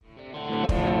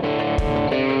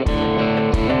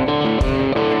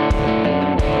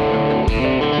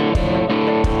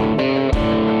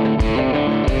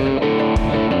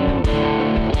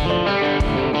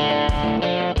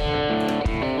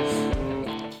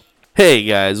Hey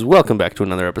guys, welcome back to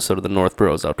another episode of the North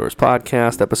Bros Outdoors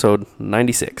Podcast, episode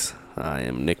 96. I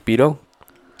am Nick Beto.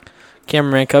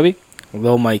 Man Cubby.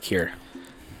 Lil Mike here.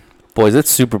 Boys,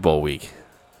 it's Super Bowl week.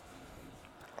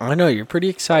 I know, you're pretty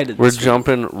excited. We're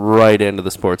jumping right into the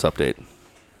sports update.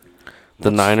 The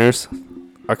Niners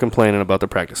are complaining about the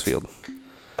practice field.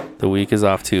 The week is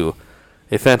off to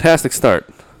a fantastic start.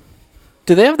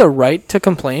 Do they have the right to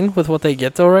complain with what they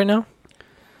get, though, right now?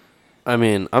 I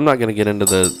mean, I'm not going to get into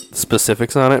the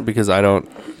specifics on it because I don't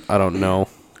know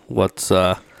what's,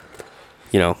 how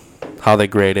they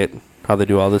grade it, how they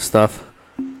do all this stuff.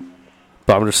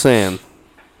 But I'm just saying,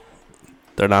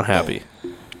 they're not happy.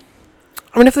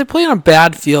 I mean, if they play on a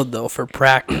bad field, though, for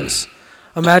practice,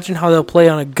 imagine how they'll play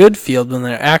on a good field when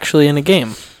they're actually in a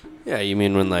game. Yeah, you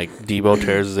mean when, like, Debo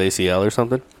tears his ACL or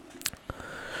something?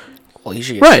 Well, you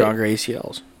should get stronger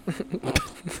ACLs.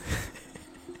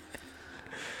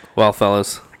 Well,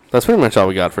 fellas, that's pretty much all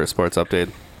we got for a sports update.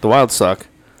 The Wild suck.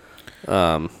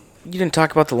 You didn't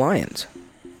talk about the Lions.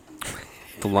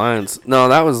 The Lions. No,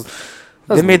 that was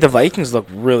They made the Vikings look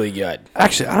really good.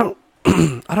 actually, I don't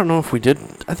I don't know if we did.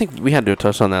 I think we had to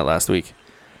touch on that last week.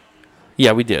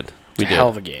 Yeah, we did. We did. Hell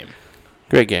of a game.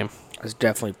 Great game. I was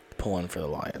definitely pulling for the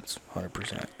Lions,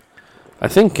 100%. I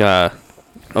think a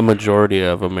majority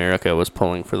of America was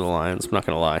pulling for the Lions. I'm not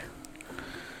going to lie.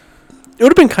 It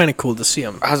would have been kind of cool to see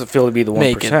them How's it feel to be the 1%?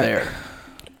 make it there.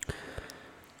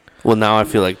 Well, now I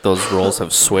feel like those roles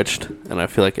have switched, and I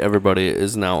feel like everybody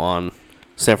is now on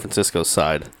San Francisco's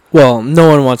side. Well, no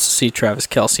one wants to see Travis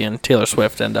Kelce and Taylor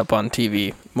Swift end up on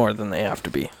TV more than they have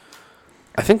to be.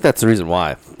 I think that's the reason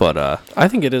why, but I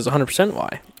think it is 100%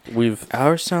 why.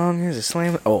 our song is a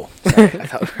slam. Oh, sorry. I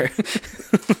thought we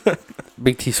were.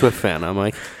 Big T Swift fan, huh,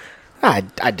 Mike? I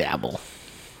dabble.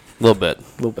 A little bit.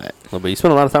 A little bit. You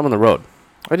spend a lot of time on the road.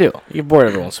 I do. You get bored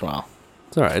every once in a while.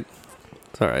 It's all right.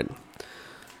 It's all right.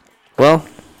 Well,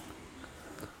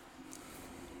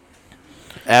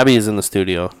 Abby is in the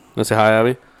studio. Want to say hi,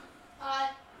 Abby? Hi.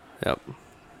 Yep.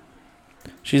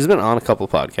 She's been on a couple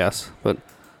of podcasts, but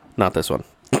not this one.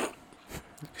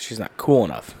 She's not cool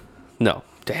enough No.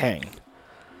 to hang.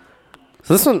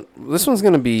 So this one's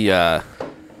gonna be a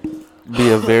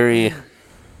very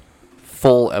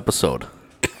full episode.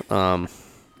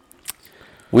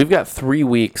 We've got 3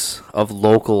 weeks of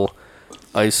local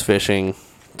ice fishing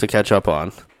to catch up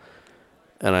on.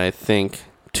 And I think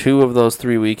 2 of those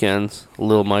 3 weekends,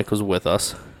 Lil Mike was with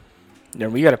us. Yeah,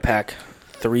 we got to pack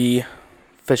 3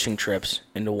 fishing trips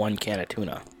into 1 can of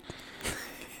tuna.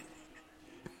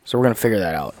 So we're going to figure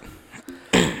that out.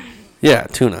 Yeah,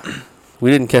 tuna.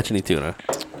 We didn't catch any tuna.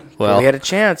 Well, we had a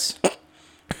chance.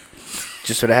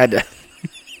 Just would have had to.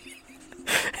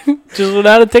 Just would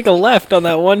have to take a left on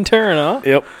that one turn, huh?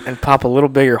 Yep. And pop a little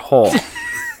bigger hole.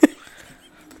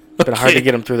 Been hard to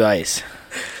get them through the ice.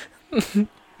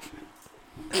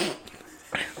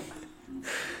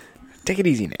 Take it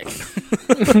easy, Nick.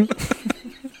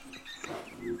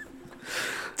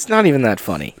 It's not even that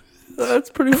funny.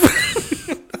 that's pretty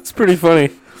funny. That's pretty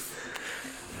funny.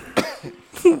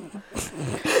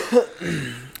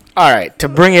 All right, to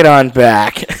bring it on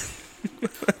back.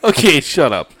 Okay,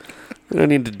 shut up. We don't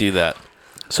need to do that.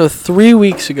 So 3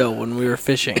 weeks ago when we were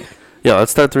fishing. Yeah,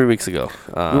 let's start 3 weeks ago.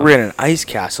 We were in an ice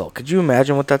castle. Could you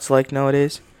imagine what that's like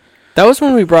nowadays? That was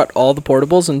when we brought all the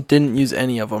portables and didn't use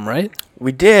any of them, right?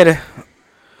 We did,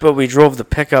 but we drove the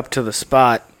pickup to the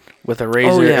spot with a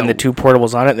razor and the 2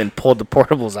 portables on it, and then pulled the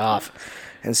portables off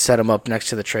and set them up next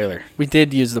to the trailer. We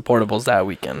did use the portables that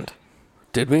weekend.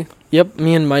 Did we? Yep,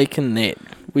 me and Mike and Nate.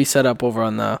 We set up over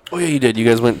on the... Oh, yeah, you did. You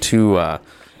guys went to...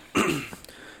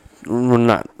 we're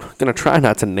not going to try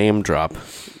not to name drop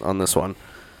on this one.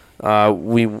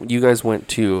 You guys went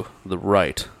to the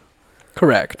right.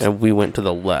 Correct. And we went to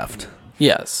the left.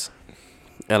 Yes.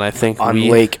 And I think on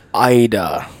Lake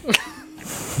Ida.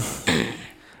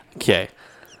 Okay.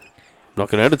 I'm not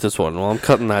going to edit this one. Well, I'm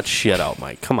cutting that shit out,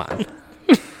 Mike. Come on.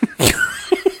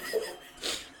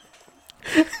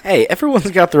 Hey, everyone's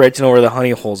got the right to know where the honey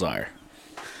holes are.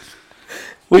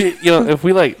 If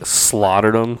we like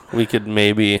slaughtered them, we could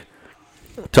maybe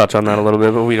touch on that a little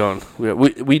bit, but we don't.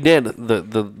 We did.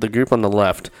 The group on the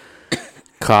left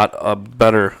caught a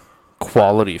better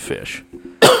quality fish.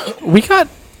 We got...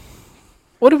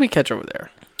 What did we catch over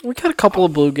there? We caught a couple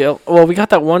of bluegill. Well, we got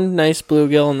that one nice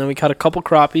bluegill, and then we caught a couple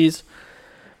crappies.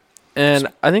 And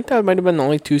I think that might have been the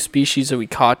only 2 species that we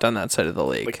caught on that side of the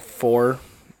lake. Like 4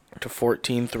 to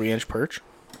 14 3-inch perch.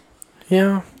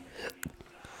 Yeah.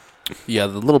 Yeah,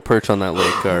 the little perch on that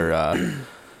lake are...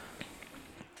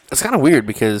 it's kind of weird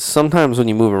because sometimes when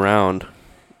you move around,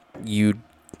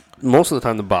 most of the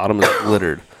time the bottom is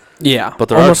littered. Yeah,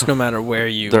 But almost no matter where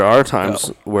you there are times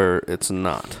go. where it's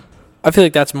not. I feel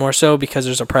like that's more so because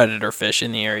there's a predator fish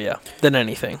in the area than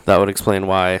anything. That would explain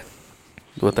why,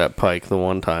 with that pike, the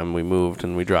one time we moved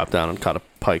and we dropped down and caught a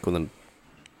pike within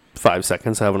 5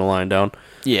 seconds having a line down.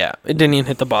 Yeah, it didn't even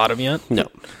hit the bottom yet.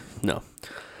 No.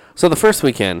 So the first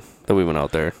weekend that we went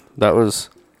out there, that was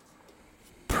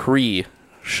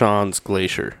pre-Sean's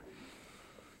Glacier.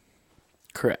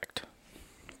 Correct.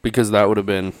 Because that would have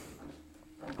been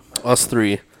us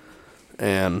three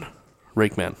and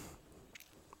Rakeman.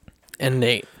 And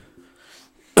Nate.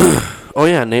 Oh,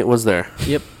 yeah, Nate was there.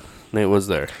 Yep. Nate was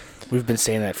there. We've been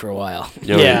saying that for a while.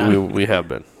 Yeah. We have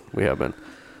been. We have been.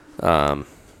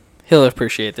 He'll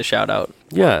appreciate the shout out.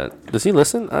 Yeah. Does he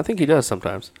listen? I think he does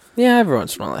sometimes. Yeah, every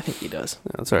once in a while, I think he does.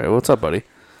 Yeah, that's all right. What's up, buddy?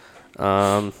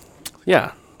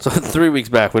 Yeah. So 3 weeks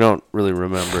back, we don't really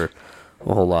remember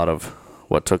a whole lot of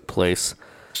what took place.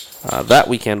 That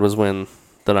weekend was when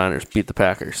the Niners beat the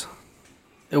Packers.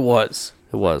 It was.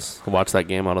 It was. I watched that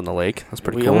game out on the lake. That's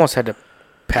pretty We cool. almost had to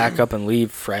pack up and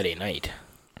leave Friday night.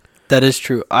 That is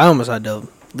true. I almost had to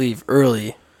leave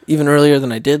early, even earlier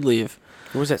than I did leave.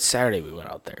 It was that Saturday we went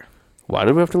out there. Why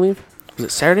did we have to leave? Was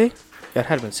it Saturday? Yeah, it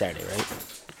had been Saturday, right?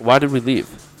 Why did we leave?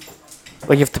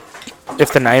 Like if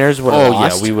the Niners would have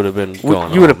lost, yeah, we would have been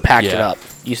going. you would have home. packed Yeah. it up.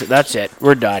 You said, "That's it,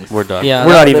 we're done." We're done. Yeah,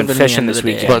 We're that not would even have been the fishing end of this the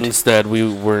day. weekend. But instead, we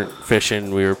weren't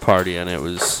fishing. We were partying. It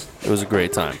was a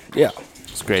great time. Yeah.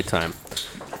 It was a great time.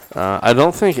 I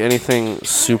don't think anything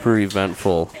super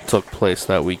eventful took place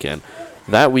that weekend.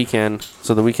 That weekend,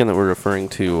 so the weekend that we're referring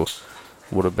to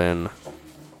would have been...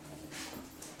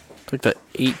 Like the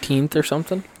 18th or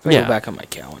something. Let me Yeah. go back on my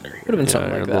calendar here. Would have been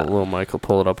something like that. Little Mike will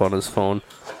pull it up on his phone.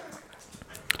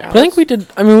 Yeah, But I think we did.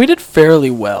 I mean, we did fairly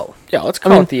well. Yeah, let's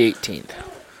call it the 18th.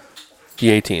 The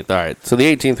 18th. All right. So the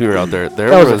 18th we were out there. There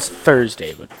That was was a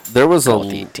Thursday, but there was call it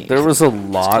the 18th. there was a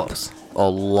close.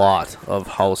 lot of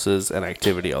houses and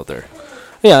activity out there.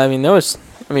 Yeah, I mean, there was.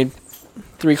 I mean,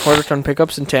 3/4 ton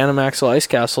pickups and tandem axle ice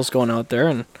castles going out there,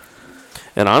 and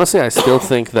And honestly, I still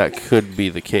think that could be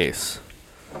the case.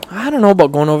 I don't know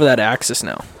about going over that axis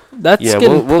now. That's Yeah,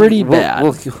 getting pretty bad.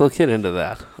 We'll get into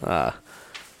that. Yeah,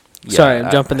 Sorry, I'm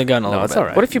jumping the gun a little it's bit. all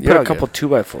right. what if you You're put all a couple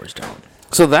good. 2x4s down?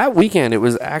 So that weekend, it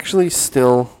was actually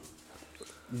still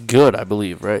good, I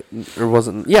believe, right? Or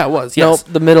wasn't? Yeah, it was. Yes.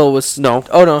 Nope, the middle was. No.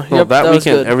 Oh no. No, Yep, that was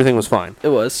weekend, good. everything was fine. It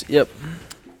was. Yep.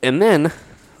 And then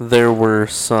there were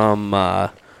some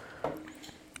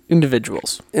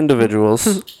Individuals.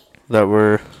 individuals that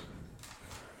were...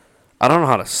 I don't know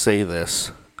how to say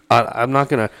this. I'm not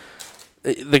going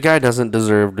to... The guy doesn't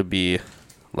deserve to be,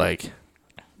 like,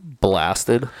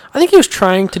 blasted. I think he was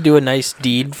trying to do a nice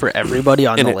deed for everybody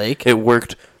on And the lake It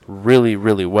worked really,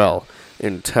 really well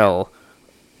until...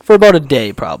 for about a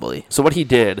day, probably. So what he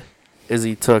did is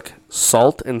he took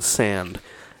salt and sand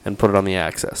and put it on the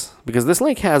access. Because this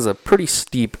lake has a pretty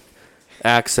steep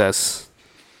access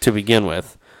to begin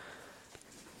with.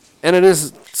 And it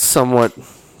is somewhat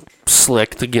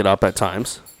slick to get up at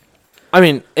times. I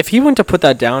mean, if he went to put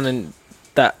that down and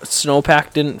that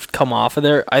snowpack didn't come off of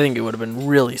there, I think it would have been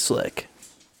really slick.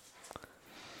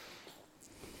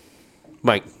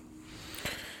 Mike,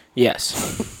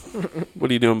 Yes. what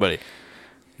are you doing, buddy?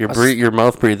 Your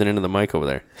mouth breathing into the mic over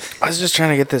there. I was just trying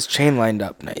to get this chain lined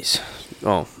up nice.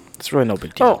 Oh. It's really no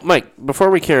big deal. Oh, Mike, before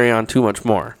we carry on too much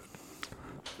more.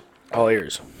 All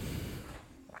ears.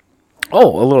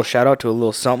 Oh, a little shout out to a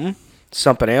little something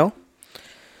ale.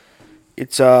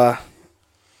 It's a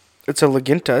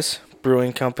Legintas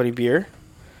Brewing Company beer.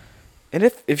 And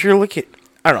if you're looking,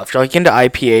 I don't know, if you're like into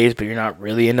IPAs, but you're not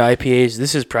really into IPAs,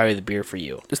 this is probably the beer for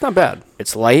you. It's not bad.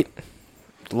 It's light,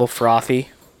 a little frothy.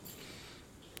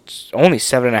 It's only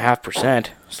 7.5%,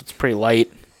 so it's pretty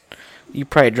light. You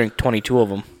probably drink 22 of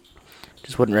them.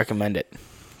 Just wouldn't recommend it.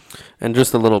 And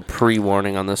just a little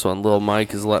pre-warning on this one. Lil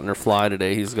Mike is letting her fly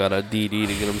today. He's got a DD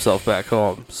to get himself back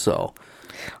home. So,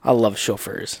 I love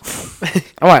chauffeurs.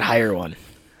 I might hire one.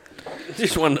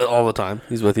 just one all the time.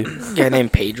 He's with you. A guy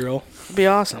named Pedro. It'd be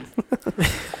awesome.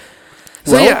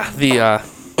 So yeah,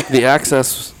 the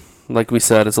access, like we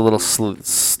said, is a little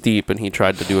steep, and he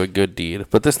tried to do a good deed.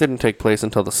 But this didn't take place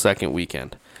until the second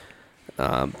weekend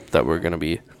that we're going to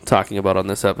be talking about on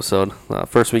this episode.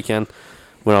 First weekend,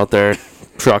 went out there,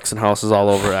 trucks and houses all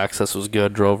over. Access was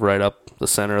good. Drove right up the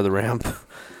center of the ramp,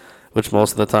 which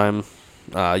most of the time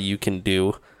you can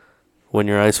do when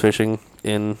you're ice fishing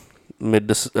in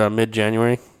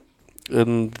mid-January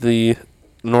in the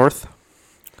north.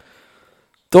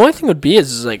 The only thing would be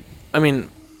is like, I mean,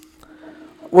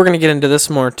 we're gonna get into this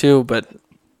more too, but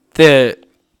the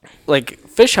like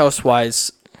fish house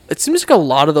wise, it seems like a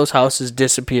lot of those houses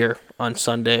disappear on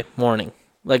Sunday morning.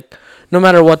 Like, no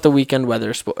matter what the weekend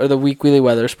weather or the weekly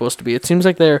weather is supposed to be, it seems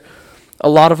like a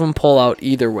lot of them pull out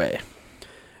either way.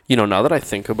 You know, now that I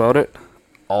think about it,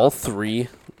 all 3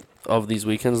 of these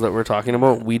weekends that we're talking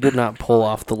about, we did not pull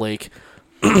off the lake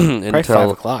until 5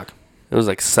 o'clock. It was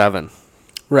like 7.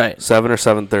 Right. 7 or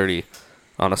 7:30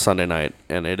 on a Sunday night,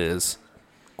 and it is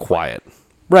quiet.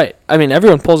 Right. I mean,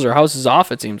 everyone pulls their houses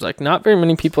off, it seems like. Not very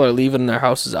many people are leaving their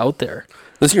houses out there.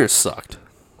 This year sucked.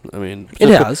 I mean, It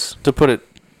has. To put it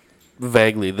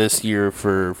vaguely, this year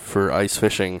for ice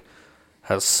fishing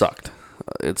has sucked.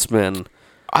 It's been...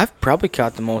 I've probably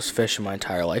caught the most fish in my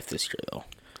entire life this year, though.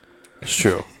 It's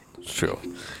true. It's true.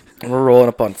 We're rolling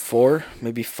up on 4,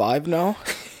 maybe 5 now.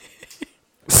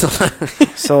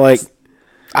 So, like,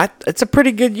 it's a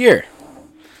pretty good year.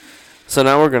 So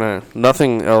now we're going to...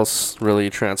 Nothing else really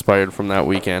transpired from that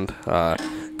weekend.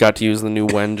 Got to use the new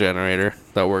Wen generator.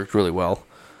 That worked really well.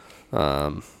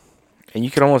 And you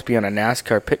could almost be on a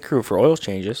NASCAR pit crew for oil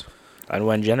changes on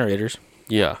Wen generators.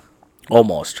 Yeah.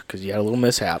 Almost, because you had a little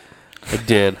mishap. I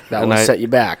did. That and one I set you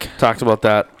back. talked about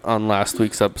that on last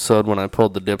week's episode when I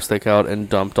pulled the dipstick out and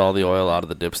dumped all the oil out of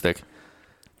the dipstick.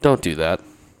 Don't do that.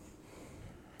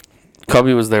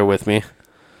 Cubby was there with me.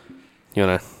 You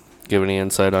want to give any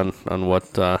insight on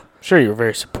what... Sure, you were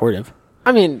very supportive.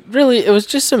 I mean, really, it was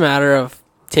just a matter of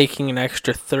taking an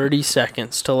extra 30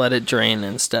 seconds to let it drain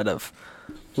instead of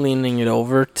leaning it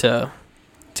over to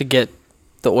get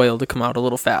the oil to come out a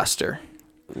little faster.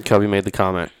 Cubby made the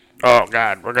comment, "Oh,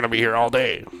 God, we're going to be here all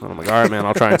day." And I'm like, all right, man,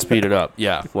 I'll try and speed it up.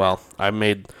 Yeah, well, I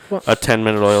made a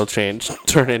 10-minute oil change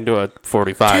turn into a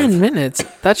 45. 10 minutes?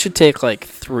 That should take like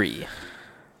 3.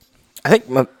 I think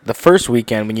the first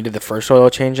weekend when you did the first oil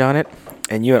change on it,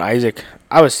 and you and Isaac,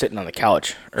 I was sitting on the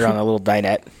couch or on a little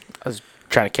dinette. I was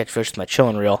trying to catch fish with my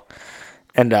chilling reel,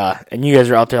 and you guys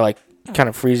were out there like kind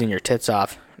of freezing your tits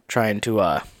off trying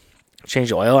to change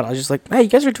the oil, and I was just like, "Hey, you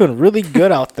guys are doing really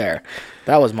good out there."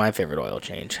 That was my favorite oil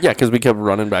change. Yeah, because we kept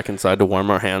running back inside to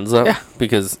warm our hands up. Yeah.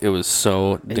 Because it was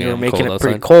so And damn you were making cold it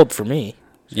pretty outside. cold for me.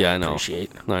 Yeah, I know.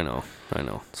 Appreciate. I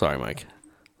know. Sorry, Mike.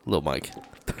 Lil Mike.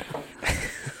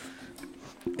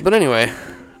 But anyway,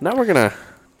 now we're going to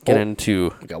get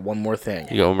into... I got one more thing.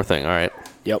 You got one more thing. All right.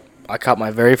 Yep. I caught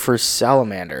my very first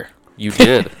salamander. You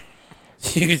did.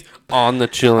 On the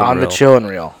chilling on reel. the chilling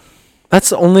reel. That's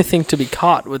the only thing to be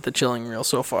caught with the chilling reel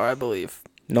so far, I believe.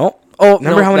 Nope. Oh,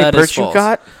 remember no, how many that is perch you false.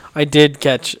 got? I did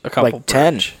catch a couple. Like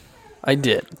 10. perch. I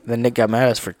did. Then Nick got mad at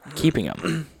us for keeping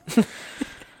them.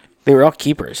 They were all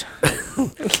keepers.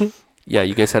 Yeah,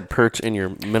 you guys had perch in your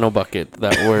minnow bucket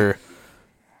that were...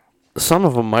 Some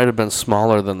of them might have been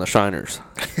smaller than the shiners.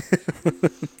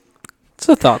 It's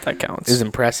a thought that counts. It was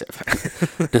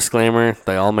impressive. Disclaimer,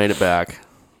 they all made it back.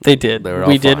 They did. They were all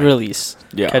We did fine. release.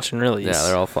 Yeah. Catch and release. Yeah,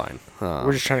 they're all fine.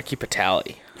 We're just trying to keep a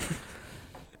tally.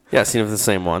 Yeah, see if it's the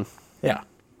same one. Yeah.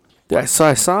 Yeah,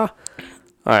 I saw. All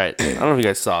right, I don't know if you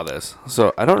guys saw this.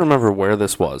 So I don't remember where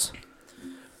this was,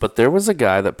 but there was a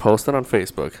guy that posted on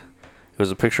Facebook. It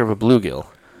was a picture of a bluegill,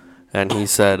 and he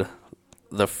said,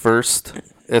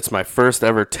 it's my first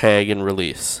ever tag and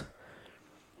release.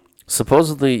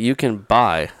 Supposedly you can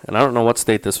buy, and I don't know what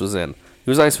state this was in.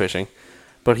 He was ice fishing,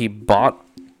 but he bought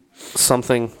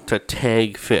something to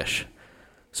tag fish.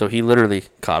 So he literally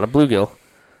caught a bluegill,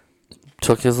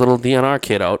 took his little DNR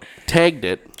kit out, tagged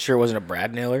it. Sure it wasn't a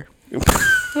Brad nailer?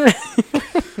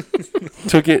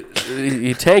 Took it,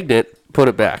 he tagged it, put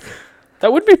it back.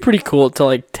 That would be pretty cool to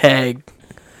like tag.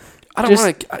 I don't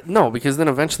want to, no, because then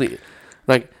eventually,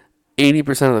 like,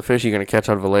 80% of the fish you're going to catch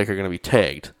out of a lake are going to be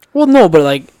tagged. Well, no, but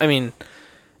like, I mean,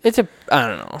 I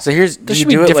don't know. So here's, There should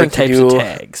be different types of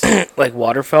tags. Like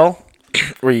waterfowl,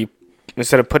 where you,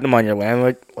 instead of putting them on your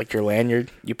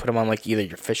lanyard, you put them on like either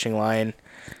your fishing line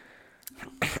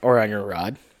or on your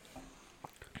rod.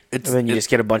 And then you just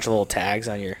get a bunch of little tags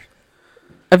on your...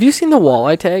 Have you seen the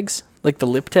walleye tags? Like the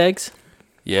lip tags?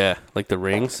 Yeah, like the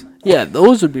rings. Yeah,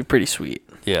 those would be pretty sweet.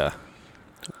 Yeah.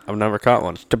 I've never caught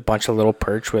one. Just a bunch of little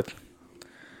perch with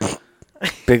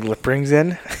big lip rings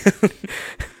in.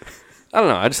 I don't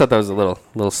know. I just thought that was a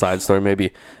little side story.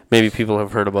 Maybe people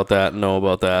have heard about that, know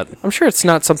about that. I'm sure it's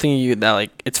not something that like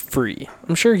it's free.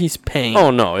 I'm sure he's paying. Oh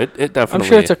no, it definitely. I'm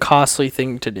sure it's a costly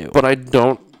thing to do. But I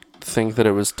don't think that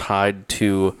it was tied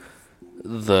to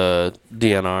the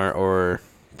DNR or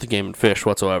the Game and Fish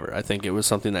whatsoever. I think it was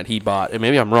something that he bought, and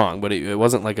maybe I'm wrong, but it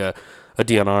wasn't like a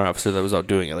DNR officer that was out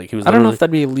doing it. Like he was. I don't know if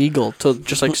that'd be illegal to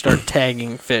just like start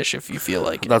tagging fish if you feel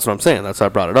like it. That's what I'm saying. That's why I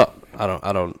brought it up. I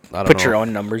don't Put know. your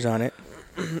own numbers on it.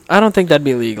 I don't think that'd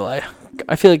be legal.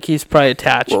 I feel like he's probably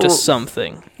attached to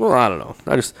something. Well, I don't know.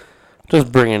 I just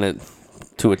bringing it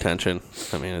to attention.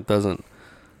 I mean,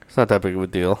 it's not that big of a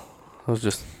deal. I was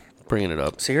just bringing it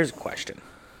up. So here's a question.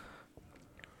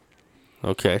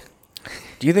 Okay.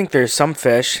 Do you think there's some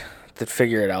fish that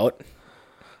figure it out?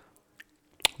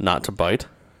 Not to bite?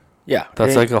 Yeah.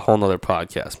 That's like a whole nother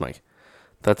podcast, Mike.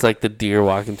 That's like the deer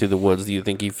walking through the woods. Do you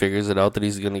think he figures it out that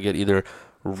he's going to get either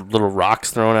little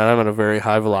rocks thrown at him at a very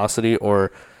high velocity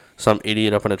or some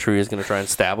idiot up in a tree is going to try and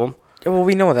stab him? Yeah, well,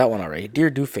 we know that one already. Deer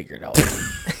do figure it out.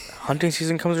 Hunting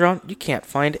season comes around, you can't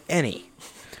find any.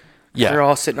 Yeah. They're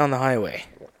all sitting on the highway.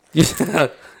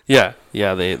 Yeah.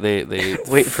 They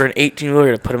waiting for an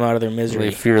 18-wheeler to put them out of their misery.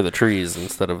 They fear the trees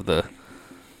instead of the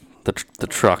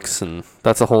trucks, and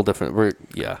that's a whole different.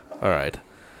 All right.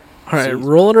 All right,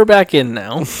 rolling her back in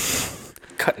now.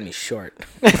 Cutting me short.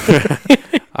 All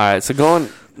right, so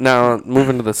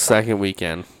moving to the second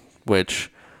weekend, which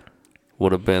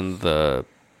would have been the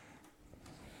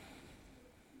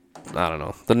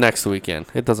next weekend.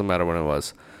 It doesn't matter when it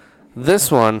was. This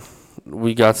one,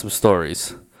 we got some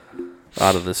stories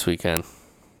out of this weekend.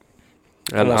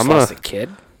 And almost lost a kid,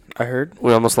 I heard.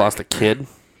 We almost lost a kid.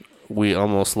 We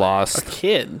almost lost a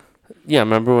kid. Yeah,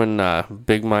 remember when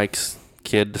Big Mike's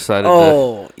kid decided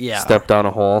to step down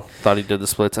a hole? Thought he did the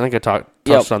splits. I think I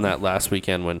touched on that last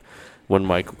weekend when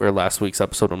Mike, or last week's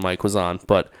episode when Mike was on.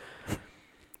 But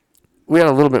we had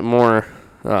a little bit more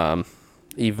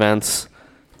events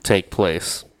take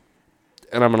place,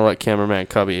 and I'm gonna let Man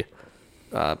Cubby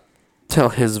tell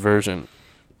his version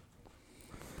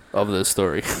of this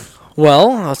story.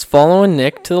 Well, I was following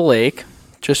Nick to the lake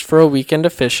just for a weekend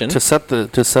of fishing. To set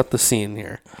the scene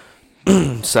here.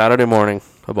 Saturday morning,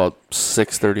 about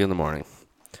 6:30 in the morning.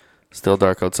 Still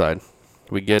dark outside.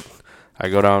 I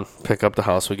go down, pick up the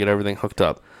house, we get everything hooked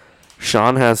up.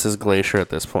 Sean has his glacier at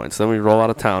this point. So then we roll out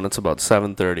of town. It's about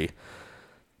 7:30.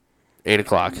 8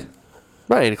 o'clock.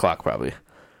 About 8 o'clock probably.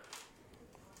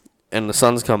 And the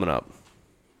sun's coming up.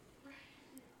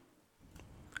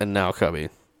 And now, Cubby,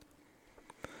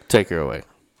 take her away.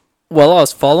 Well, I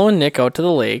was following Nick out to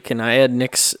the lake, and I had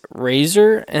Nick's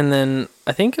razor, and then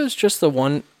I think it was just the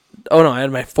one. Oh, no, I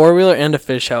had my four-wheeler and a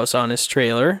fish house on his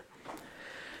trailer.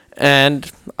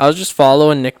 And I was just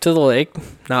following Nick to the lake,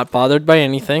 not bothered by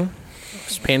anything.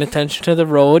 Just paying attention to the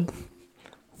road,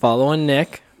 following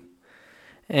Nick.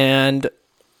 And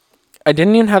I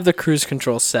didn't even have the cruise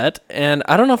control set, and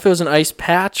I don't know if it was an ice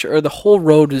patch or the whole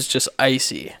road was just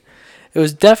icy. It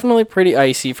was definitely pretty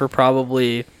icy for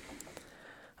probably,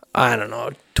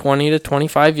 20 to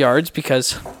 25 yards,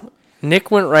 because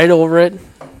Nick went right over it,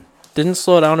 didn't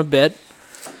slow down a bit.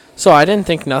 So I didn't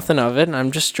think nothing of it, and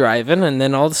I'm just driving, and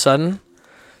then all of a sudden,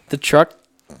 the truck,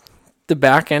 the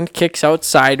back end kicks out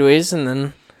sideways, and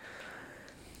then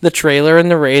the trailer and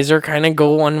the razor kind of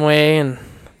go one way, and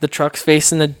the truck's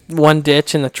facing the one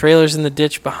ditch, and the trailer's in the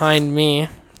ditch behind me,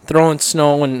 throwing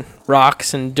snow and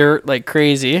rocks and dirt like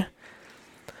crazy.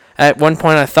 At one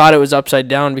point, I thought it was upside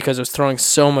down because it was throwing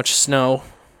so much snow.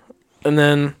 And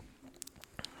then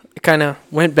it kind of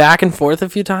went back and forth a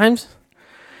few times.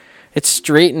 It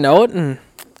straightened out, and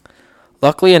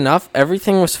luckily enough,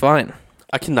 everything was fine.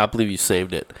 I cannot believe you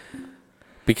saved it.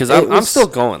 Because I'm still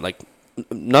going. Like,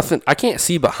 nothing. I can't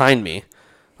see behind me.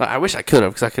 I wish I could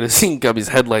have, because I could have seen Gubby's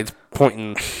headlights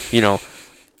pointing,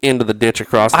 into the ditch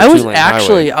across the two-lane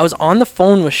highway. I was on the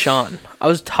phone with Sean. I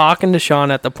was talking to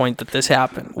Sean at the point that this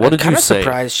happened. What did you say? I'm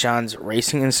surprised Sean's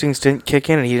racing instincts didn't kick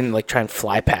in and he didn't try and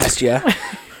fly past you.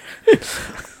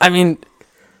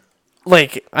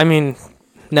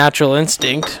 Natural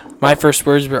instinct. My first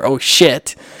words were, "Oh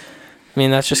shit."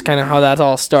 That's just kind of how that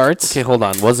all starts. Okay, hold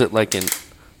on. Was it like an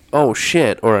 "oh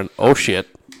shit" or an "oh shit"?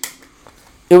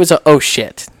 It was a "oh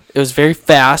shit." It was very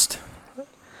fast,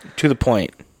 to the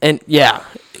point. And yeah,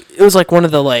 it was like one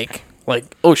of the like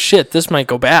 "oh shit, this might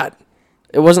go bad."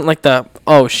 It wasn't like the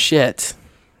 "oh shit."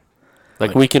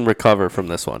 Like we can recover from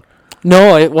this one.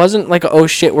 No, it wasn't like a "oh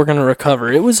shit, we're gonna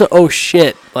recover." It was a "oh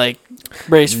shit," like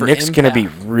brace for Nick's impact. gonna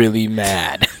be really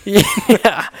mad.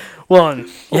 Yeah. Well,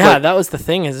 that was the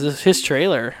thing. Is his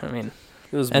trailer? And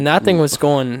that thing was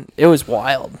going. It was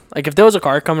wild. Like if there was a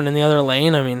car coming in the other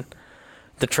lane,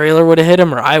 the trailer would have hit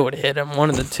him or I would have hit him. One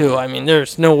of the two.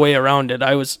 There's no way around it.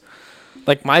 I was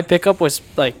like, my pickup was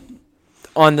like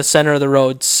on the center of the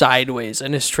road sideways,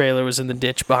 and his trailer was in the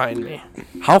ditch behind me.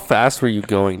 How fast were you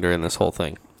going during this whole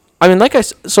thing? I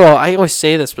always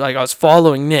say this, but I was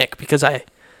following Nick because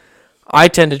I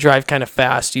tend to drive kind of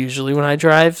fast usually when I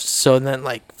drive. So then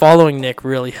following Nick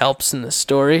really helps in this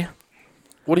story.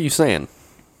 What are you saying?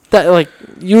 That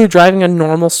you were driving a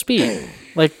normal speed.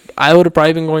 I would have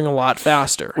probably been going a lot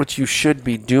faster. Which you should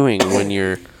be doing when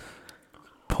you're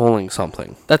pulling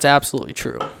something. That's absolutely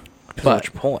true. Depends on what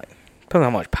you're pulling. Depends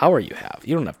on how much power you have.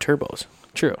 You don't have turbos.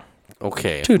 True.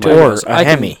 okay. Two Or turbos. a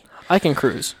Hemi. I can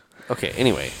cruise. Okay,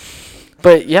 anyway.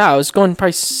 But yeah, I was going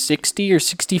probably 60 or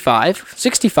 65.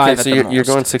 65 Okay, at so the you're most.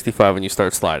 going 65 when you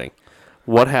start sliding.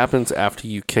 What happens after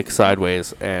you kick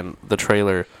sideways and the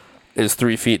trailer is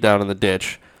 3 feet down in the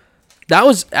ditch? That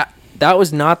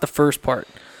was not the first part.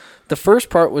 The first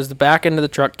part was the back end of the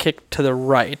truck kicked to the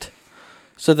right.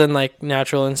 So then, like,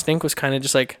 natural instinct was kind of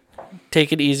just like,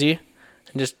 take it easy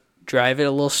and just drive it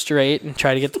a little straight and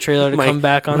try to get the trailer to come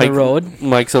back on the road.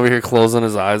 Mike's over here closing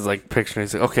his eyes, like picturing.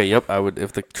 He's like, okay, yep. I would,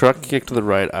 if the truck kicked to the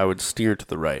right, I would steer to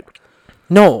the right.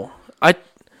 No,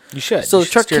 You should. So You the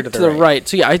should truck steer kicked to the right.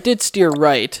 So yeah, I did steer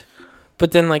right,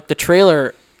 but then like the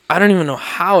trailer, I don't even know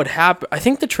how it happened. I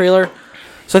think the trailer,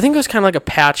 so I think it was kind of like a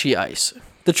patchy ice.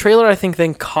 The trailer, I think,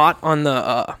 then caught on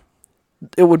the,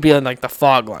 it would be on like the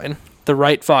fog line, the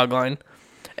right fog line,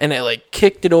 and it like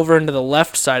kicked it over into the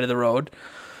left side of the road.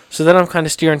 So then I'm kind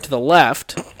of steering to the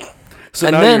left. So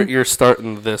and now then, you're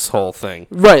starting this whole thing.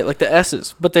 right, like the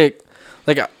S's, but they,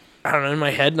 like, I don't know, in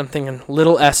my head, I'm thinking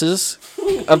little S's.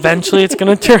 Eventually, it's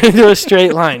going to turn into a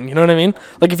straight line. You know what I mean?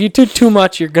 Like, if you do too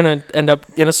much, you're going to end up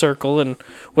in a circle, and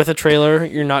with a trailer,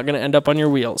 you're not going to end up on your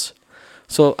wheels.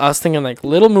 So I was thinking, like,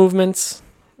 little movements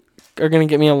are going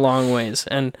to get me a long ways.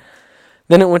 And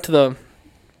then it went to the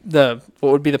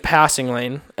what would be the passing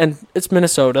lane, and it's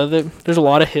Minnesota. There's a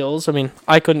lot of hills. I mean,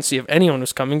 I couldn't see if anyone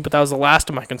was coming, but that was the last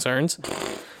of my concerns.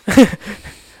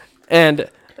 And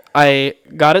I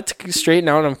got it to straighten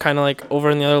out, and I'm kind of like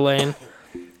over in the other lane.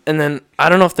 And then I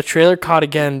don't know if the trailer caught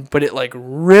again, but it like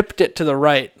ripped it to the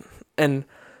right. And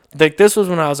like this was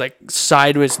when I was like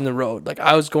sideways in the road. Like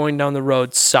I was going down the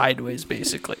road sideways,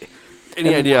 basically.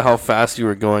 Any idea how fast you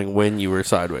were going when you were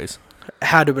sideways? It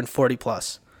had to have been 40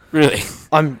 plus. Really?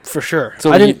 I'm for sure.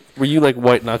 So were you like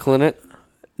white knuckling it?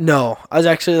 No, I was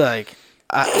actually like,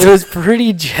 it was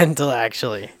pretty gentle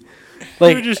actually.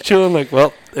 Like you were just chilling, like,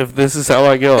 well, if this is how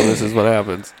I go, this is what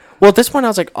happens. Well, at this point, I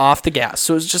was like off the gas,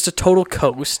 so it was just a total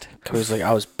coast. It was like,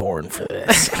 I was born for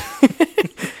this.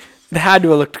 It had to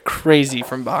have looked crazy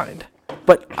from behind.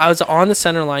 But I was on the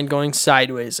center line going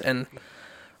sideways, and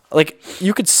like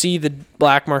you could see the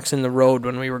black marks in the road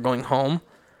when we were going home.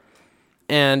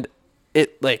 And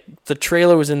it like the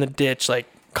trailer was in the ditch, like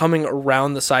coming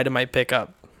around the side of my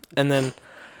pickup. And then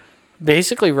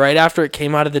basically right after it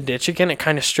came out of the ditch again, it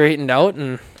kind of straightened out,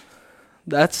 and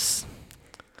that's...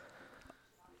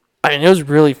 I mean, it was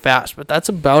really fast, but that's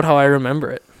about how I remember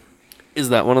it. Is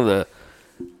that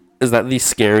the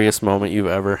scariest moment you've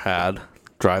ever had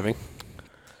driving?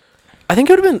 I think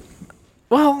it would have been,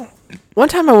 well, one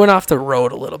time I went off the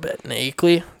road a little bit in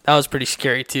Akeley. That was pretty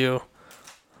scary too.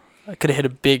 I could have hit a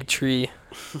big tree,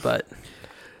 but.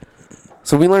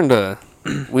 So we learned to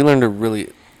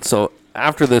really, so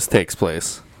after this takes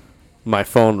place, my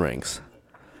phone rings.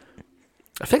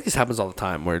 I think this happens all the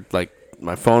time where like,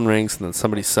 my phone rings and then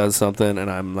somebody says something and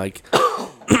I'm like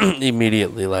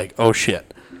immediately like, oh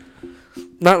shit.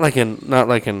 Not like an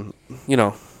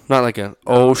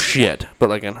oh shit, but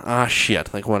like an ah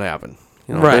shit, like what happened?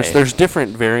 You know, right. There's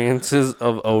different variances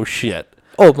of oh shit.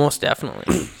 Oh, most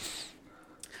definitely.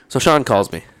 So Sean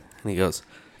calls me and he goes,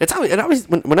 it always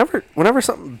whenever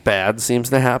something bad seems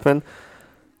to happen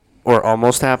or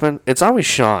almost happen, it's always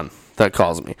Sean that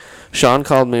calls me. Sean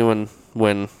called me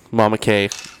when Mama K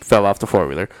fell off the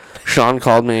four-wheeler. Sean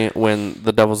called me when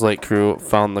the Devil's Lake crew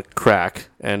found the crack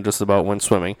and just about went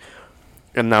swimming.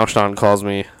 And now Sean calls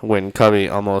me when Cubby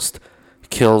almost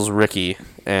kills Ricky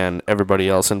and everybody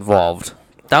else involved.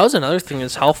 That was another thing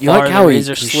is how far You like how the he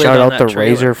razor slid shot on out that the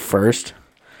trailer. razor first?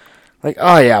 Like,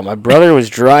 oh yeah, my brother was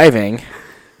driving,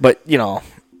 but you know,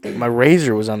 my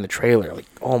razor was on the trailer. Like,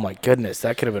 oh my goodness,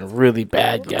 that could have been really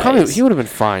bad, guys. Probably, he would have been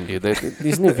fine, dude.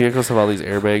 These new vehicles have all these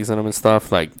airbags in them and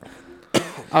stuff. Like,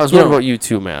 I was worried about you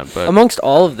too, man. But amongst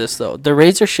all of this, though, the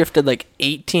razor shifted like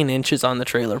 18 inches on the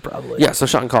trailer, probably. yeah, so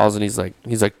Sean calls and he's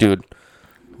like, dude,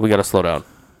 we gotta slow down.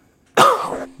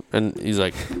 And he's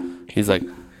like,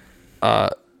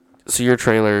 so your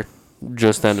trailer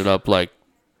just ended up like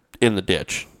in the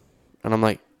ditch, and I'm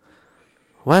like,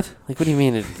 what? Like, what do you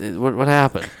mean? What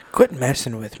happened? Quit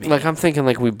messing with me. Like, I'm thinking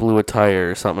like we blew a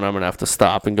tire or something. I'm gonna have to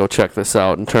stop and go check this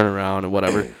out and turn around and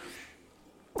whatever.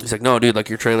 He's like, no, dude, like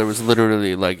your trailer was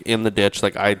literally like in the ditch.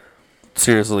 Like I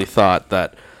seriously thought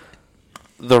that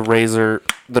the razor,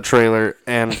 the trailer,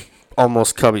 and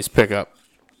almost Cubby's pickup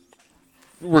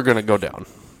were gonna go down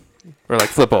or like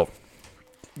flip over.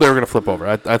 They were gonna flip over.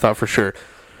 I thought for sure.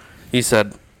 He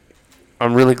said,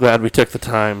 I'm really glad we took the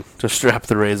time to strap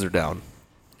the razor down.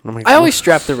 I'm like, I always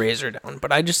strap the razor down,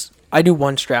 but I do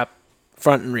one strap,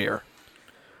 front and rear.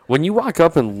 when you walk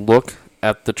up and look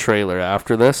at the trailer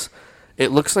after this,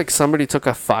 It looks like somebody took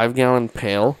a 5-gallon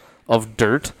pail of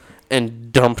dirt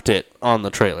and dumped it on the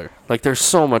trailer. Like, there's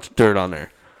so much dirt on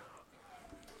there.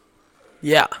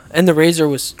 Yeah, and the Razor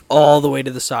was all the way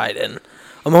to the side. And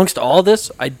amongst all this,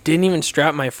 I didn't even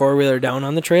strap my four-wheeler down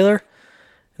on the trailer,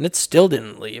 and it still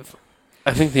didn't leave.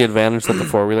 I think the advantage that the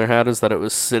four-wheeler had is that it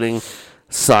was sitting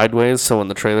sideways, so when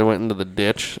the trailer went into the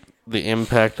ditch, the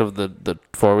impact of the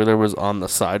four-wheeler was on the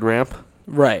side ramp.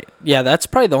 Right. Yeah, that's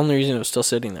probably the only reason it was still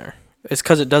sitting there. It's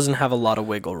because it doesn't have a lot of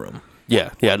wiggle room.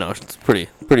 Yeah, no, it's pretty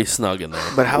snug in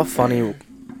there. But how funny...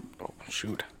 Oh,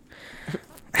 shoot.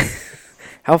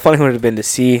 How funny would it have been to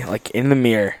see, like, in the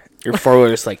mirror, your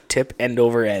four-wheeler's, like, tip end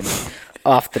over end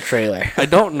off the trailer? I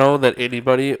don't know that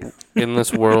anybody in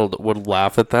this world would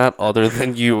laugh at that other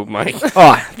than you, Mike.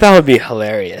 Oh, that would be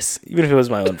hilarious. Even if it was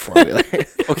my own four-wheeler.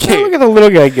 Okay. Look at the little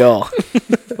guy go.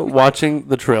 Watching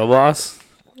the trail boss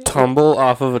tumble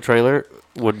off of a trailer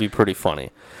would be pretty funny.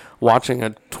 Watching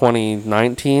a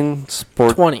 2020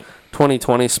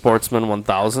 Sportsman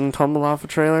 1000 tumble off a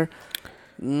trailer,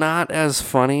 not as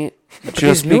funny. But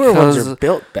just these newer ones because are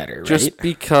built better, right? just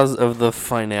because of the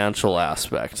financial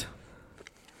aspect.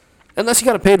 Unless you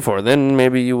got it paid for, then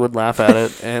maybe you would laugh at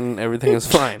it and everything is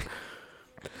fine.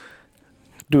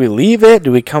 Do we leave it?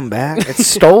 Do we come back? It's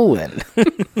stolen.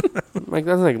 Like,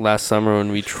 that's like last summer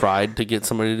when we tried to get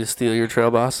somebody to steal your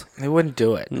trail boss. They wouldn't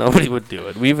do it. Nobody would do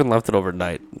it. We even left it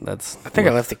overnight. I think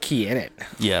I left the key in it.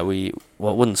 Yeah, it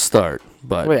wouldn't start,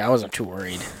 but... Wait, I wasn't too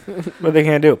worried. What are they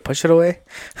going to do? Push it away?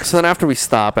 So then after we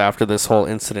stop, after this whole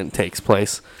incident takes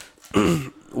place,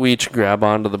 we each grab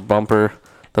onto the bumper,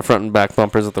 the front and back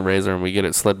bumpers of the Razor, and we get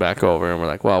it slid back over, and we're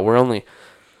like, well, we're only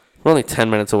 10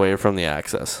 minutes away from the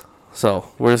access.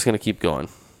 So we're just going to keep going.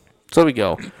 So we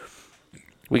go.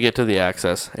 We get to the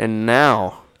access, and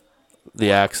now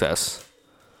the access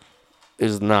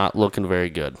is not looking very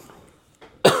good.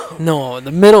 No,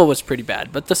 the middle was pretty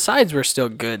bad, but the sides were still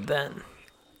good then.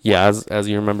 Yeah, as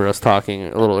you remember us talking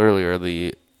a little earlier,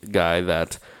 the guy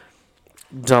that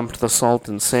dumped the salt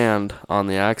and sand on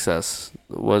the access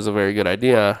was a very good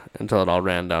idea until it all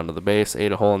ran down to the base,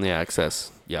 ate a hole in the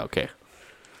access. Yeah, okay.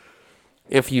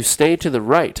 If you stay to the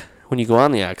right when you go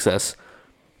on the access,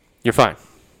 you're fine.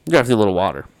 You have to do a little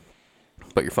water,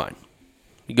 but you're fine.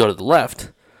 You go to the left,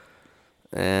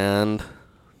 and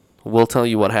we'll tell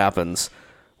you what happens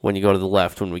when you go to the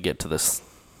left when we get to this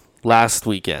last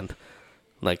weekend.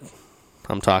 Like,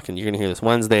 I'm talking, you're going to hear this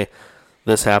Wednesday.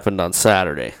 This happened on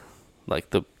Saturday,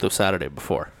 like the Saturday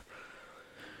before.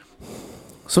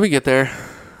 So we get there,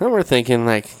 and we're thinking,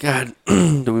 like, God,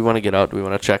 do we want to get out? Do we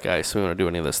want to check ice? Do we want to do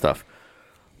any of this stuff?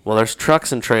 Well, there's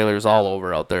trucks and trailers all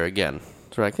over out there again.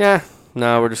 So we're like, yeah,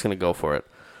 no, we're just going to go for it.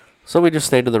 So we just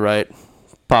stayed to the right,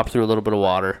 popped through a little bit of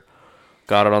water,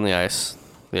 got it on the ice.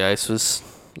 The ice was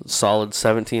solid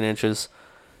 17 inches.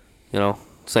 You know,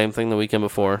 same thing the weekend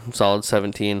before, solid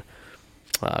 17.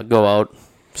 Go out,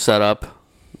 set up,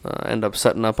 end up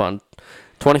setting up on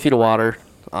 20 feet of water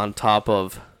on top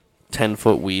of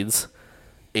 10-foot weeds,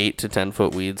 8 to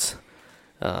 10-foot weeds.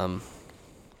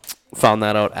 Found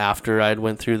that out after I'd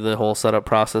went through the whole setup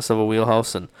process of a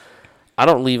wheelhouse, and I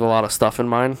don't leave a lot of stuff in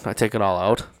mine. I take it all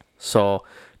out. So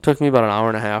it took me about an hour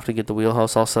and a half to get the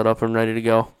wheelhouse all set up and ready to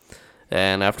go.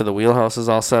 And after the wheelhouse is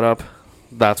all set up,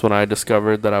 that's when I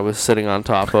discovered that I was sitting on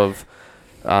top of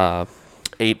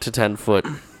 8 to 10-foot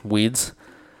weeds.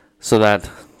 So that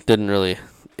didn't really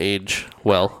age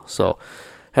well. So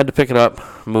had to pick it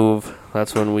up, move.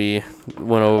 That's when we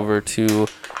went over to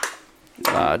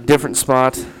a different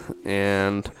spot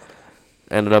and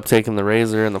ended up taking the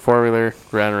Razor and the four-wheeler,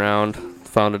 ran around,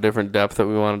 found a different depth that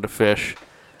we wanted to fish.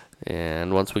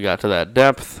 And once we got to that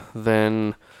depth,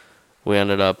 then we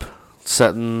ended up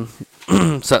setting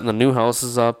the new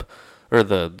houses up, or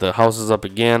the houses up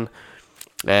again.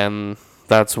 And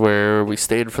that's where we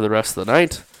stayed for the rest of the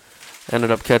night. Ended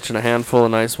up catching a handful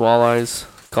of nice walleyes,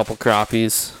 a couple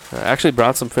crappies. I actually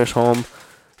brought some fish home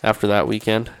after that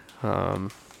weekend.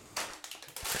 That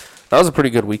was a pretty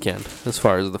good weekend as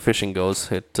far as the fishing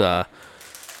goes. I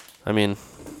mean,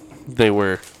 they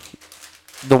were...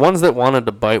 The ones that wanted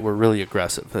to bite were really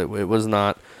aggressive. It was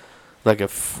not like a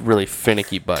really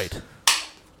finicky bite.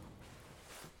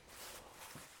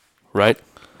 Right?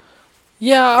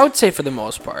 Yeah, I would say for the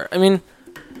most part. I mean,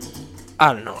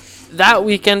 I don't know. That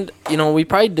weekend, we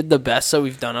probably did the best that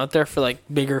we've done out there for, like,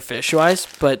 bigger fish-wise,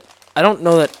 but I don't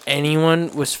know that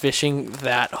anyone was fishing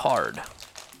that hard.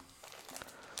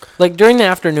 Like, during the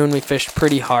afternoon, we fished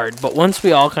pretty hard, but once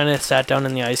we all kind of sat down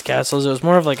in the ice castles, it was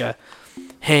more of like a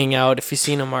hangout. If you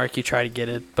seen a mark, you try to get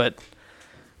it, but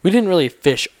we didn't really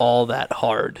fish all that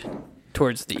hard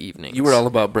towards the evening. You were all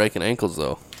about breaking ankles,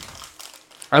 though.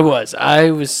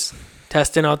 I was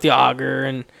testing out the auger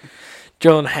and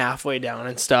drilling halfway down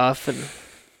and stuff. And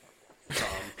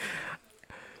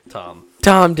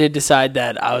Tom did decide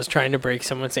that I was trying to break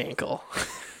someone's ankle.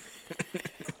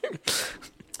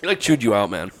 He like chewed you out,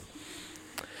 man.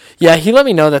 Yeah, he let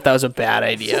me know that was a bad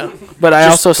idea, but I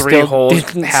Just also 3 still holes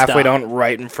didn't halfway stop. down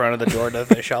right in front of the door to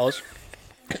the shells.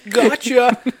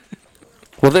 Gotcha.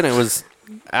 Well, then it was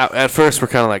at first we're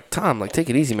kind of like, Tom, like take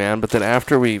it easy, man. But then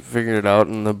after we figured it out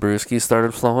and the brewskis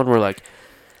started flowing, we're like,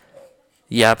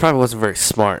 yeah, it probably wasn't very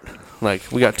smart.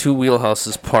 Like we got 2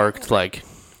 wheelhouses parked like,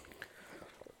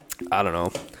 I don't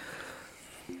know,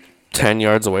 10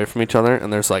 yards away from each other,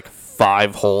 and there's like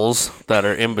 5 holes that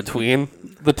are in between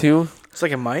the 2. It's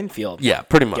like a minefield. Yeah,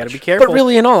 pretty much. Gotta be careful. But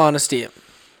really, in all honesty,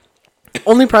 there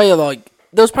was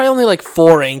probably only like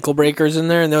 4 ankle breakers in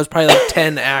there, and there was probably like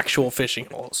 10 actual fishing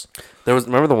holes.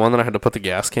 Remember the one that I had to put the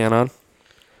gas can on?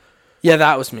 Yeah,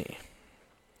 that was me.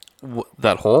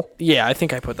 That hole? Yeah, I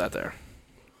think I put that there.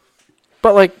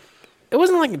 But like, it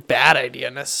wasn't like a bad idea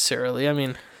necessarily. I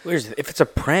mean, If it's a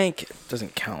prank, it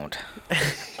doesn't count.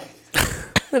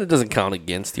 Then it doesn't count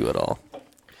against you at all.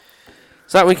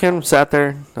 So that weekend, sat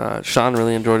there. Sean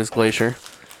really enjoyed his glacier.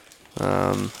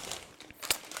 I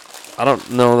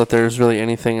don't know that there's really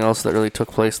anything else that really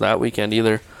took place that weekend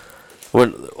either.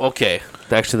 Okay,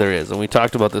 actually there is, and we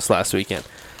talked about this last weekend.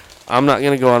 I'm not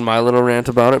going to go on my little rant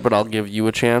about it, but I'll give you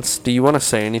a chance. Do you want to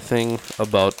say anything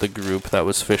about the group that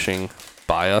was fishing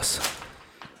by us?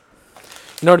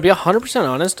 to be 100%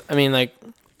 honest, I mean, like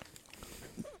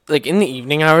in the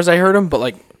evening hours I heard them, but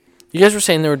like, you guys were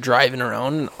saying they were driving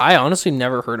around, and I honestly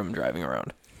never heard them driving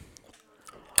around.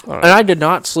 All right. And I did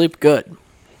not sleep good.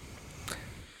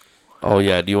 Oh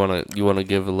yeah, do you want to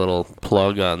give a little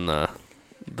plug on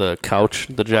the couch,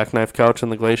 the jackknife couch in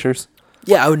the glaciers?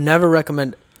 Yeah, I would never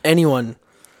recommend anyone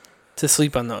to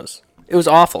sleep on those. It was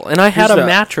awful. And I had Here's a the-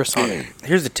 mattress on it.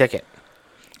 Here's the ticket.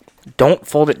 Don't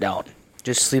fold it down.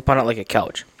 Just sleep on it like a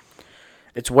couch.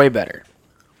 It's way better.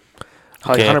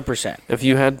 Okay. 100%. If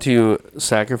you had to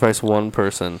sacrifice one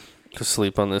person to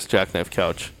sleep on this jackknife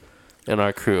couch in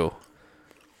our crew,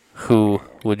 who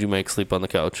would you make sleep on the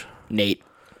couch? Nate.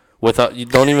 Without you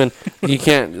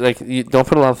can't you don't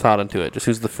put a lot of thought into it. Just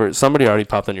who's the first? Somebody already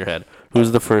popped in your head.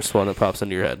 Who's the first one that pops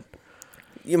into your head?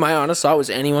 My honest thought was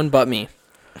anyone but me.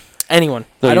 Anyone.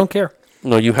 No, I don't care.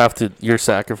 No, you have to. You're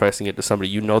sacrificing it to somebody.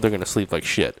 You know they're gonna sleep like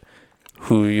shit.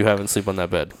 Who you having sleep on that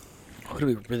bed? Would it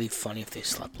be really funny if they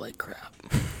slept like crap?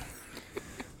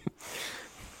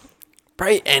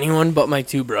 Probably anyone but my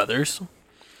 2 brothers.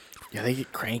 Yeah, they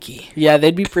get cranky. Yeah,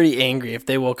 they'd be pretty angry if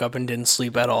they woke up and didn't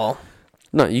sleep at all.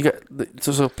 No, you got.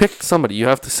 So pick somebody. You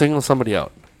have to single somebody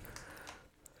out.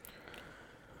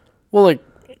 Well, like,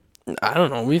 I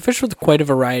don't know. We fish with quite a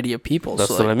variety of people.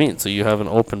 That's so what I mean. So you have an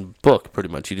open book, pretty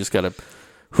much. You just gotta.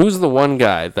 Who's the one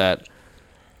guy that?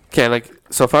 Okay, like,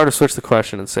 so if I were to switch the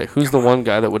question and say, who's the one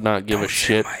guy that would not give a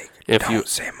shit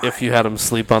if you had him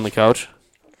sleep on the couch?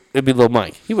 It'd be Lil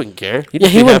Mike. He wouldn't care. Yeah,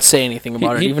 he wouldn't say anything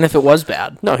about it, even if it was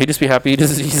bad. No, he'd just be happy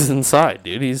he's inside,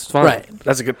 dude. He's fine. Right.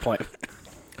 That's a good point.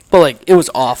 But, like, it was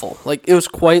awful. Like, it was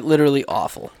quite literally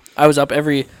awful. I was up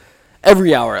every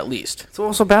hour at least. So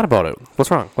what's so bad about it?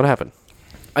 What's wrong? What happened?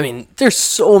 I mean, there's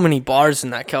so many bars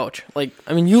in that couch. Like,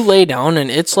 I mean, you lay down and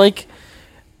it's like,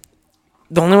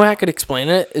 the only way I could explain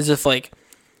it is if, like,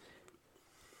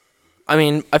 I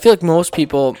mean, I feel like most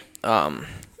people, a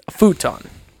futon.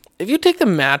 If you take the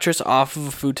mattress off of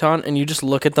a futon and you just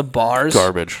look at the bars,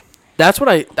 Garbage. that's how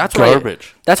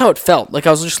it felt. Like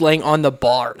I was just laying on the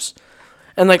bars.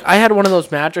 And like I had one of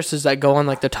those mattresses that go on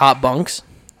like the top bunks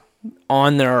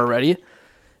on there already,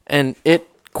 and it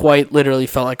quite literally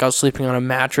felt like I was sleeping on a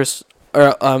mattress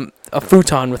or a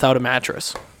futon without a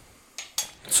mattress.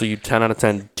 So you 10 out of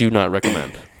 10 do not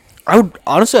recommend. I would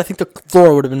honestly, I think the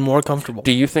floor would have been more comfortable.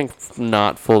 Do you think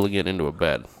not folding it into a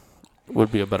bed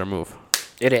would be a better move?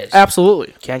 It is.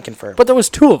 Absolutely. Can confirm. But there was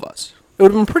 2 of us. It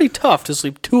would have been pretty tough to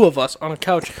sleep 2 of us on a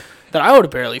couch that I would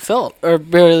have barely felt or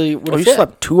barely would have you fit.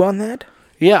 slept 2 on that?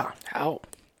 Yeah. How?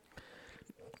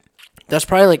 That's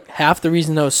probably like half the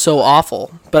reason that was so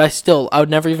awful. But I would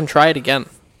never even try it again.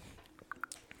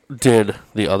 Did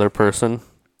the other person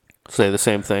say the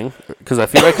same thing? Because I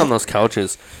feel like on those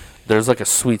couches, there's like a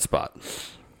sweet spot.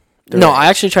 No, I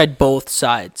actually tried both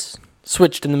sides.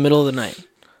 Switched in the middle of the night.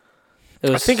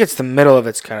 I think it's the middle of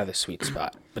it's kind of the sweet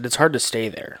spot, but it's hard to stay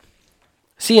there.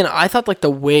 See, and I thought like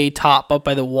the way top up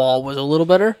by the wall was a little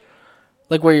better.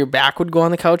 Like where your back would go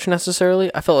on the couch necessarily.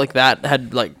 I felt like that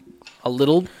had like a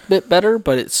little bit better,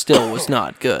 but it still was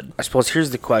not good. I suppose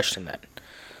here's the question then.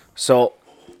 So,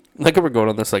 Like we're going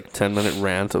on this like 10-minute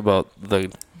rant about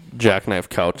the jackknife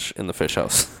couch in the fish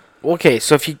house. Okay,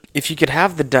 so if you could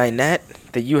have the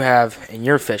dinette that you have in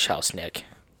your fish house, Nick,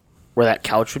 where that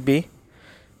couch would be,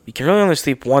 you can really only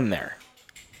sleep one there,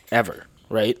 ever,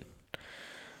 right?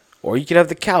 Or you could have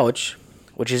the couch,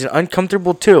 which is an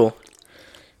uncomfortable two,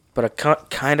 but a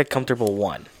kind of comfortable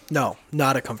one. No,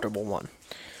 not a comfortable one.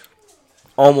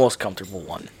 Almost comfortable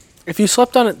one. If you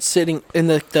slept on it sitting in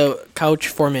the couch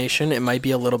formation, it might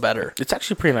be a little better. It's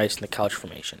actually pretty nice in the couch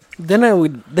formation. Then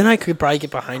I could probably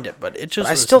get behind it, but it just.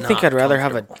 I was still think not I'd rather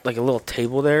have a comfortable. little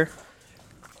table there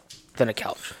than a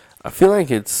couch. I feel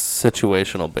like it's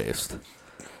situational based.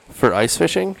 For ice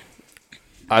fishing,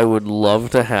 I would love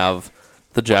to have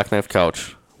the jackknife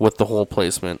couch with the whole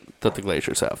placement that the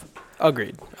Glaciers have.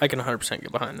 Agreed. I can 100%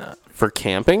 get behind that. For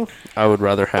camping, I would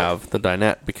rather have the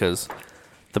dinette because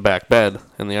the back bed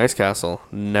in the ice castle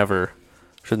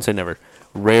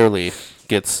rarely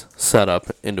gets set up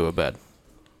into a bed.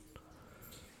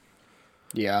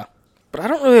 Yeah. But I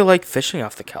don't really like fishing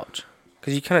off the couch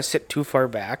because you kind of sit too far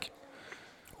back.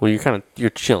 Well, you're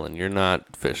chilling. You're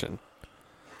not fishing.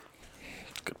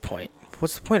 Good point.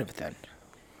 What's the point of it then?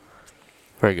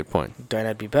 Very good point.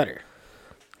 Dinette'd be better.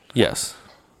 Yes.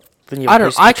 Then you have I a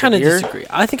don't. place to I put your kind of gear. disagree.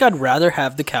 I think I'd rather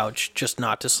have the couch just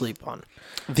not to sleep on.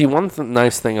 The one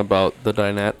nice thing about the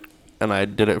dinette, and I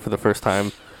did it for the first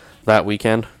time that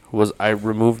weekend, was I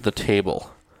removed the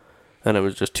table, and it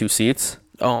was just 2 seats.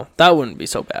 Oh, that wouldn't be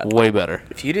so bad. Way better.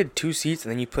 If you did 2 seats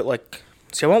and then you put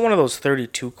see, I want one of those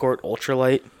 32-quart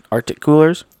ultralight Arctic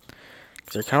coolers.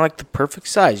 'Cause they're kind of like the perfect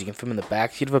size. You can fit them in the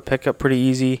back seat of a pickup pretty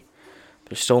easy.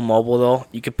 They're still mobile though.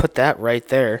 You could put that right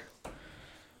there.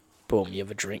 Boom, you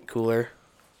have a drink cooler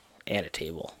and a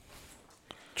table.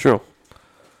 True.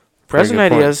 Present good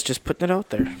point. ideas, just putting it out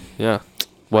there. Yeah.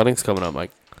 Wedding's coming up,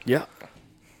 Mike. Yeah.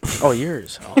 Oh,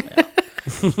 yours. Oh,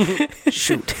 yeah.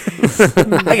 Shoot.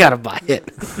 I gotta buy it.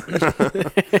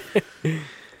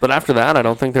 But after that, I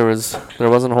don't think there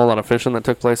wasn't a whole lot of fishing that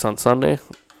took place on Sunday.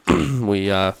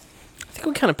 I think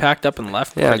we kind of packed up and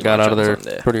left. Yeah, pretty got much out of on there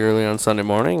Sunday. pretty early on Sunday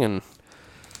morning, and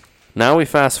now we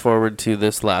fast forward to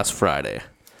this last Friday.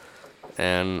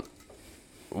 And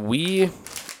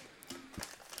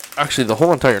actually, the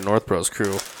whole entire North Bros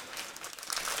crew,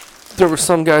 there were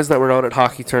some guys that were out at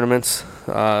hockey tournaments,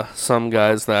 some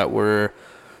guys that were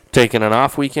taking an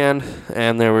off weekend,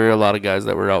 and there were a lot of guys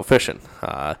that were out fishing.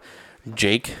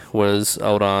 Jake was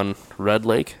out on Red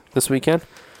Lake this weekend,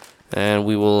 and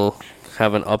we will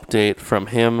have an update from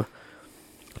him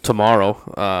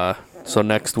tomorrow. So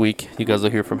next week, you guys will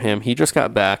hear from him. He just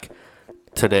got back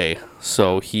today,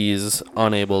 so he's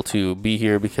unable to be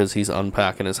here because he's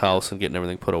unpacking his house and getting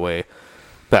everything put away.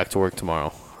 Back to work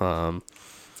tomorrow.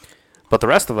 But the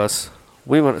rest of us,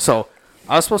 we went. So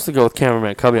I was supposed to go with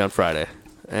Man Cubby on Friday,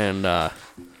 and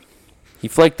he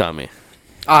flaked on me.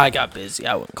 I got busy.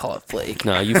 I wouldn't call it flake.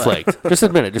 No, you flaked. Just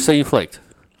admit it. Just say you flaked.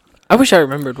 I wish I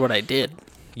remembered what I did.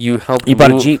 You helped. You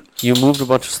bought a Jeep. You moved a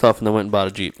bunch of stuff and then went and bought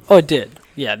a Jeep. Oh, I did.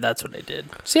 Yeah, that's what I did.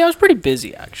 See, I was pretty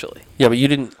busy, actually. Yeah, but you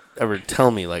didn't ever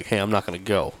tell me, like, hey, I'm not going to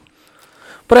go.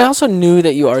 But I also knew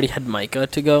that you already had Micah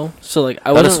to go, so like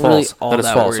I That is wasn't really false. all That is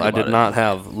that false. worried I about did it. not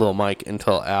have Lil Mike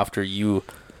until after you.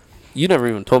 You never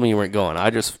even told me you weren't going. I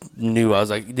just knew. I was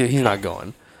like, dude, he's not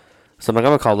going. So I'm like, I'm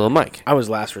going to call Lil Mike. I was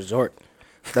last resort.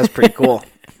 That's pretty cool.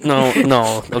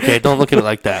 No. Okay, don't look at it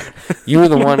like that. You were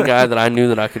the one guy that I knew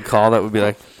that I could call that would be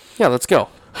like, yeah, let's go.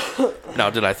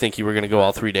 Now, did I think you were going to go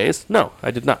all 3 days? No,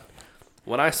 I did not.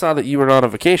 When I saw that you were on a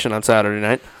vacation on Saturday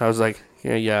night, I was like,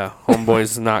 yeah,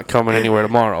 homeboy's not coming anywhere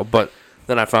tomorrow. But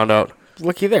then I found out.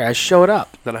 Looky there, I showed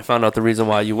up. Then I found out the reason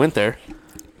why you went there,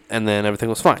 and then everything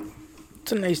was fine.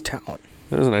 It's a nice town.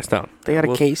 It was a nice town. They got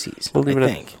a Casey's. We'll leave I it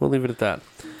think. We'll leave it at that.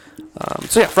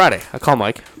 So yeah, Friday, I call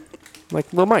Mike. I'm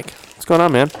like, Lil Mike, what's going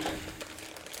on, man?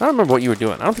 I don't remember what you were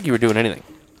doing. I don't think you were doing anything.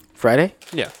 Friday?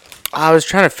 Yeah. I was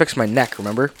trying to fix my neck,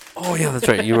 remember? Oh yeah, that's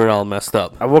right. You were all messed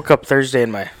up. I woke up Thursday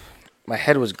and my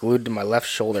head was glued to my left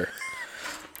shoulder.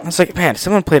 I was like, man,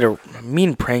 someone played a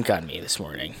mean prank on me this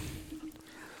morning.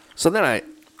 So then I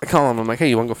call him. I'm like, hey,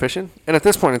 you want to go fishing? And at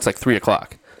this point, it's like 3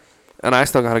 o'clock. And I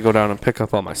still got to go down and pick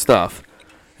up all my stuff.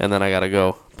 And then I got to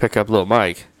go pick up Lil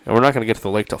Mike. And we're not going to get to the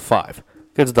lake till 5.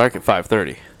 It gets dark at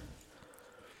 5:30.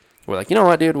 We're like, you know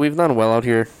what, dude? We've done well out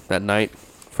here that night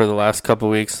for the last couple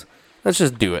weeks. Let's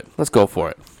just do it. Let's go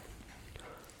for it.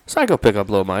 So I go pick up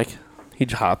Lil Mike. He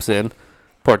hops in.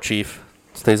 Poor Chief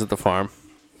stays at the farm.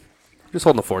 Just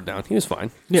holding the fort down. He was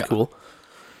fine. He was cool.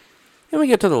 And we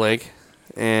get to the lake,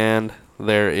 and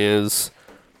there is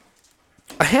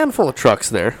a handful of trucks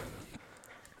there.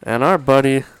 And our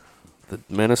buddy, the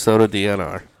Minnesota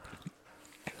DNR,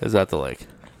 is at the lake.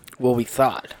 Well, we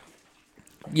thought.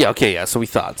 Yeah, okay, yeah, so we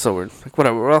thought. So we're like,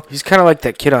 whatever. Well, He's kind of like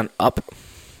that kid on Up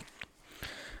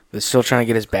that's still trying to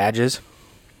get his badges.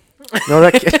 You know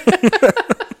that kid?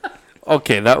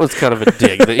 okay, that was kind of a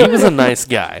dig. He was a nice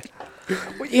guy.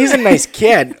 He's a nice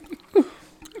kid.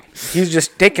 He's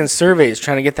just taking surveys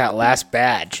trying to get that last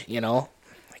badge, you know?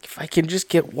 Like, if I can just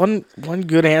get one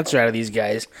good answer out of these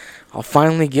guys, I'll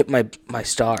finally get my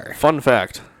star. Fun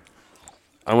fact.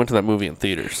 I went to that movie in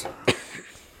theaters.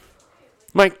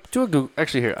 Mike, do a Google.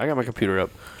 Actually, here, I got my computer up.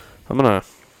 I'm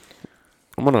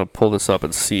gonna pull this up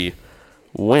and see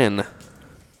when.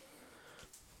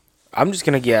 I'm just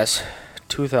going to guess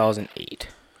 2008.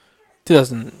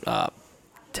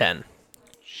 2010.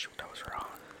 Shoot, I was wrong.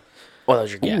 Well, that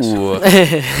was your guess.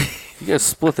 Ooh. You guys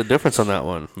split the difference on that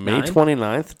one. May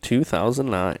 29th,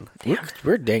 2009.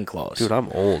 We're dang close. Dude, I'm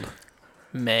old.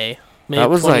 May That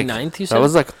was 29th, you said? That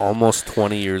was like almost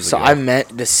 20 years So ago. I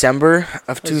meant December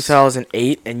of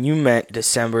 2008, and you meant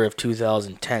December of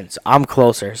 2010. So I'm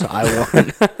closer, so I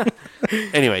won.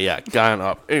 Anyway, yeah, guy on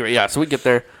up. Anyway, yeah, so we get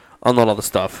there, unload all the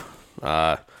stuff,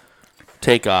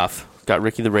 take off. Got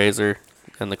Ricky the Razor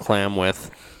and the clam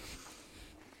with,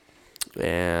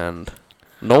 and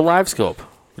no live scope.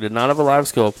 We did not have a live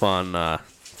scope on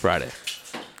Friday.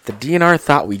 The DNR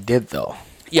thought we did, though.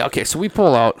 Yeah, okay, so we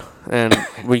pull out, and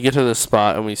we get to this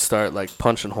spot, and we start, like,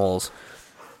 punching holes.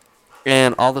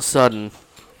 And all of a sudden,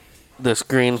 this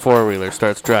green four-wheeler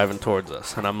starts driving towards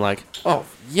us. And I'm like, oh,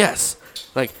 yes.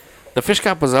 Like, the fish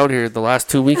cop was out here the last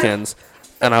 2 weekends,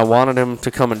 and I wanted him to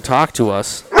come and talk to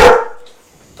us.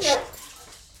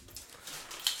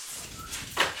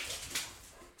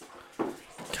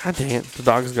 God dang it. The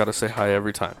dog's got to say hi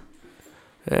every time.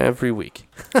 Every week.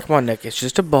 Come on, Nick. It's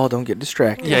just a ball. Don't get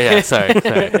distracted. Yeah, sorry.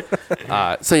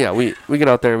 So, yeah, we get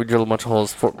out there. We drill a bunch of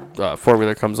holes.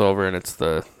 Four-wheeler comes over, and it's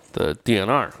the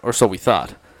DNR. Or so we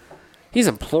thought. He's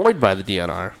employed by the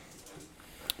DNR.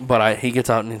 But he gets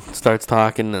out and starts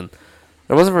talking, and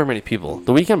there wasn't very many people.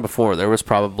 The weekend before, there was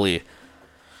probably,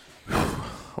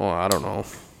 I don't know,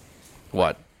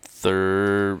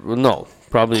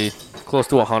 probably close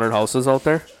to 100 houses out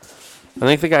there. I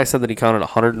think the guy said that he counted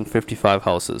 155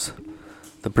 houses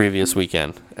the previous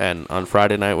weekend. And on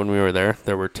Friday night when we were there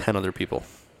were 10 other people.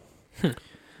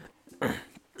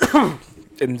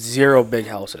 And 0 big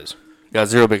houses. Yeah,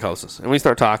 0 big houses. And we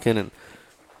start talking, and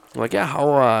I'm like, yeah,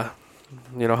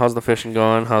 how's the fishing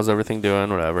going? How's everything doing?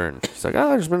 Whatever. And she's like,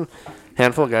 there's been a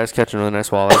handful of guys catching really nice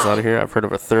walleyes out of here. I've heard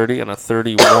of a 30 and a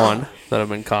 31 that have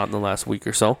been caught in the last week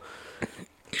or so.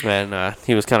 And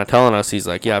he was kind of telling us, he's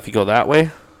like, yeah, if you go that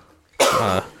way,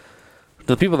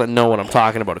 the people that know what I'm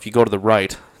talking about, if you go to the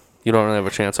right, you don't really have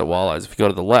a chance at walleyes. If you go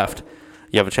to the left,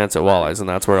 you have a chance at walleyes. And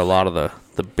that's where a lot of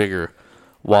the bigger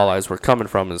walleyes were coming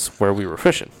from, is where we were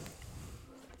fishing.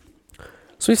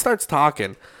 So he starts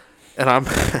talking, and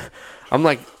I'm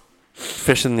like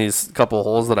fishing these couple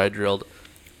holes that I drilled,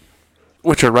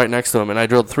 which are right next to him. And I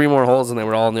drilled 3 more holes, and they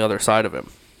were all on the other side of him.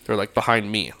 They're like behind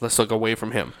me. Let's look away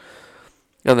from him.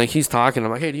 And like he's talking, I'm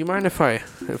like, hey, do you mind if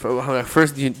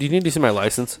first do you need to see my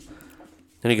license?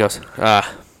 And he goes, nah.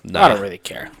 I don't really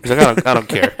care. He's like, I don't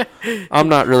care. I'm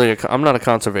not a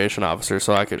conservation officer,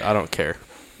 so I don't care.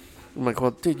 I'm like, well,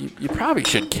 dude, you probably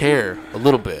should care a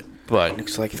little bit, but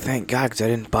Nick's like, thank God, because I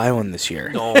didn't buy one this year.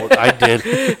 no,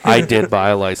 I did buy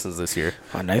a license this year.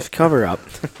 A nice cover up.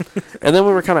 And then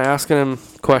we were kind of asking him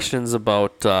questions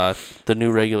about the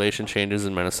new regulation changes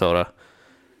in Minnesota,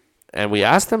 and we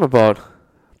asked him about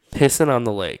pissing on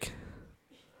the lake.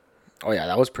 Oh yeah,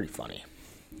 that was pretty funny.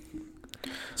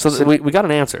 So we got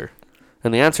an answer,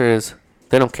 and the answer is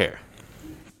they don't care.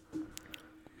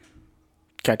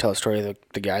 Can I tell a story of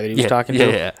the guy that he was talking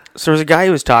to? Yeah. So there was a guy he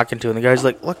was talking to, and the guy's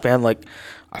like, look, man, like,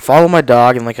 I follow my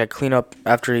dog, and, like, I clean up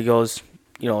after he goes,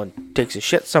 and takes his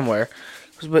shit somewhere.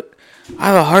 He goes, but I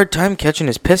have a hard time catching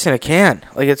his piss in a can.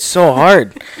 Like, it's so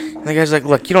hard. And the guy's like,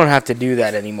 look, you don't have to do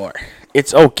that anymore.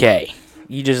 It's okay.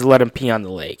 You just let him pee on the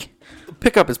lake.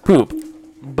 Pick up his poop,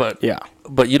 but Yeah.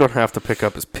 but you don't have to pick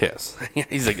up his piss.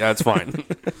 He's like, that's fine.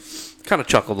 Kind of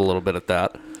chuckled a little bit at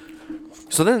that.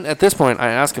 So then at this point, I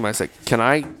asked him, I said, can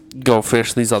I go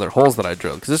fish these other holes that I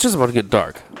drilled? Because it's just about to get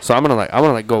dark. So I'm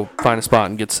gonna go find a spot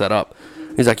and get set up.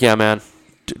 He's like, yeah, man,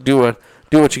 do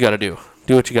what you gotta do.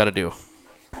 Do what you gotta do.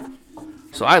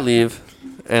 So I leave,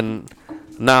 and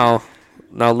now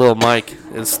Lil Mike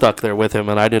is stuck there with him,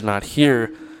 and I did not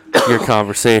hear your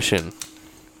conversation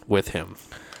with him.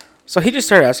 So he just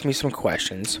started asking me some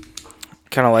questions.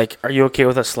 Kind of like, are you okay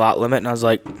with a slot limit? And I was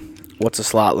like, what's a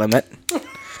slot limit?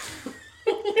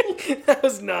 That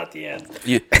was not the answer.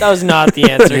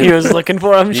 You He was looking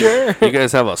for, I'm sure. you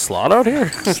guys have a slot out here?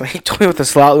 So he told me what the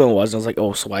slot limit was. And I was like,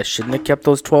 oh, so I shouldn't have kept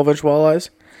those 12-inch walleyes?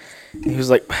 And he was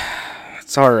like,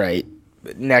 it's all right,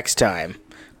 but next time.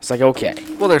 It's like, okay.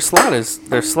 Well, their slot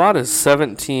is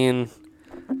 17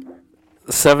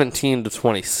 to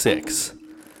 26.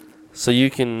 So you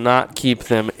cannot keep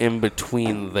them in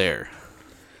between there.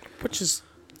 Which is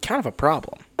kind of a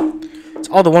problem. It's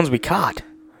all the ones we caught.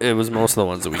 It was most of the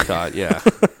ones that we caught, yeah.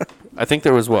 I think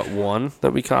there was, one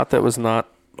that we caught that was not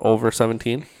over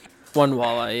 17? One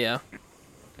walleye, yeah.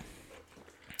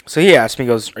 So he asked me, he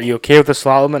goes, are you okay with the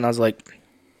slot limit? And I was like,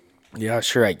 yeah,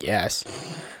 sure, I guess.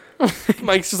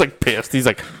 Mike's just like pissed. He's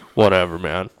like, whatever,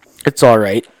 man. It's all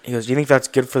right. He goes, do you think that's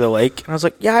good for the lake? And I was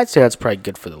like, yeah, I'd say that's probably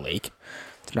good for the lake.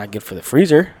 It's not good for the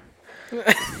freezer.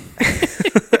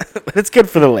 But it's good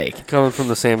for the lake. Coming from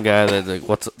the same guy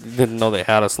that didn't know they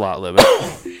had a slot limit.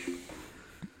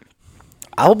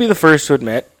 I'll be the first to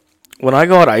admit, when I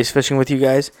go out ice fishing with you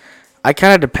guys, I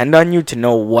kind of depend on you to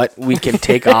know what we can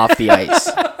take off the ice.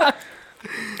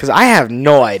 Because I have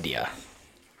no idea.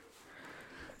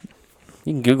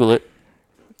 You can Google it.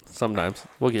 Sometimes.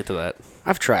 We'll get to that.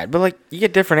 I've tried, but like you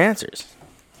get different answers.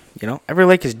 You know, every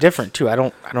lake is different too. I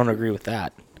don't agree with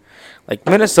that. Like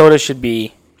Minnesota should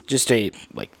be just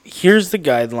here's the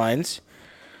guidelines.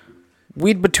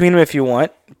 Weed between them if you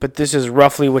want, but this is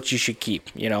roughly what you should keep,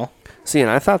 you know? See, and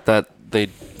I thought that they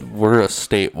were a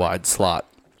statewide slot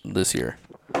this year.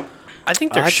 I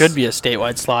think there should be a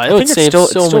statewide slot. I It would think it's save still-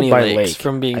 so it's still many by lakes lake,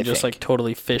 from being I just think. like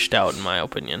totally fished out, in my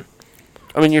opinion.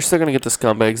 I mean, you're still going to get the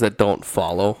scumbags that don't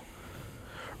follow.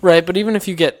 Right, but even if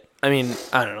you get, I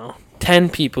don't know, 10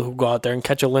 people who go out there and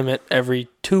catch a limit every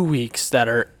 2 weeks that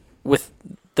are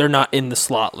they're not in the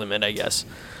slot limit, I guess.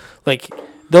 Like,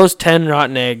 those 10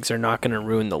 rotten eggs are not going to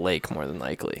ruin the lake more than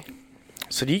likely.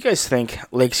 So do you guys think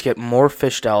lakes get more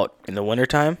fished out in the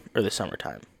wintertime or the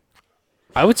summertime?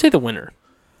 I would say the winter.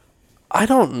 I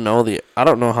don't know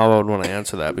how I would want to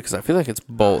answer that because I feel like it's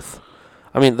both.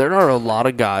 I mean, there are a lot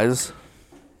of guys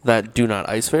that do not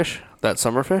ice fish, that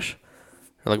summer fish,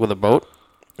 like with a boat,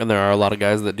 and there are a lot of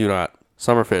guys that do not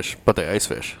summer fish, but they ice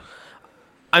fish.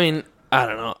 I mean, I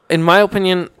don't know. In my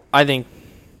opinion, I think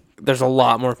there's a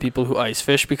lot more people who ice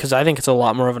fish because I think it's a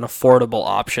lot more of an affordable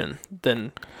option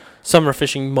than summer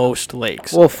fishing most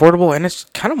lakes. Well, affordable, and it's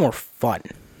kind of more fun.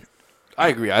 I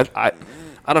agree. I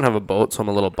don't have a boat, so I'm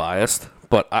a little biased.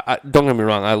 But I don't get me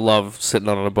wrong. I love sitting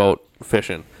on a boat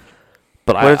fishing.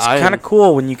 But It's kind of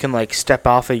cool when you can like step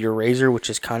off of your razor, which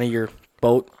is kind of your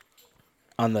boat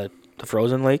on the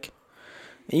frozen lake,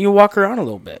 and you walk around a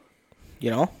little bit, you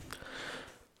know?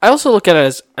 I also look at it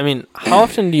as, how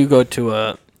often do you go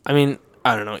to I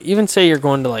don't know, even say you're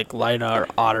going to like Lida or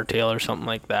Ottertail or something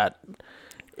like that.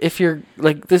 If you're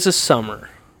like, this is summer.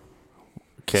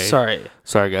 Okay.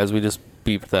 Sorry guys. We just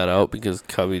beeped that out because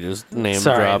Cubby just name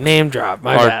dropped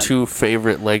my our bad. 2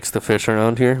 favorite lakes to fish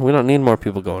around here. We don't need more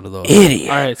people going to those. Idiot.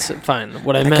 All right, so fine.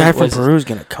 What I That meant guy from was, Peru's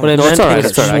gonna come. what I No, meant it's all right. was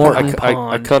It's all right. Morton I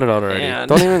Pond. cut it out already. and-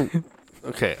 Don't even.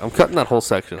 Okay, I'm cutting that whole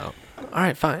section out. All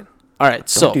right, fine. All right, Don't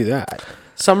so do that.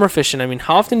 summer fishing.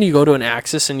 How often do you go to an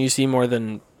Axis and you see more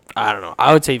than, I don't know,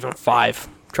 I would say even 5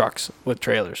 trucks with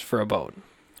trailers for a boat?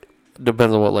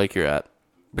 Depends on what lake you're at,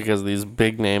 because these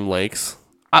big name lakes.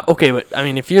 Okay, but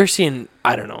if you're seeing,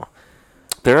 I don't know.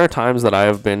 There are times that I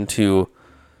have been to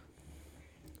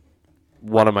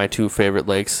one of my 2 favorite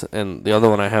lakes, and the other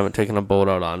one I haven't taken a boat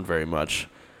out on very much.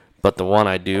 But the one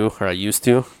I used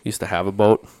to have a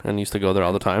boat and used to go there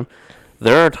all the time.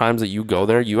 There are times that you go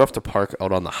there, you have to park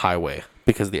out on the highway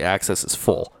because the access is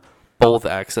full. Both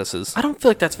accesses. I don't feel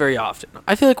like that's very often.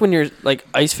 I feel like when you're like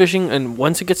ice fishing and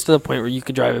once it gets to the point where you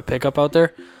could drive a pickup out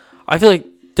there, I feel like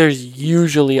there's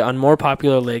usually on more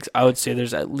popular lakes, I would say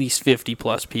there's at least 50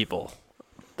 plus people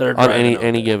that are On driving out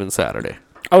any there. given Saturday.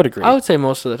 I would agree. I would say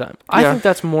most of the time. I Yeah. think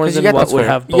that's more 'Cause you than got what the- would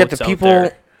have You boats get the out people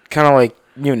there. kind of like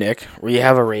you, Nick, where you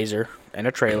have a razor and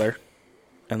a trailer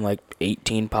and like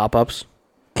 18 pop-ups.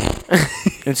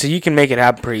 And so you can make it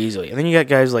happen pretty easily. And then you got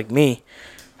guys like me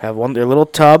have their little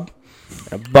tub,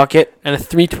 a bucket. And a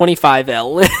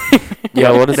 325L.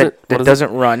 Yeah, what is that, it? That What is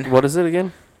doesn't run. What is it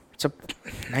again? It's a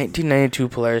 1992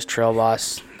 Polaris Trail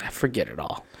Boss. I forget it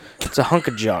all. It's a hunk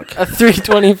of junk. a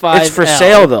 325L. It's for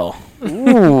sale though.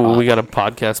 Ooh, we got a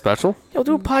podcast special. You'll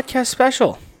do a podcast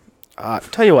special.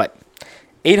 Tell you what,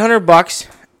 $800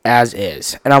 as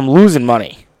is, and I'm losing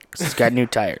money 'cause it's got new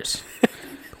tires.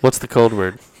 What's the code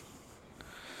word?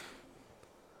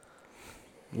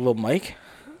 Lil Mike.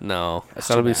 No, it's That's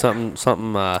gotta too be bad.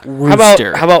 something.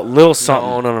 Rooster. How about Lil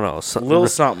something? No. Lil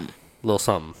something. Little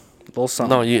something. Lil something.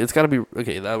 No, it's gotta be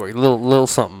okay. That works. Little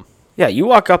something. Yeah, you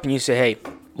walk up and you say, hey,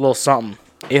 little something,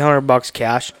 $800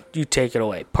 cash, you take it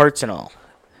away, parts and all.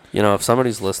 You know, if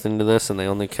somebody's listening to this and they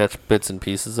only catch bits and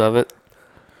pieces of it,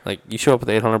 like, you show up with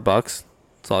 $800,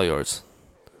 it's all yours.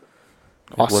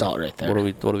 I'll sell it right there.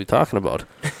 What are we talking about?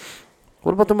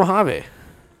 What about the Mojave?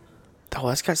 Oh,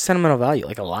 that's got sentimental value,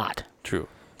 like a lot. True.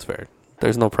 It's fair.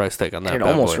 There's no price tag on that. It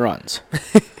bad almost boy. runs.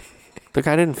 The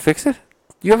guy didn't fix it?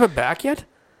 You have it back yet?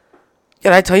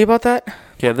 Did I tell you about that?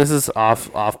 Yeah, this is off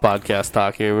podcast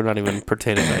talk here. We're not even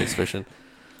pertaining to ice fishing.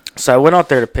 So I went out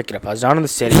there to pick it up. I was down in the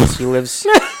cities. He lives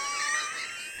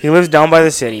down by the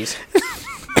cities.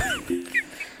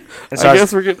 And so I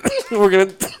guess we're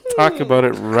gonna talk about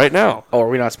it right now. Oh, are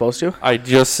we not supposed to? I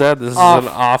just said this is Off an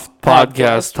off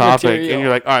podcast topic, material. and you're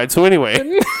like, all right. So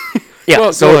anyway, Yeah.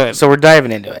 Go so ahead. we're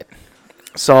diving into it.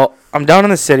 So I'm down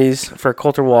in the cities for a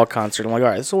Coulter Wall concert. I'm like, all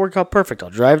right, this will work out perfect. I'll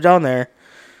drive down there.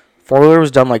 4-wheeler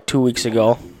was done like 2 weeks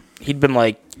ago. He'd been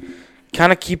like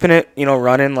kind of keeping it,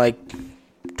 running like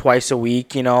twice a week,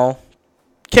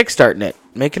 kickstarting it,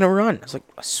 making a run. I was like,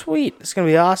 sweet, it's going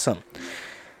to be awesome.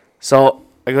 So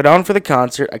I go down for the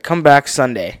concert. I come back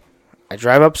Sunday. I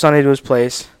drive up Sunday to his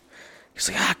place. He's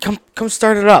like, come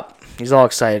start it up. He's all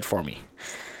excited for me.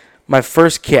 My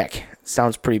first kick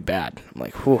sounds pretty bad. I'm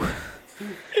like, whew.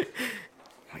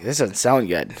 This doesn't sound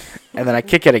good. And then I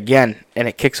kick it again, and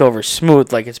it kicks over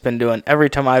smooth like it's been doing every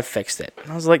time I've fixed it.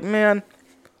 And I was like, man.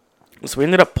 So we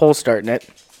ended up pole starting it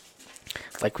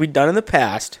like we'd done in the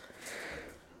past.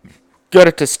 Got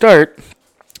it to start,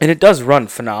 and it does run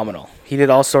phenomenal. He did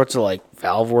all sorts of like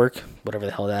valve work, whatever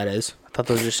the hell that is. I thought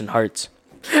those were just in hearts.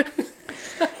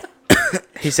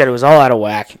 He said it was all out of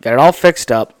whack. Got it all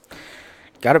fixed up.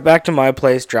 Got it back to my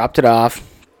place, dropped it off.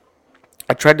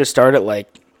 I tried to start it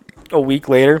like a week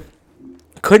later.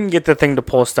 Couldn't get the thing to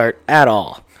pull start at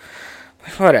all.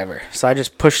 Whatever. So I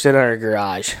just pushed it in our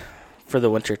garage for the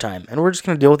winter time. And we're just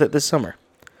going to deal with it this summer.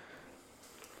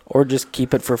 Or just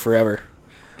keep it for forever.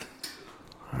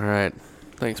 all right.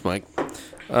 Thanks, Mike.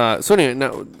 So anyway,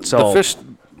 now So, the fish,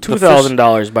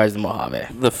 $2,000 buys the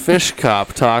Mojave. the fish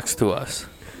cop talks to us,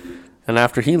 and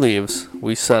after he leaves,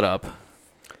 we set up.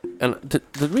 And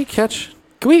did we catch?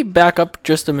 Can we back up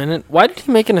just a minute? Why did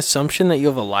he make an assumption that you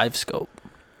have a live scope?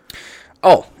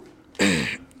 Oh,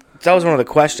 that was one of the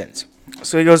questions.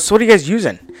 So he goes, so what are you guys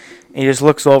using? And he just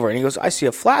looks over and he goes, I see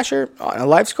a flasher and a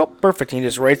live scope. Perfect. And he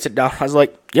just writes it down. I was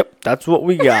like, yep, that's what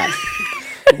we got.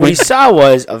 What he saw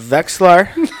was a Vexlar,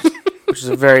 which is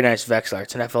a very nice Vexlar.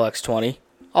 It's an FLX 20,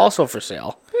 also for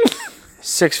sale.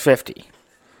 $650.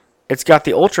 It's got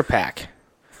the Ultra Pack.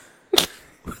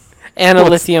 And a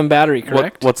lithium battery,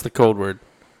 correct? What's the code word?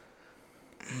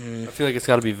 I feel like it's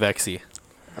got to be Vexy.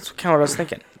 That's kind of what I was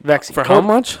thinking. Vexy. For how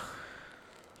much?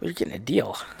 You're getting a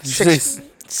deal. Did you say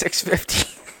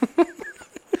 $650.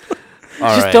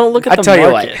 All Just right. don't look at I the tell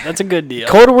you market. what. That's a good deal.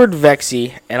 Code word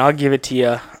Vexy, and I'll give it to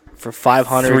you for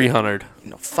 $500. 300.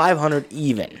 No, $500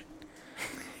 even.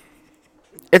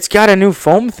 It's got a new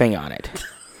foam thing on it.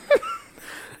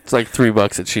 It's like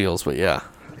 $3 at Shields, but yeah.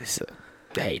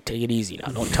 Hey, take it easy now.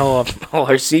 Don't tell them all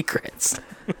our secrets.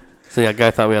 So yeah,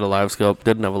 guy thought we had a live scope.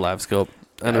 Didn't have a live scope.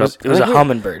 It was a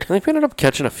hummingbird. I think we ended up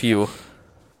catching a few.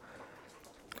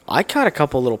 I caught a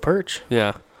couple little perch.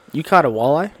 Yeah. You caught a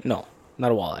walleye? No,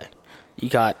 not a walleye. You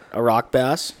caught a rock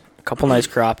bass, a couple nice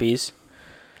crappies.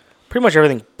 Pretty much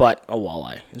everything but a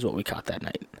walleye is what we caught that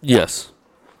night. Yes.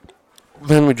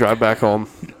 Then we drive back home.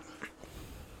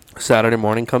 Saturday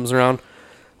morning comes around.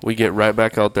 We get right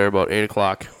back out there about 8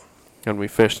 o'clock. And we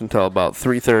fished until about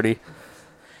 3:30.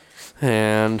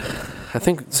 And I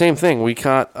think same thing. We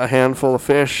caught a handful of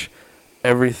fish.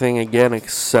 Everything again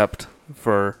except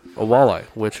for a walleye,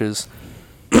 which is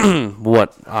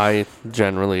what I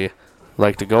generally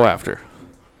like to go after.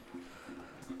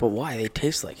 But why? They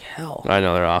taste like hell. I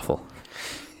know, they're awful.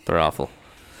 They're awful.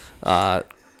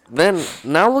 Then,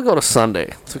 now we'll go to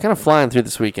Sunday. So we're kind of flying through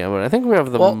this weekend, but I think we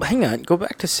have the... Well, hang on. Go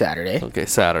back to Saturday. Okay,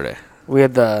 Saturday. We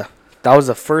had that was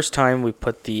the first time we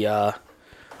put that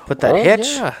hitch.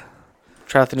 Yeah.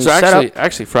 Try out the new So setup.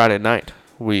 actually Friday night,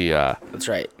 That's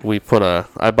right.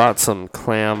 I bought some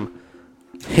clam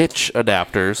hitch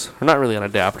adapters, or not really an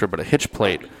adapter, but a hitch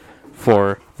plate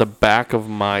for the back of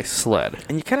my sled.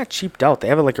 And you kind of cheaped out. They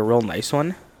have like a real nice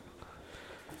one.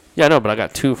 Yeah, I know, but I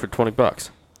got two for $20.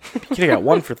 You could have got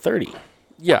one for $30.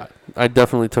 Yeah, I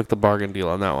definitely took the bargain deal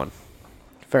on that one.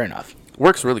 Fair enough.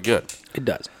 Works really good. It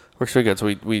does. Works really good.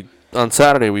 So we on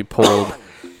Saturday we pulled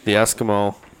the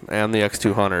Eskimo and the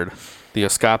X200, the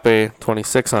Escape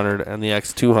 2600 and the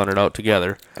X200 out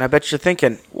together. And I bet you're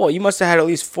thinking, well, you must have had at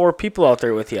least 4 people out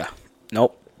there with you.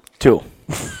 Nope. 2.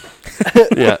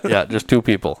 Yeah, just 2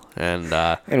 people. And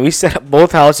And we set up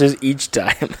both houses each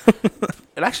time.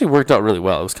 it actually worked out really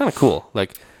well. It was kind of cool.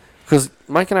 Like, because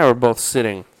Mike and I were both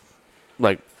sitting,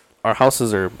 like, our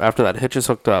houses are, after that hitch is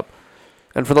hooked up.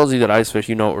 And for those of you that ice fish,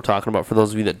 you know what we're talking about. For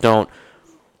those of you that don't,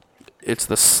 it's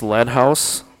the sled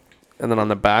house. And then on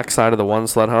the back side of the one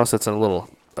sled house, it's a little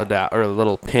a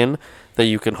little pin that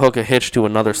you can hook a hitch to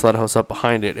another sled house up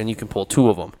behind it, and you can pull 2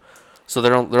 of them. So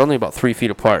they're only about 3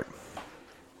 feet apart.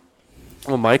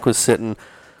 Well, Mike was sitting,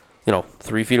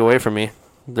 3 feet away from me.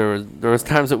 There was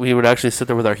times that we would actually sit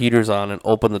there with our heaters on and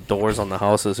open the doors on the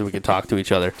houses so we could talk to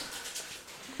each other,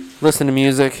 listen to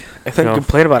music. I think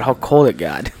complain about how cold it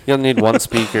got. You only need 1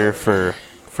 speaker for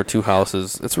 2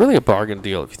 houses. It's really a bargain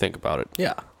deal if you think about it.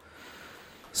 Yeah.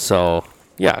 So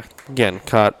yeah, again,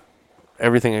 caught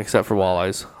everything except for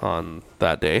walleyes on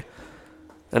that day,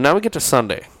 and now we get to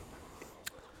Sunday.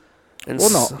 And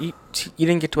Well, no, you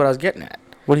didn't get to what I was getting at.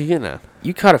 What are you getting at?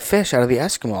 You caught a fish out of the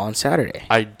Eskimo on Saturday.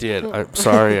 I did. I'm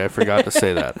sorry, I forgot to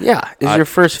say that. Yeah, is your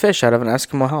first fish out of an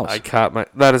Eskimo house. I caught my.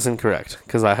 That is incorrect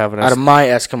because I have an. Out of my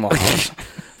Eskimo house.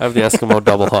 I have the Eskimo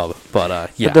double hub,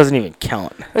 but yeah, It doesn't even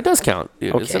count. it does count,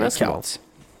 dude. Okay, It's an it Eskimo, counts.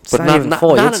 It's but not even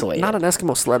fully not insulated. not an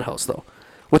Eskimo sled house though,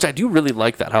 which I do really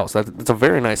like that house. It's a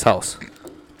very nice house.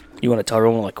 You want to tell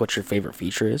everyone like what your favorite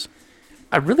feature is?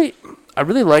 I really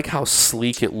like how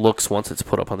sleek it looks once it's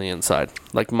put up on the inside.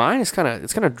 Like mine is kind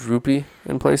of droopy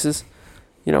in places,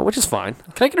 which is fine.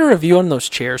 Can I get a review on those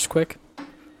chairs quick?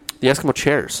 The Eskimo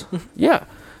chairs, yeah,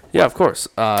 of course.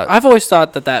 I've always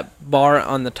thought that bar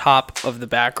on the top of the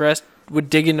backrest would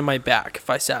dig into my back if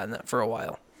I sat in that for a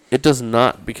while. It does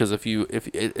not, because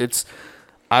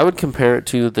I would compare it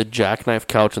to the jackknife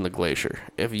couch in the Glacier.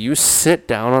 If you sit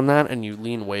down on that and you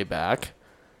lean way back,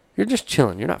 you're just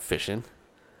chilling. You're not fishing.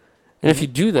 And if you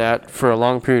do that for a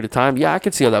long period of time, yeah, I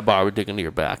could see how that bar would dig into your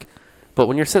back. But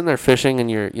when you're sitting there fishing and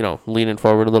you're, leaning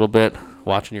forward a little bit,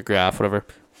 watching your graph, whatever,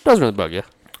 it doesn't really bug you.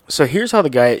 So here's how the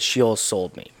guy at Shields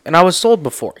sold me. And I was sold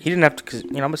before. He didn't have to, because,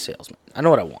 I'm a salesman. I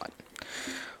know what I want.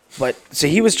 But, so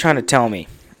he was trying to tell me,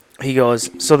 he goes,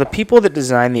 so the people that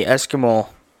design the Eskimo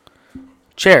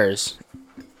chairs,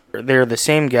 they're the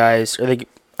same guys, or I don't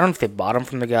know if they bought them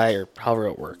from the guy or however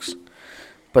it works.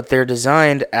 But they're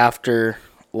designed after,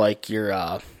 like,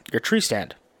 your tree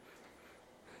stand.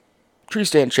 Tree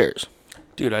stand chairs.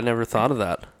 Dude, I never thought of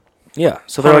that. Yeah,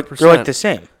 so they're like the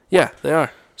same. Yeah, they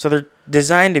are. So they're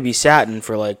designed to be sat in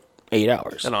for like 8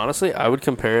 hours. And honestly, I would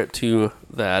compare it to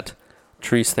that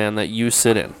tree stand that you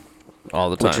sit in all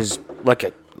the time. Which is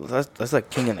like that's like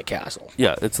king in the castle.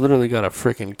 Yeah, it's literally got a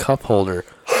freaking cup holder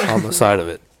on the side of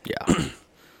it. Yeah.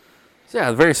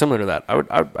 Yeah, very similar to that.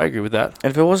 I agree with that.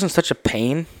 And if it wasn't such a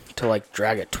pain to like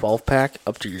drag a 12-pack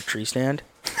up to your tree stand.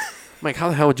 Mike, how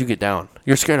the hell would you get down?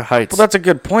 You're scared of heights. Well, that's a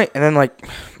good point. And then like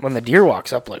when the deer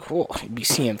walks up, like, whoa, you'd be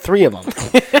seeing 3 of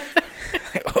them.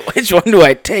 Which one do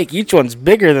I take? Each one's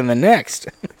bigger than the next.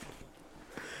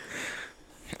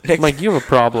 Mike, you have a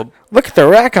problem. Look at the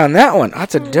rack on that one.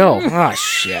 That's a doe. Oh,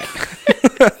 shit.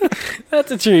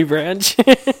 That's a tree branch.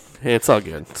 Hey, it's all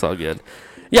good. It's all good.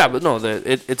 Yeah, but no,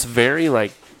 it's very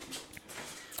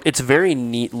it's very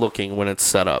neat looking when it's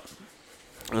set up.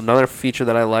 Another feature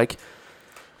that I like,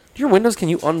 your windows, can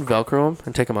you un-Velcro them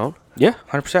and take them out? Yeah,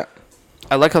 100%.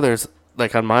 I like how there's,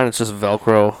 like on mine, it's just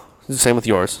Velcro. Same with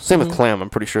yours. Same with Clam, I'm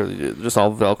pretty sure. Just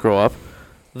all Velcro up.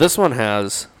 This one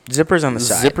has zippers on the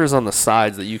side. Zippers on the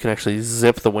sides that you can actually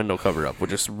zip the window cover up,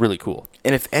 which is really cool.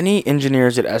 And if any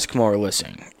engineers at Eskimo are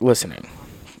listening,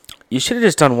 you should have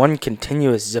just done one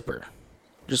continuous zipper.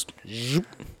 Just zoop.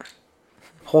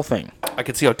 Whole thing. I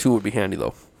could see how 2 would be handy,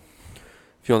 though.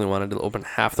 If you only wanted to open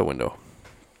half the window.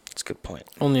 That's a good point.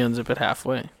 Only unzip it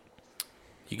halfway.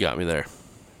 You got me there.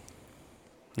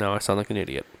 Now I sound like an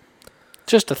idiot.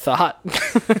 Just a thought.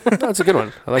 That's a good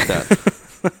one. I like that.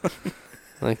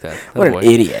 I like that. What an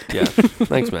idiot. Yeah.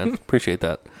 Thanks, man. Appreciate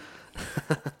that.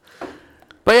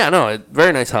 But yeah, no,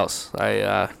 very nice house.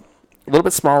 A little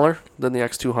bit smaller than the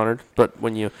X200, but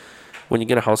when you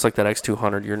get a house like that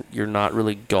X200, you're not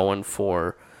really going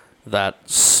for that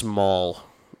small,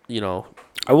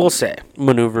 I will say,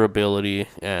 maneuverability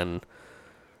and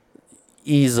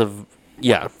ease of,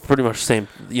 pretty much same,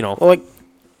 Well, like,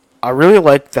 I really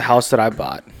like the house that I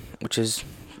bought, which is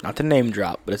not the name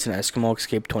drop, but it's an Eskimo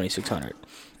Escape 2600.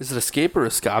 Is it Escape or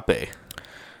Escape?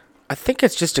 I think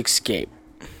it's just Escape.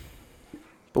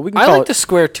 But we can I call like it the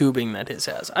square tubing that his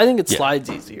has. I think it Yeah.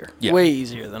 slides easier. Yeah. Way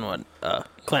easier than what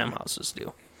clam houses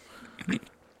do.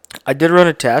 I did run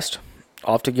a test.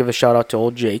 I'll have to give a shout out to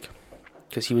old Jake,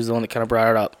 because he was the one that kind of brought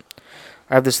it up.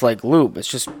 I have this like lube.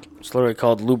 It's literally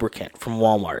called lubricant from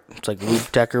Walmart. It's like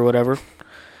Lube Tech or whatever.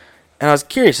 And I was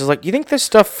curious. I was like, you think this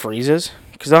stuff freezes?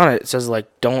 Because on it says, like,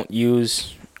 don't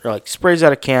use, or like, sprays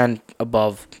out a can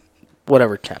above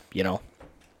whatever temp, you know?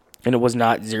 And it was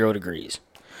not 0 degrees.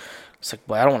 It's like,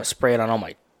 well, I don't want to spray it on all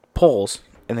my poles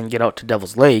and then get out to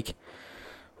Devil's Lake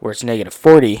where it's negative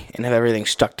 40 and have everything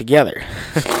stuck together.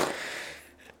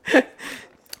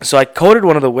 So I coated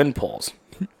one of the wind poles.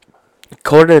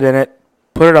 Coated it in it,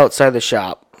 put it outside the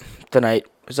shop the night.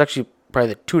 It was actually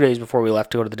probably the 2 days before we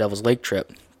left to go to the Devil's Lake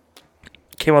trip.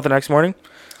 Came out the next morning.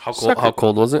 How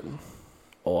cold was it?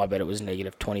 Oh, I bet it was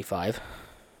negative 25. It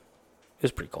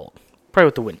was pretty cold. Probably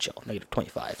with the wind chill, negative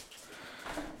 25.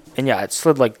 And yeah, it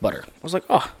slid like butter. I was like,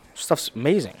 oh, stuff's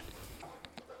amazing.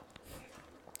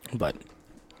 But,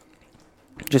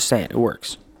 just saying, it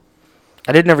works.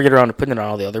 I did never get around to putting it on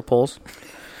all the other poles.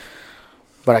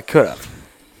 But I could have.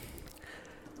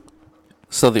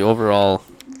 So the overall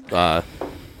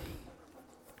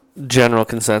general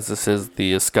consensus is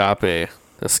the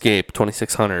Escape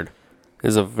 2600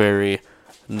 is a very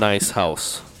nice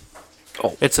house.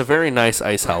 Oh. It's a very nice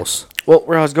ice house. Well,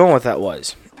 where I was going with that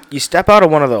was, you step out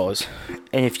of one of those,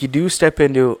 and if you do step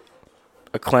into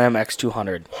a Clam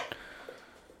X200,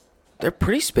 they're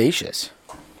pretty spacious.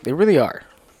 They really are.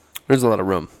 There's a lot of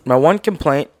room. My one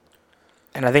complaint,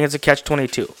 and I think it's a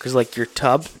catch-22, because, like, your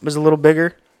tub is a little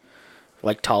bigger,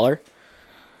 like, taller.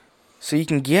 So you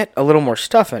can get a little more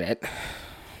stuff in it,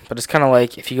 but it's kind of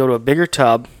like if you go to a bigger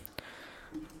tub,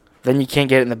 then you can't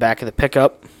get it in the back of the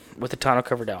pickup with the tonneau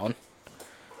cover down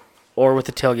or with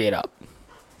the tailgate up.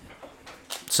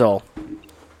 So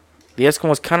the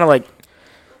Eskimo is kind of like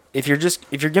if you're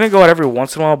going to go out every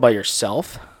once in a while by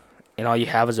yourself and all you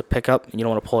have is a pickup and you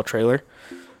don't want to pull a trailer,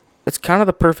 it's kind of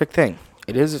the perfect thing.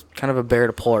 It is kind of a bear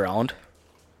to pull around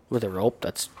with a rope.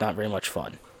 That's not very much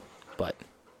fun. But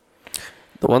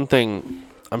the one thing,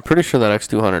 I'm pretty sure that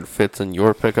X200 fits in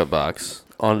your pickup box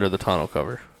under the tonneau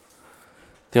cover.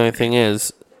 The only thing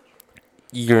is,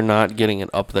 you're not getting it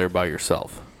up there by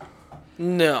yourself.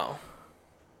 No.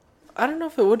 I don't know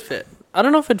if it would fit. I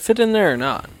don't know if it'd fit in there or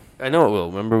not. I know it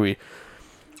will.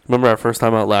 Remember our first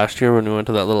time out last year when we went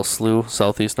to that little slough,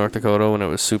 southeast North Dakota, when it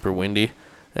was super windy,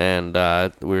 and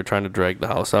we were trying to drag the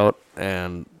house out,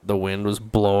 and the wind was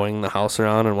blowing the house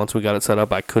around, and once we got it set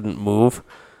up, I couldn't move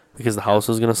because the house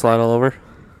was going to slide all over.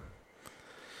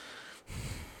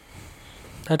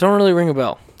 That don't really ring a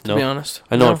bell, to be honest.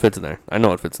 I know it fits in there.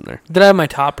 Did I have my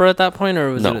topper at that point,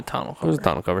 or was it a tonneau cover? It was a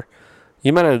tonneau cover.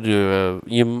 You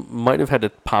might have had to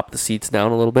pop the seats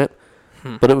down a little bit,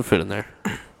 but it would fit in there.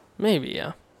 Maybe,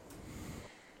 yeah.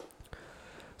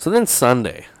 So then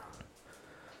Sunday.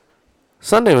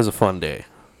 Sunday was a fun day.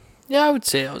 Yeah, I would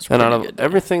say it was and pretty out of good.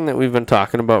 everything that we've been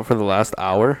talking about for the last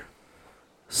hour,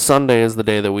 Sunday is the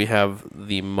day that we have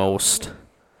the most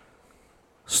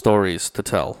stories to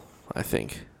tell, I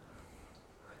think.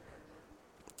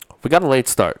 We got a late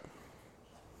start.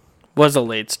 Was a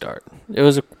late start. It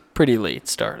was a pretty late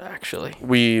start, actually.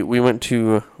 We went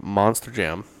to Monster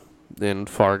Jam in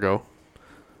Fargo,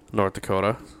 North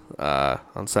Dakota,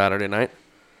 on Saturday night.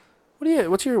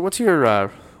 What's your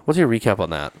recap on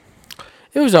that?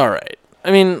 It was all right.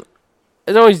 I mean,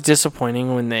 it's always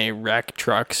disappointing when they wreck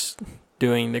trucks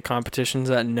doing the competitions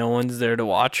that no one's there to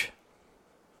watch.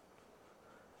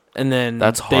 And then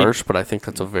that's harsh, but I think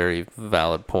that's a very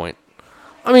valid point.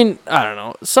 I mean, I don't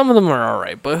know. Some of them are all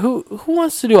right, but who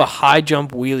wants to do a high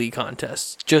jump wheelie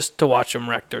contest just to watch them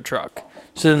wreck their truck?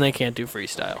 So then they can't do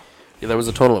freestyle. Yeah, there was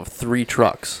a total of 3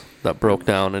 trucks that broke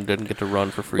down and didn't get to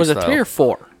run for freestyle. Was it 3 or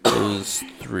 4? It was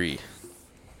 3.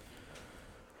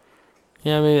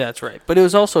 Yeah, maybe that's right. But it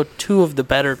was also 2 of the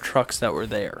better trucks that were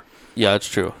there. Yeah, that's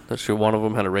true. That's true. One of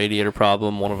them had a radiator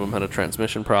problem. One of them had a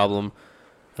transmission problem.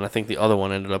 And I think the other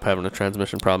one ended up having a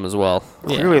transmission problem as well.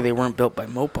 Clearly they weren't built by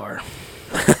Mopar.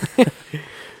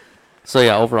 So,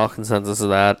 yeah, overall consensus of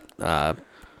that.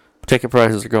 Ticket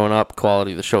prices are going up.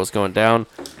 Quality of the show is going down.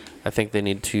 I think they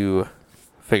need to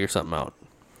figure something out.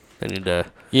 They need to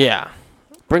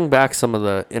bring back some of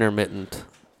the intermittent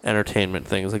entertainment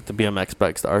things like the BMX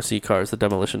bikes, the RC cars, the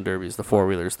demolition derbies, the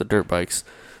four-wheelers, the dirt bikes,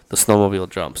 the snowmobile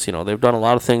jumps. You know, they've done a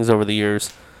lot of things over the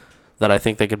years that I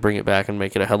think they could bring it back and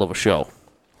make it a hell of a show.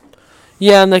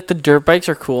 Yeah, and like the dirt bikes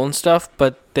are cool and stuff,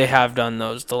 but they have done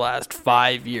those the last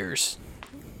 5 years.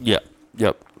 Yeah.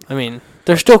 Yep. I mean,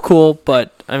 they're still cool,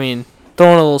 but I mean,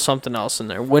 throwing a little something else in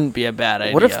there wouldn't be a bad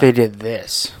idea. What if they did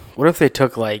this? What if they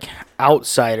took like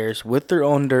outsiders with their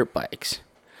own dirt bikes?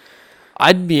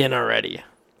 I'd be in already.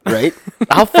 Right?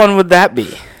 How fun would that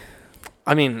be?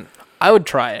 I mean, I would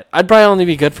try it. I'd probably only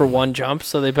be good for 1 jump,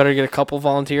 so they better get a couple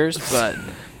volunteers, but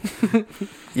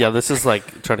Yeah, this is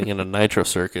like trying to get a Nitro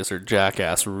Circus or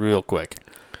Jackass real quick.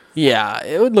 yeah,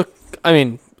 it would look I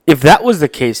mean, If that was the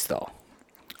case, though,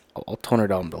 I'll tone her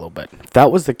down a little bit. If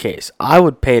that was the case, I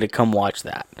would pay to come watch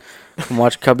that. Come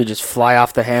watch Cubby just fly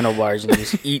off the handlebars and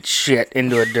just eat shit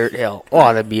into a dirt hill.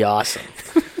 Oh, that'd be awesome.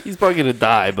 He's probably gonna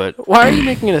die, but why are you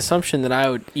making an assumption that I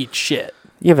would eat shit?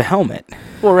 You have a helmet.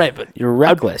 Well, right, but You're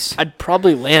reckless. I'd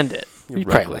probably land it. You'd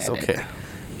reckless. probably land it. Okay,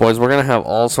 boys, we're gonna have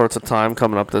all sorts of time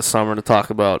coming up this summer to talk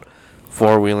about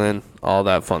four-wheeling, all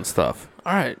that fun stuff.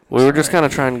 All right. We were just kind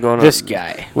of trying to go on This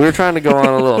guy. We were trying to go on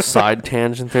a little side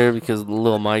tangent there because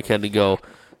Lil Mike had to go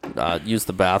use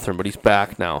the bathroom, but he's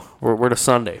back now. We're to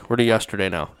Sunday. We're to yesterday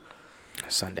now.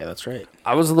 Sunday, that's right.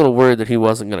 I was a little worried that he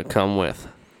wasn't going to come with.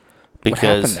 What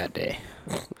happened Because, that day?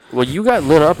 well, you got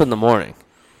lit up in the morning.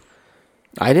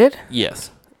 I did? Yes.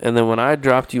 And then when I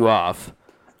dropped you off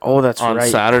Oh, that's on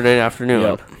right. Saturday afternoon,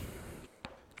 Yep.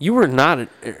 you were not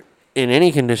in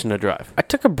any condition to drive. I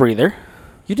took a breather.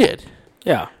 You did.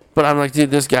 Yeah. But I'm like,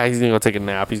 dude, this guy, he's going to go take a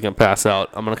nap. He's going to pass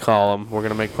out. I'm going to call him. We're going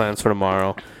to make plans for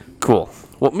tomorrow. Cool.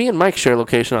 Well, me and Mike share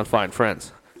location on Find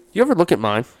Friends. You ever look at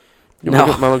mine? You ever No.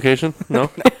 look at my location?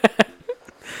 No?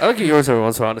 I look at yours every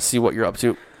once in a while to see what you're up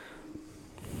to.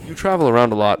 You travel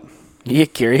around a lot. You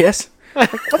curious?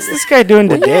 What's this guy doing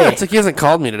Well, today? yeah, it's like he hasn't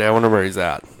called me today. I wonder where he's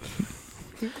at.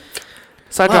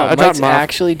 So Wow, I dropped Mike's him off.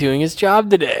 actually doing his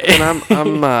job today.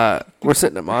 And we're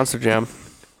sitting at Monster Jam.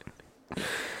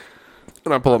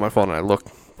 And I pull up my phone and I look.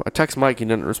 I text Mike, he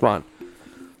didn't respond.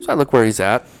 So I look where he's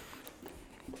at.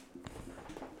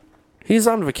 He's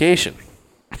on vacation.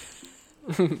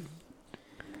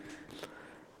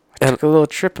 Took a little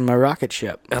trip in my rocket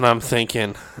ship. And I'm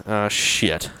thinking,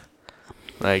 shit.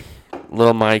 Like,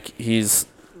 Lil Mike, he's,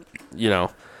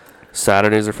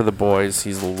 Saturdays are for the boys.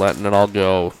 He's letting it all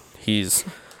go. He's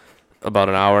about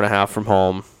an hour and a half from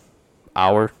home.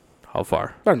 Hour? How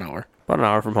far? About an hour. About an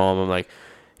hour from home. I'm like,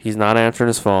 he's not answering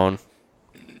his phone.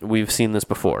 We've seen this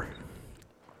before.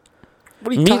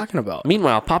 What are you talking about?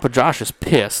 Meanwhile, Papa Josh is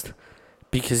pissed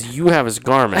because you have his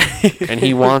garment and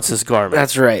he wants his garment.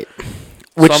 That's right.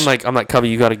 So I'm like, Cubby,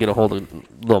 you got to get a hold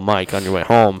of Lil Mike on your way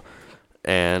home,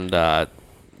 and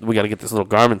we got to get this little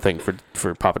garment thing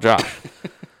for Papa Josh.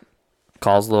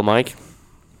 Calls Lil Mike.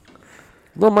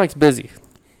 Lil Mike's busy.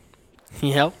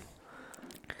 Yep.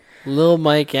 Lil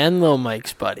Mike and Lil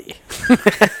Mike's buddy.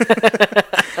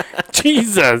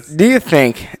 Jesus. Do you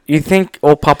think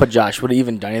old Papa Josh would have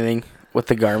even done anything with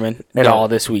the Garmin at all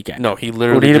this weekend? No, he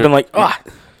literally Would he have been like, I've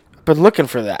been looking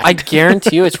for that. I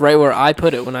guarantee you it's right where I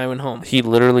put it when I went home. He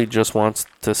literally just wants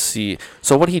to see.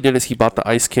 So what he did is he bought the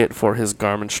ice kit for his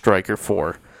Garmin Striker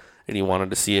 4, and he wanted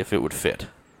to see if it would fit.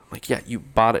 I'm like, yeah, you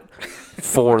bought it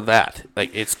for that.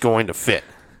 Like, it's going to fit.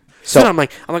 So I'm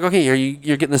like, okay,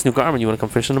 you're getting this new Garmin. You want to come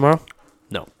fishing tomorrow?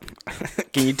 No.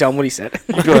 Can you tell him what he said?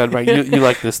 Go ahead, Mike. You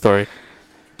like this story.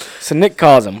 So Nick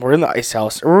calls him. We're in the ice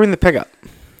house. Or we're in the pickup.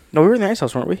 No, we were in the ice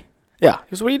house, weren't we? Yeah.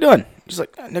 He goes, what are you doing? He's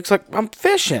like, Nick's like, I'm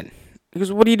fishing. He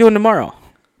goes, what are you doing tomorrow?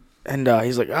 And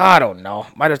he's like, I don't know.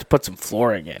 Might have to put some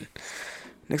flooring in.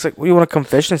 Nick's like, well, you want to come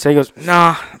fishing? So he goes,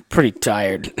 nah, I'm pretty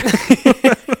tired.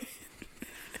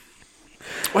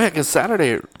 Well, yeah, because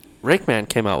Saturday, Rake Man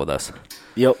came out with us.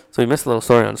 Yep. So we missed a little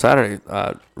story on Saturday.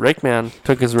 Rake Man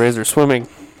took his razor swimming.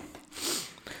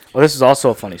 Well, this is also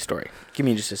a funny story. Give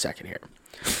me just a second here.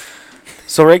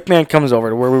 So Rake Man comes over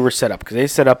to where we were set up because they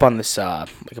set up on this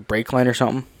like a brake line or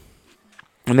something,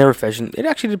 and they were fishing. It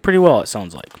actually did pretty well. It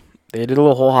sounds like they did a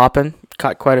little hole hopping,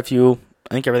 caught quite a few.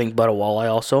 I think everything but a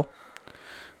walleye also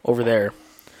over there.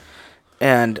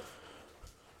 And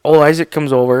old Isaac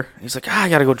comes over. He's like, I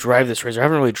gotta go drive this razor. I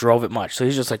haven't really drove it much, so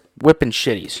he's just like whipping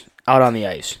shitties out on the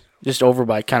ice, just over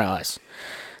by kind of us.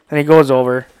 Then he goes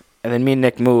over, and then me and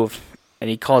Nick move, and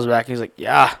he calls back. And he's like,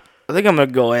 yeah, I think I'm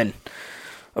gonna go in.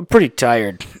 I'm pretty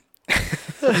tired.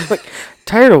 Like,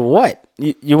 tired of what?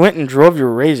 You went and drove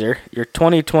your razor, your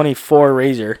 2024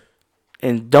 razor,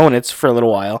 in donuts for a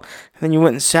little while, and then you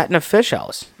went and sat in a fish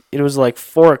house. It was like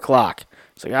 4 o'clock.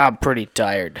 It's like, I'm pretty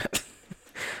tired.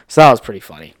 So that was pretty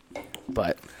funny.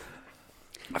 But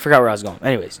I forgot where I was going.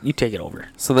 Anyways, you take it over.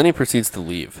 So then he proceeds to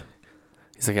leave.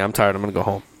 He's like, I'm tired. I'm going to go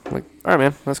home. I'm like, all right,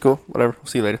 man. That's cool. Whatever. We'll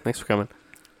see you later. Thanks for coming.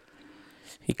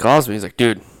 He calls me. He's like,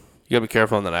 dude, you got to be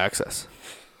careful on that access.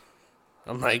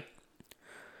 I'm like,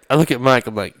 I look at Mike.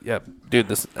 I'm like, yeah, dude,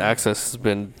 this access has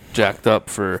been jacked up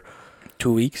for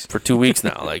 2 weeks. For 2 weeks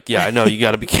now. Like, yeah, I know. You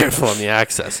got to be careful on the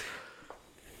access.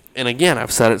 And again,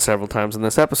 I've said it several times in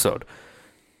this episode.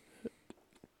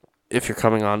 If you're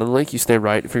coming onto the lake, you stay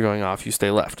right. If you're going off, you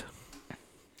stay left.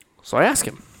 So I asked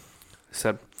him. I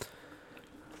said,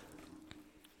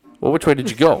 well, which way did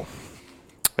you go?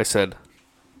 I said,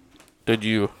 did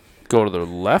you go to the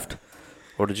left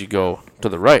or did you go to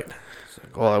the right? He's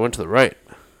like, well, I went to the right.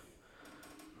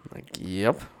 Like,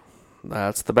 yep,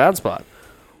 that's the bad spot.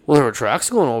 Well, there were tracks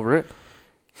going over it.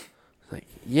 Like,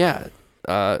 yeah,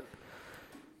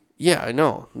 yeah, I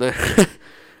know.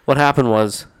 What happened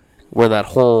was, where that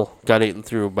hole got eaten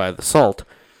through by the salt,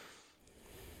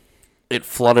 it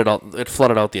flooded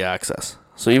out the access.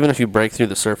 So even if you break through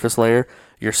the surface layer,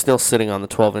 you're still sitting on the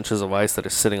 12 inches of ice that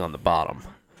is sitting on the bottom.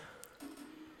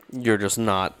 You're just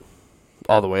not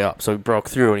all the way up. So he broke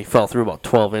through, and he fell through about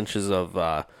 12 inches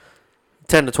of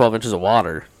 10 to 12 inches of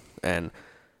water. And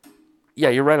yeah,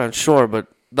 you're right on shore, but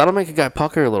that'll make a guy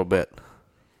pucker a little bit.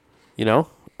 You know?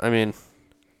 I mean,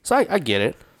 so I get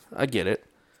it. I get it.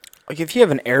 Like, if you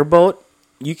have an airboat,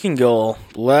 you can go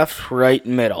left, right,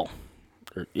 middle.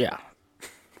 Yeah.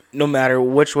 No matter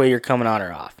which way you're coming on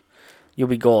or off. You'll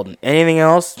be golden. Anything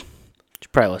else, you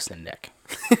should probably listen to Nick.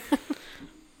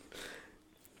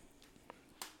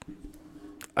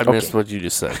 I missed what you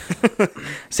just said. I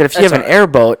said if you have an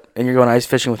airboat and you're going ice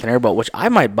fishing with an airboat, which I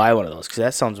might buy one of those because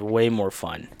that sounds way more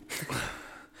fun.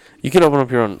 You can open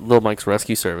up your own Lil Mike's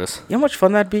Rescue Service. You know how much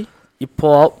fun that'd be? You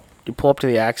pull up to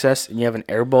the access and you have an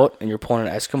airboat and you're pulling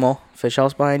an Eskimo fish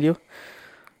house behind you.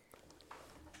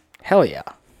 Hell yeah.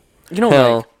 You know,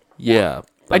 Hell Mike, yeah.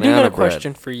 I do got Banana a bread.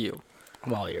 question for you.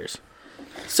 I'm all ears.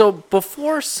 So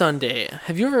before Sunday,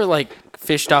 have you ever like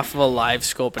fished off of a live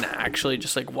scope and actually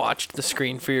just like watched the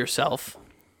screen for yourself?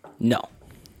 No.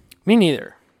 Me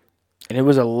neither. And it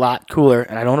was a lot cooler,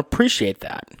 and I don't appreciate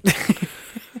that.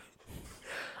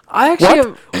 I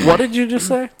actually What? What did you just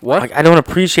say? What? Like, I don't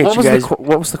appreciate What you was guys.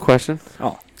 what was the question?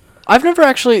 Oh. I've never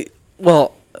actually,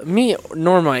 well, me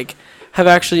nor Mike have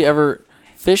actually ever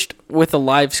fished with a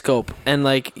live scope and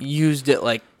like used it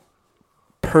like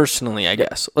personally, I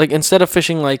guess. Like instead of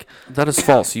fishing like That is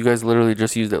false. You guys literally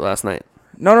just used it last night.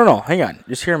 No. Hang on.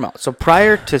 Just hear him out. So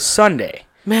prior to Sunday,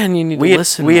 man, you need we to had,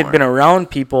 listen we more. had been around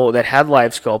people that had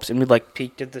live scopes, and we'd like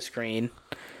peeked at the screen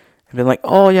and been like,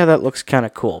 "Oh yeah, that looks kind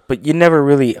of cool," but you never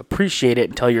really appreciate it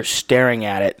until you're staring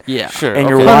at it. Yeah. Sure. And Okay.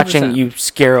 you're watching 100%. you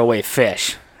scare away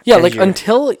fish. Yeah, as like you're-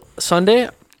 until Sunday,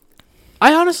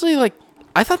 I honestly like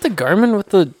I thought the Garmin with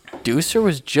the deucer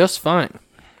was just fine.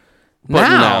 But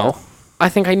now- I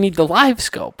think I need the live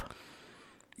scope.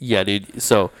 Yeah, dude.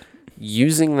 So,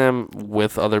 using them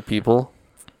with other people.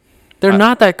 They're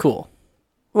not that cool.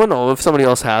 Well, no, if somebody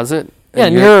else has it. Yeah,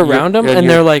 and you're around them, and you're-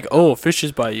 they're like, "Oh, fish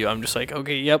is by you." I'm just like,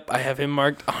 "Okay, yep, I have him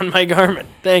marked on my Garmin.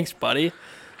 Thanks, buddy."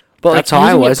 But That's like, how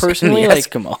I using it was personally. in the Like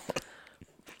Eskimo.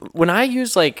 when I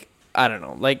use like I don't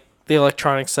know, like the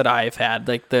electronics that I've had,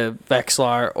 like the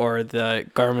Vexilar or the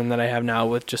Garmin that I have now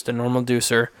with just a normal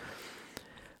deucer.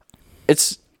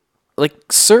 It's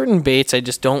like certain baits I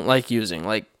just don't like using.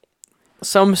 Like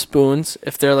some spoons,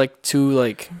 if they're like too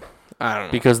like I don't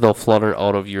know. Because they'll flutter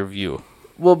out of your view.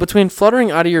 Well, between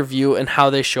fluttering out of your view and how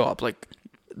they show up, like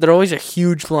they're always a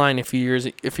huge line if you're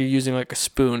using like a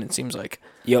spoon. It seems like,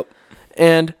 Yep.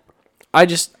 and I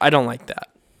don't like that.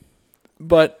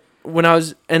 But when I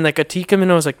was in like a Tikka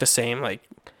minnow was like the same. Like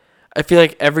I feel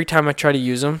like every time I try to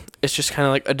use them, it's just kind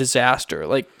of like a disaster.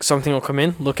 Like something will come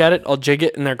in, look at it, I'll jig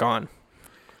it, and they're gone.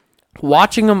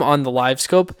 Watching them on the live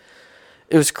scope,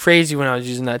 it was crazy when I was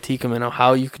using that Tikka minnow.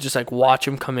 How you could just like watch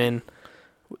them come in.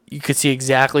 You could see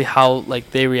exactly how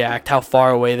like they react, how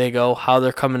far away they go, how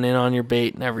they're coming in on your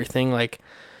bait and everything. Like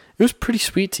it was pretty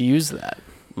sweet to use that.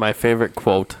 My favorite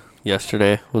quote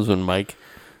yesterday was when Mike,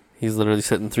 he's literally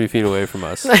sitting 3 feet away from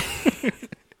us.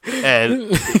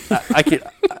 And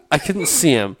I couldn't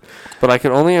see him, but I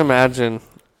could only imagine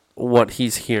what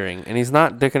he's hearing. And he's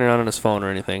not dicking around on his phone or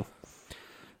anything.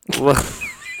 Well,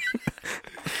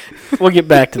 We'll get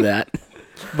back to that.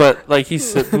 but like he's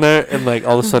sitting there, and like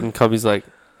all of a sudden Cubby's like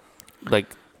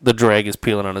the drag is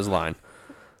peeling on his line,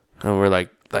 and we're like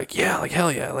yeah, like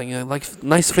hell yeah, like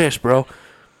nice fish, bro.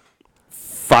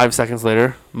 5 seconds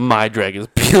later, my drag is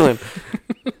peeling.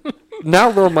 Now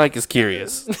Lil Mike is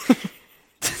curious,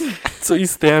 so he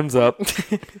stands up,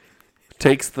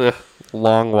 takes the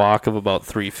long walk of about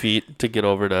 3 feet to get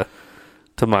over to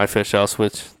my fish house,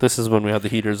 which this is when we had the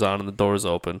heaters on and the doors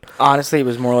open. Honestly, it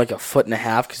was more like 1.5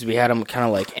 feet because we had them kind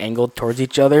of like angled towards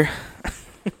each other.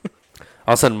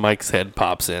 All of a sudden, Mike's head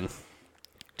pops in.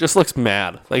 Just looks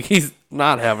mad. Like he's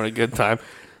not having a good time.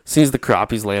 Sees the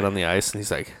crappies laying on the ice, and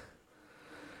he's like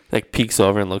peeks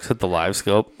over and looks at the live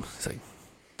scope. He's like,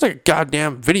 it's like a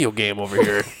goddamn video game over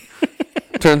here.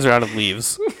 Turns around and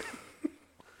leaves.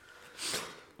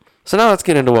 So now let's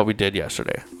get into what we did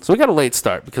yesterday. So we got a late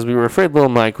start because we were afraid Lil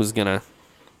Mike was going to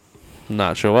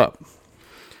not show up.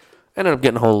 Ended up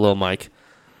getting a hold of Lil Mike.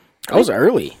 I was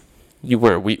early. You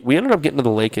were. We ended up getting to the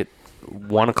lake at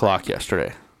 1 o'clock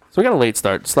yesterday. So we got a late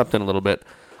start. Slept in a little bit.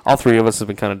 all three of us have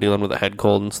been kind of dealing with a head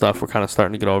cold and stuff. We're kind of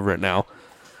starting to get over it now.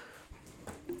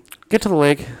 Get to the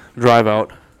lake, drive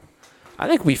out. I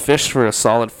think we fished for a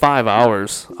solid 5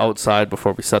 hours outside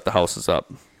before we set the houses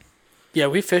up. Yeah,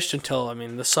 we fished until,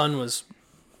 the sun was,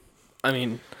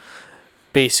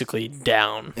 basically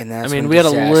down. And that's we had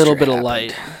a little bit of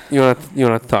light. You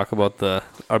want to talk about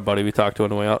our buddy we talked to on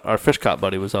the way out? Our fish caught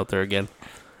buddy was out there again.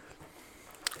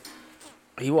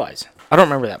 He was. I don't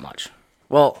remember that much.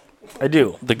 Well, I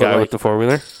do. The guy with the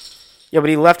four-wheeler? Yeah, but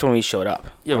he left when we showed up.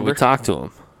 Yeah, but we talked to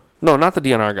him. No, not the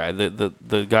DNR guy.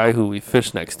 The guy who we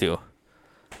fished next to.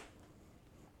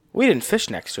 We didn't fish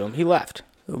next to him. He left.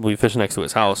 We fished next to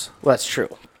his house. Well, that's true.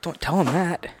 Don't tell him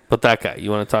that. But that guy.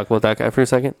 You want to talk about that guy for a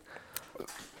second?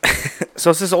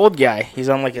 So it's this old guy. He's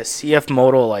on like a CF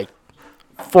Moto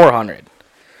 400.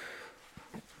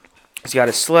 He's got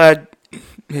his sled,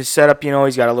 his setup,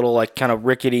 he's got a little kind of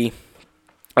rickety,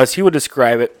 as he would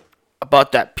describe it,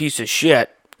 about that piece of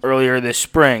shit earlier this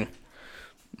spring,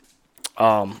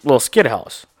 little skid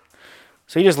house.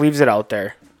 So he just leaves it out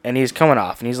there, and he's coming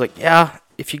off, and he's like, yeah,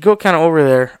 if you go kind of over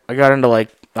there, I got into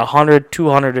 100,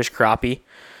 200-ish crappie.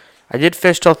 I did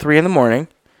fish till 3 in the morning,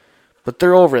 but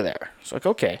they're over there. So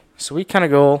okay. So we kind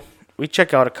of go, we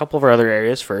check out a couple of our other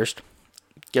areas first.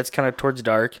 Gets kind of towards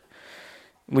dark.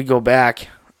 We go back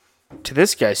to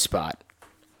this guy's spot.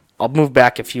 I'll move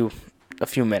back a few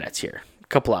minutes here. A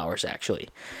couple hours, actually.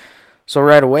 So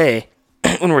right away,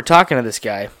 when we're talking to this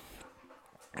guy,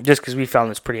 just because we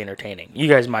found this pretty entertaining. You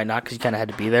guys might not because you kind of had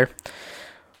to be there.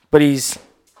 But he's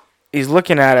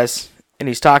looking at us, and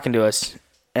he's talking to us.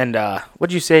 And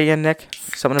what'd you say again, Nick?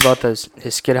 Something about his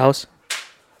skid house?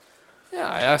 Yeah,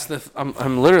 I asked if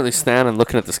I'm literally standing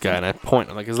looking at this guy, and I point.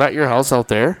 I'm like, "Is that your house out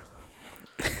there?"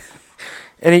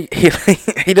 And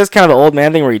he does kind of the old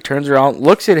man thing where he turns around,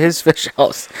 looks at his fish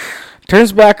house,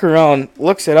 turns back around,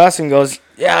 looks at us, and goes,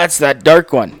 "Yeah, it's that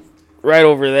dark one, right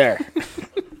over there."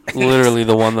 Literally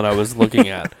the one that I was looking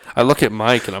at. I look at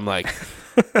Mike, and I'm like,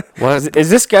 "What is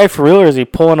this guy for real, or is he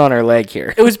pulling on our leg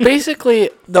here?" It was basically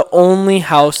the only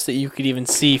house that you could even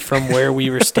see from where we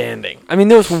were standing.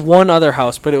 There was one other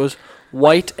house, but it was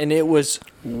white, and it was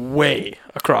way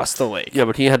across the lake. Yeah,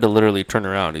 but he had to literally turn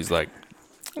around. He's like,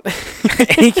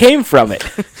 and he came from it.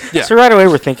 Yeah. So right away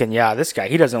we're thinking, yeah, this guy,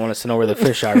 he doesn't want us to know where the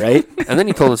fish are, right? And then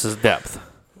he told us his depth.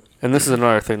 And this is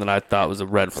another thing that I thought was a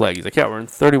red flag. He's like, yeah, we're in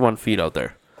 31 feet out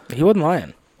there. He wasn't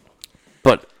lying.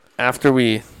 But after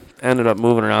we ended up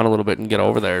moving around a little bit and get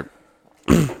over there,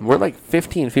 we're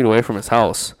 15 feet away from his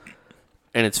house,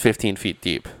 and it's 15 feet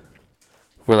deep.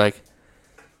 We're like,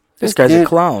 this guy's a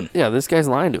clown. Yeah, this guy's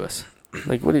lying to us.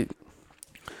 What do you...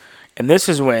 And this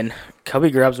is when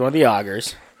Cubby grabs one of the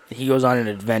augers, and he goes on an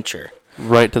adventure.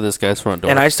 Right to this guy's front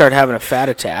door. And I start having a fat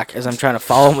attack as I'm trying to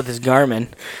follow him with his Garmin.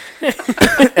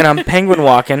 And I'm penguin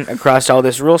walking across all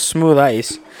this real smooth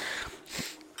ice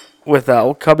with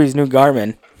old Cubby's new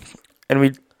Garmin. And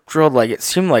we drilled it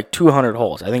seemed like 200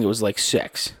 holes. I think it was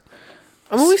 6.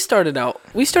 We started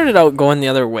out going the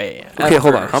other way. Okay,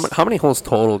 hold on. How many holes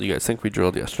total do you guys think we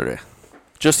drilled yesterday?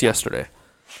 Just yesterday.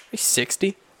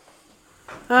 60.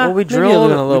 Well, we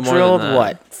drilled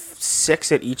what?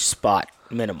 6 at each spot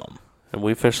minimum. And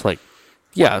we fished 60,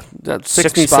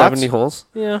 6 70 holes.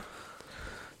 Yeah.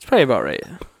 It's probably about right.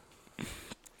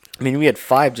 We had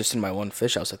 5 just in my one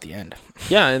fish house at the end.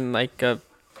 Yeah, in a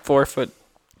 4 foot,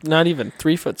 not even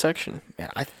 3 foot section.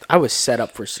 Yeah, I was set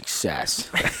up for success.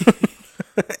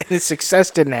 And success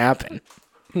didn't happen.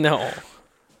 No.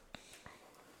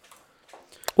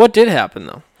 What did happen,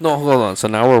 though? No, hold on. So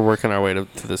now we're working our way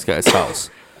to this guy's house.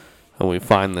 And we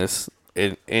find this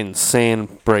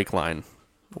insane break line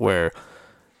where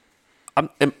I'm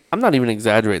not even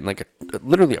exaggerating.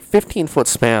 Literally a 15-foot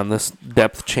span, this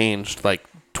depth changed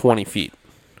 20 feet.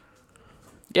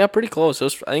 Yeah, pretty close. I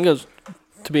think it was,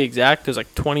 to be exact, it was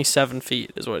 27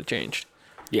 feet is what it changed.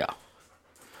 Yeah.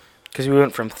 Because we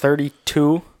went from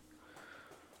 32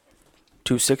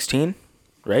 to 16,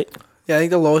 right? Yeah, I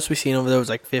think the lowest we seen over there was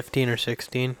 15 or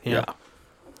 16. Yeah.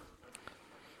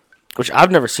 Which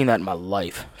I've never seen that in my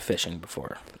life fishing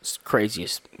before. It's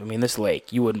craziest. This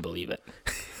lake, you wouldn't believe it.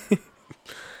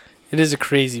 It is a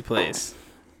crazy place.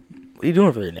 What are you doing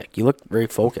over there, Nick? You look very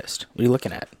focused. What are you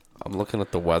looking at? I'm looking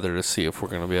at the weather to see if we're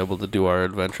going to be able to do our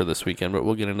adventure this weekend, but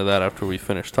we'll get into that after we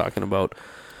finish talking about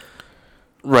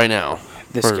right now.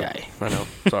 This guy. I know.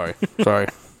 Sorry.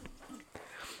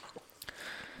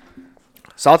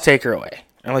 So I'll take her away,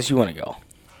 unless you want to go.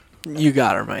 You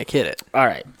got her, Mike. Hit it. All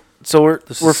right. So we're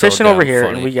fishing over here,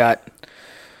 funny. And we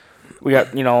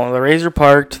got the Razor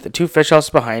parked, the 2 fish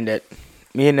houses behind it.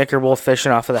 Me and Nick are both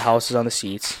fishing off of the houses on the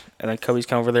seats, and then Cubby's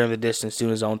kind of over there in the distance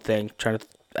doing his own thing, trying to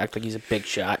act like he's a big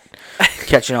shot,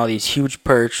 catching all these huge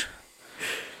perch.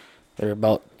 They're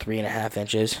about 3.5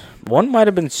 inches. One might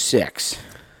have been 6.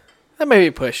 That may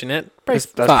be pushing it. Probably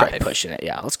That's 5. probably pushing it.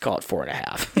 Yeah, let's call it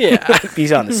 4.5. Yeah.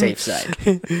 He's on the safe side.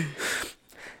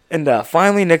 And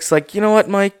finally, Nick's like, you know what,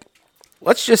 Mike?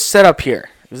 Let's just set up here.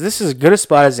 'Cause this is as good a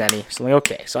spot as any. So I'm like,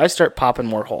 okay. So I start popping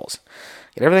more holes.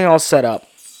 Get everything all set up.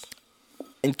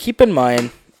 And keep in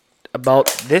mind, about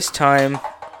this time,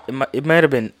 it might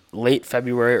have been late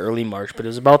February, early March, but it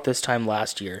was about this time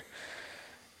last year.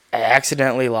 I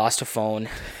accidentally lost a phone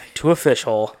to a fish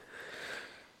hole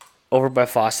over by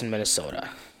Fosston, Minnesota.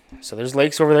 So there's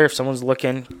lakes over there. If someone's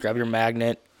looking, grab your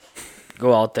magnet,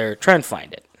 go out there, try and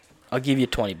find it. I'll give you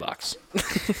 $20.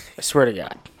 I swear to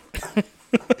God.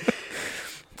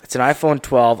 It's an iPhone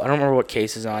 12. I don't remember what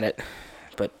case is on it,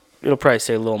 but it'll probably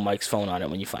say Lil Mike's phone on it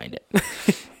when you find it.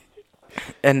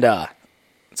 And so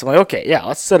I'm like, okay, yeah,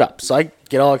 let's set up. So I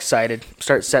get all excited,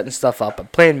 start setting stuff up. I'm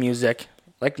playing music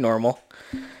like normal.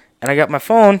 And I got my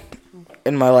phone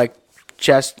in my, like,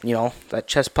 chest, you know, that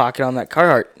chest pocket on that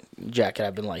Carhartt jacket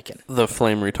I've been liking. The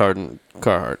flame retardant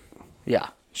Carhartt. Yeah.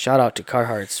 Shout out to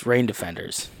Carhartt's Rain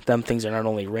Defenders. Them things are not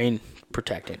only rain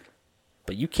protected,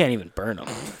 but you can't even burn them.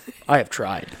 I have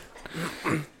tried.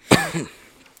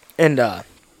 And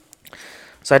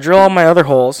so I drill all my other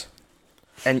holes.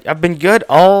 And I've been good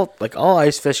all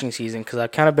ice fishing season because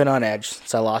I've kind of been on edge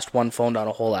since I lost one phone down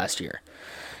a hole last year.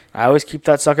 I always keep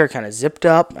that sucker kind of zipped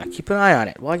up. I keep an eye on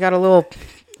it. Well, I got a little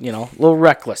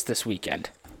reckless this weekend.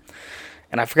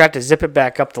 And I forgot to zip it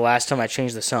back up the last time I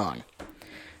changed the song.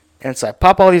 And so I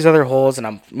pop all these other holes, and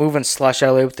I'm moving slush out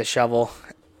of the way with the shovel.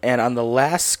 And on the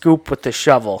last scoop with the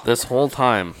shovel... This whole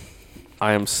time,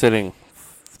 I am sitting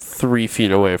 3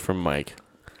 feet away from Mike.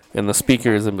 And the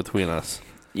speaker is in between us.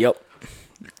 Yep.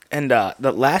 And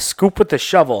the last scoop with the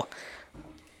shovel,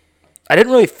 I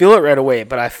didn't really feel it right away,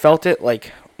 but I felt it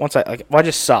once I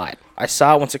just saw it. I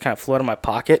saw it once it kind of flew out of my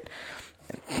pocket.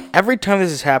 Every time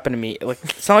this has happened to me,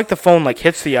 it's not like the phone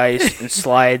hits the ice and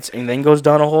slides and then goes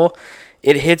down a hole.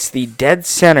 It hits the dead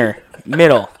center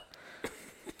middle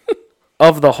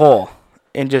of the hole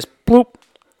and just bloop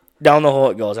down the hole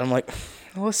it goes. I'm like,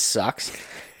 oh, this sucks.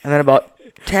 And then about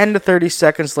 10 to 30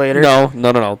 seconds later, No.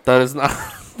 That is not.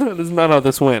 That is not how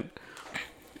this went.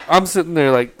 I'm sitting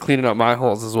there cleaning up my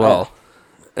holes as well,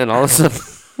 and all of a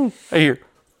sudden I hear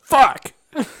 "fuck."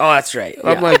 Oh, that's right.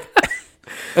 I'm Yeah. like,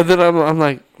 and then I'm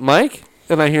like, Mike,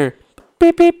 and I hear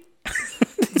beep beep.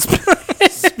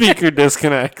 Speaker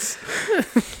disconnects.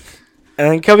 And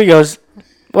then Cubby goes,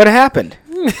 "What happened?"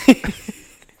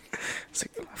 It's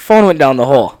like, phone went down the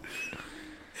hole.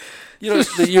 You know,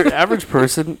 your average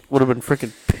person would have been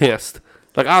freaking pissed.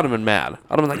 I would have been mad.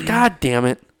 I'd have been like, God damn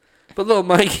it. But little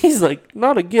Mike, he's like,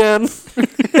 not again.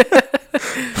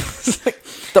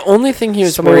 The only thing he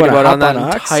was Somebody worried wanna about on hop that on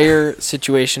Ox? entire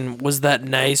situation was that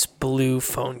nice blue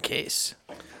phone case.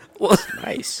 Well,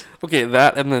 Nice. okay,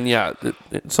 that, and then,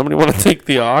 somebody want to take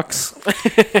the aux?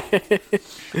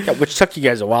 Yeah, which took you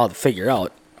guys a while to figure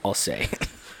out, I'll say.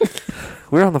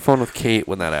 We were on the phone with Kate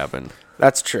when that happened.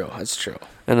 That's true. That's true.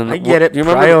 And then I get it. Do you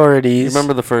remember, Priorities. you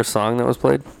remember the first song that was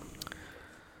played?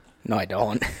 No, I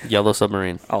don't. Yellow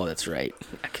Submarine. Oh, that's right.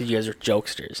 Because you guys are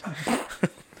jokesters.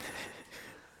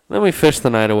 Then we fished the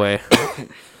night away.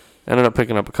 Ended up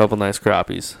picking up a couple nice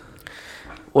crappies.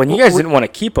 Well, and you guys didn't want to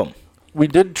keep them. We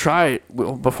did try.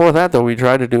 Before that, though, we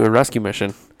tried to do a rescue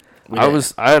mission.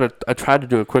 I tried to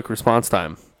do a quick response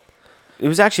time. It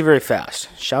was actually very fast.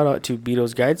 Shout out to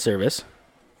Beto's Guide Service.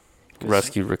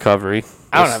 Rescue recovery.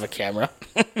 I don't have a camera.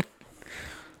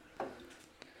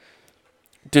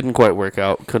 Didn't quite work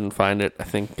out. Couldn't find it. I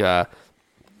think the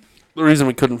reason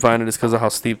we couldn't find it is because of how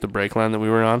steep the brake line that we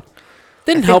were on.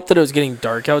 Didn't help that it was getting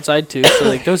dark outside too,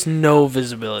 so there was no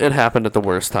visibility. It happened at the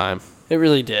worst time. It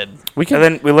really did. We can. And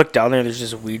then we looked down there, there's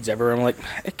just weeds everywhere. I'm like,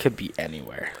 it could be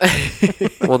anywhere.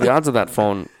 Well, the odds of that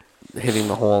phone hitting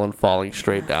the hole and falling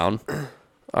straight down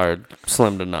are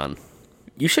slim to none.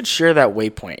 You should share that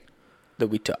waypoint that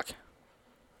we took.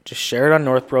 Just share it on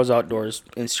North Bros Outdoors,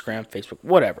 Instagram, Facebook,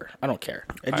 whatever. I don't care.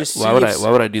 And just Why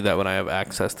would I do that when I have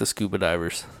access to scuba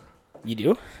divers? You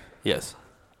do? Yes.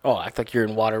 Oh, I thought you're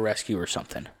in water rescue or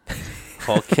something.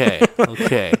 Okay.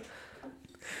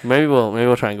 Maybe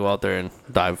we'll try and go out there and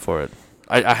dive for it.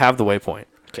 I have the waypoint.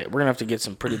 Okay, we're gonna have to get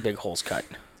some pretty big holes cut.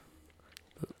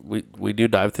 We do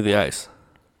dive through the ice.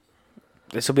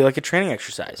 This will be like a training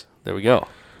exercise. There we go.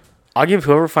 I'll give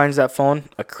whoever finds that phone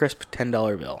a crisp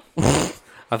 $10 bill.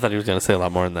 I thought he was going to say a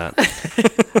lot more than that.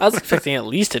 I was expecting at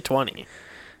least a 20.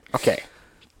 Okay,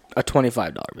 a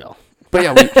 $25 bill. But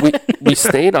yeah, we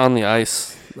stayed on the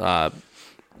ice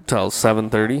till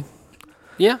 7:30.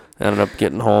 Yeah. Ended up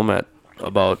getting home at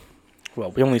about...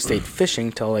 Well, we only stayed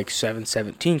fishing till like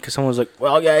 7:17 because someone was like,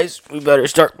 "Well, guys, we better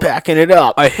start packing it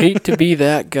up." I hate to be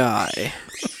that guy.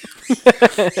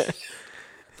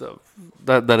 So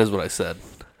that is what I said.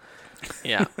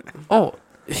 Yeah. Oh,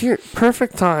 here,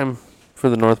 perfect time for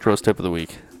the North Pros tip of the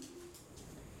week.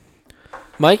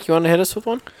 Mike, you want to hit us with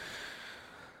one?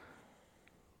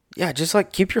 Yeah, just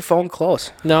like keep your phone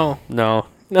close. No. No.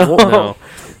 What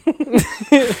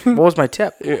was my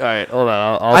tip? All right, hold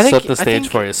on. I'll set the stage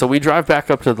for you. So we drive back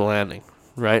up to the landing,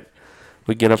 right?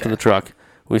 We get up to the truck.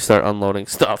 We start unloading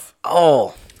stuff.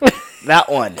 Oh, that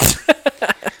one.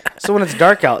 So when it's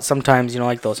dark out, sometimes,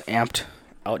 like those amped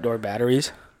outdoor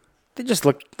batteries, they just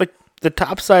look like the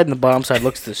top side and the bottom side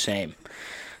looks the same.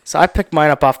 So I picked mine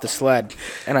up off the sled,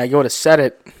 and I go to set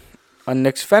it on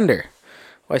Nick's fender.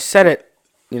 Well, I set it,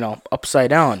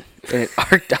 upside down, and it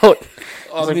arced out.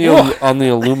 On the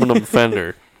aluminum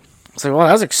fender. I was like, well,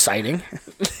 that was exciting.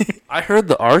 I heard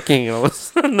the arcing, and all of a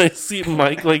sudden I see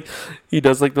Mike, he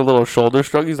does, the little shoulder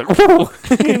shrug. He's like, whoa!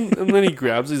 And then he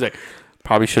grabs, he's like,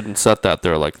 probably shouldn't set that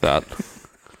there like that.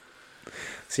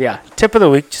 So, yeah, tip of the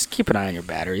week, just keep an eye on your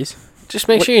batteries. Just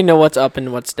make sure you know what's up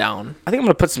and what's down. I think I'm going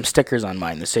to put some stickers on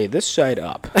mine that say this side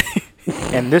up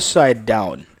and this side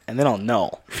down, and then I'll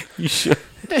know. You should.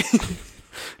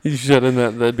 You should, and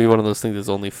that'd be one of those things that's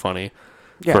only funny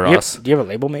for us. Do you have a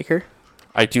label maker?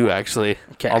 I do, actually.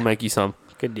 Okay. I'll make you some.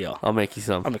 Good deal. I'll make you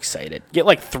some. I'm excited. Get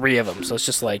like 3 of them, so it's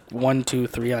just like 1, 2,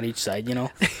 3 on each side,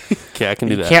 Okay, I can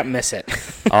do that. You can't miss it.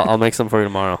 I'll make some for you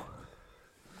tomorrow.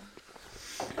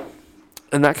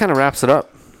 And that kind of wraps it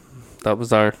up. That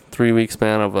was our 3-week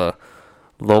span of a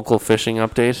local fishing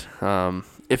update.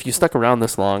 If you stuck around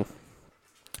this long,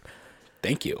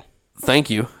 Thank you. thank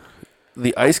you.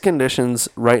 The ice conditions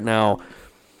right now,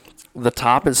 the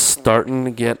top is starting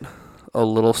to get a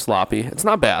little sloppy. It's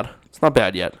not bad. It's not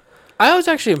bad yet. I was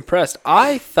actually impressed.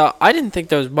 I didn't think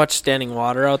there was much standing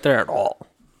water out there at all.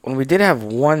 When we did have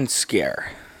one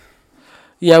scare.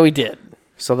 Yeah, we did.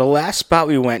 So the last spot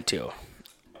we went to,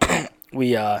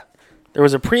 there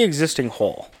was a pre-existing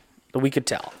hole that we could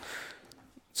tell.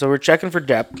 So we're checking for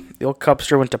depth. The old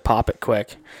cupster went to pop it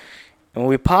quick. And when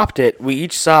we popped it, we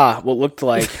each saw what looked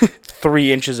like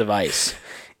 3 inches of ice.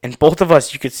 And both of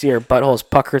us, you could see our buttholes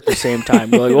pucker at the same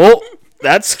time. We're like, oh,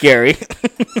 that's scary.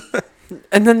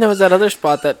 And then there was that other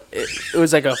spot that it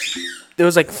was there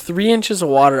was 3 inches of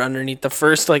water underneath the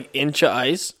first inch of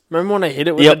ice. Remember when I hit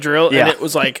it with a drill and it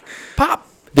was like, pop?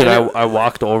 Dude, I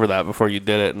walked over that before you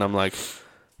did it, and I'm like,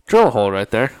 drill a hole right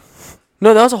there.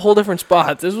 No, that was a whole different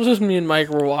spot. This was just me and Mike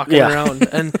were walking around.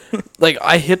 And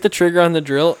I hit the trigger on the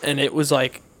drill and it was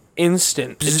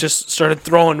instant. It just started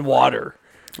throwing water.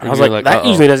 I was like, that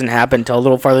usually doesn't happen until a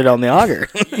little farther down the auger.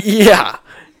 Yeah.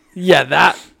 Yeah,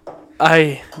 that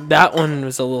one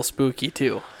was a little spooky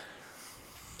too.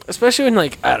 Especially when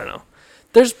I don't know.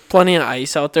 There's plenty of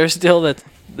ice out there still that's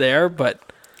there,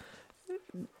 but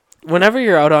whenever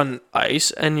you're out on ice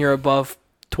and you're above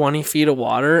 20 feet of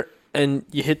water and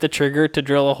you hit the trigger to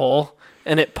drill a hole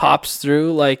and it pops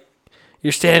through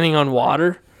you're standing on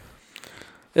water,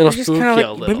 it'll spook you a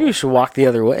little. Maybe we should walk the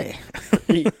other way.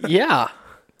 Yeah.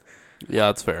 Yeah,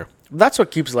 that's fair. That's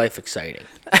what keeps life exciting.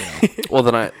 Well,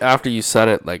 then after you said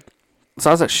it, so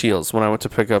I was at Shields when I went to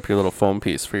pick up your little foam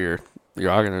piece for your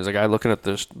auger. There's a guy looking at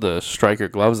the striker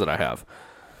gloves that I have.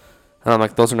 And I'm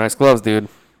like, those are nice gloves, dude.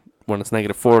 When it's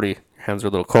 -40, your hands are a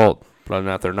little cold. But other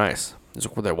than that, they're nice. He's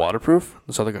like, were they waterproof?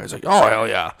 This other guy's like, oh, hell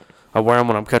yeah. I wear them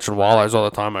when I'm catching walleyes all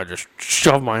the time. I just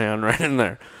shove my hand right in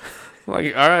there. I'm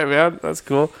like, all right, man, that's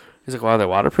cool. He's like, well, are they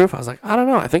waterproof? I was like, I don't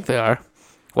know. I think they are.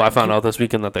 Well, I found out this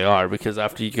weekend that they are because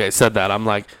after you guys said that, I'm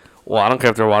like, well, I don't care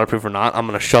if they're waterproof or not. I'm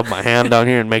going to shove my hand down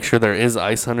here and make sure there is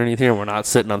ice underneath here. And we're not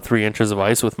sitting on 3 inches of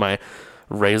ice with my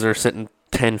razor sitting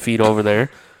 10 feet over there.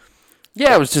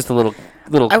 Yeah, it was just a little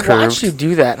I curved. watched you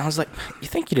do that, and I was like, you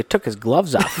think you'd have took his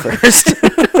gloves off first?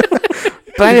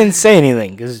 But I didn't say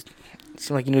anything because it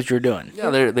seemed like you knew what you were doing. Yeah,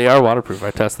 they are waterproof.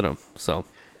 I tested them. So,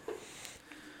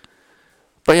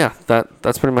 but yeah,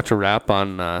 that's pretty much a wrap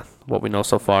on what we know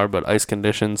so far. But ice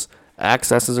conditions,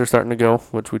 accesses are starting to go,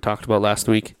 which we talked about last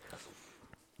week.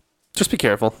 Just be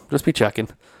careful. Just be checking.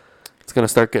 It's going to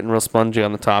start getting real spongy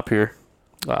on the top here,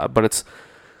 but it's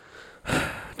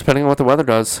depending on what the weather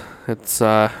does.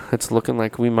 It's looking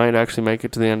like we might actually make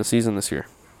it to the end of season this year.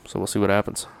 So we'll see what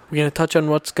happens. We gonna touch on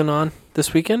what's going on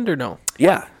this weekend or no?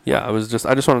 Yeah. I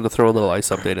just wanted to throw a little ice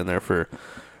update in there for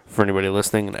anybody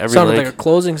listening. And every Sounded lake, like a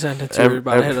closing sentence you were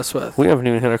about to hit us with. We haven't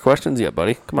even hit our questions yet,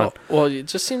 buddy. Come on. Well, it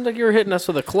just seemed like you were hitting us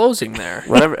with a closing there.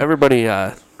 Whatever. Everybody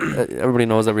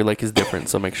knows every lake is different,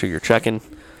 so make sure you're checking.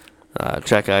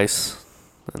 Check ice,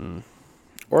 and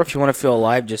Or if you want to feel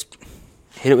alive, just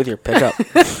hit it with your pickup.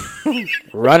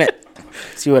 Run it.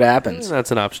 See what happens. That's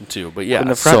an option too. But yeah, When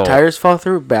the front tires fall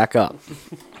through, back up.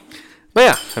 But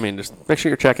yeah, I mean, just make sure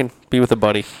you're checking. Be with a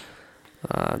buddy.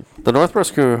 The Northborough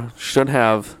crew should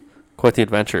have quite the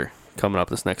adventure coming up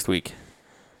this next week,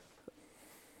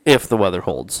 if the weather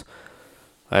holds.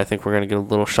 I think we're going to get a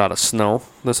little shot of snow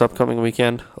this upcoming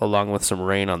weekend, along with some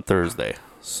rain on Thursday.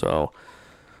 So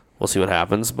we'll see what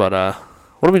happens. But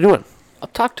what are we doing? I'll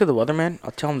talk to the weatherman.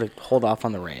 I'll tell him to hold off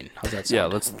on the rain. How's that sound? Yeah,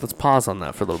 let's pause on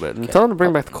that for a little bit. And tell him to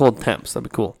bring back the cold temps. That'd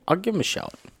be cool. I'll give him a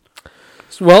shout.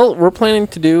 Well, we're planning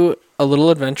to do a little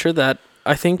adventure that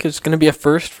I think is going to be a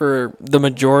first for the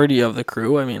majority of the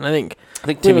crew. I mean, I think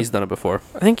Timmy's done it before.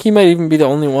 I think he might even be the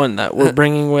only one that we're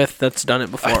bringing with that's done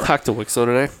it before. I talked to Wixo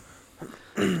today.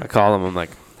 I call him. I'm like,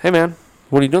 hey, man,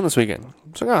 what are you doing this weekend?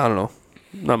 He's like, I don't know.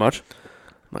 Not much.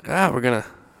 I'm like, we're gonna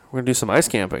do some ice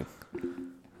camping.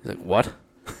 He's like, what?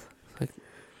 He's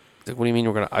like, what do you mean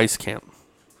we're gonna ice camp?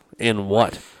 In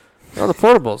what? Oh, the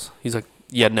portables. He's like,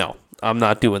 yeah, no, I'm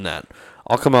not doing that.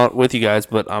 I'll come out with you guys,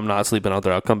 but I'm not sleeping out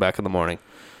there. I'll come back in the morning.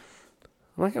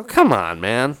 I'm like, oh, come on,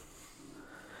 man.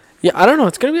 Yeah, I don't know.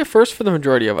 It's going to be a first for the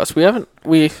majority of us.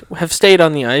 We have stayed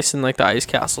on the ice and like the ice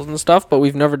castles and stuff, but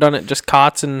we've never done it just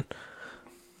cots and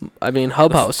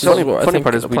hub house. The funny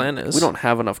part is we don't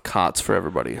have enough cots for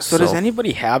everybody. So does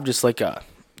anybody have just like a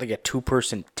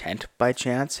 2-person tent by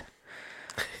chance?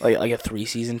 Like a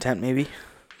 3-season tent maybe?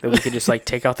 That we could just like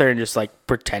take out there and just like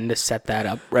pretend to set that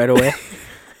up right away?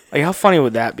 Like how funny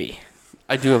would that be?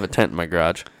 I do have a tent in my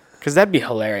garage. Because that'd be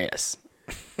hilarious.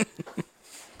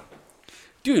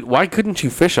 Dude, why couldn't you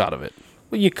fish out of it?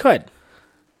 Well, you could.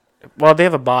 Well, they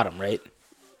have a bottom, right?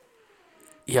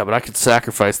 Yeah, but I could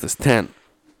sacrifice this tent.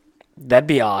 That'd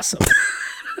be awesome.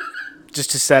 Just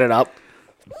to set it up.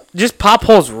 Just pop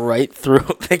holes right through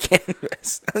the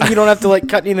canvas. You don't have to like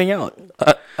cut anything out.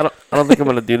 I don't think I'm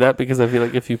gonna do that because I feel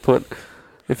like if you put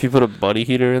a buddy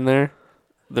heater in there,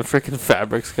 the freaking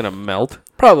fabric's gonna melt.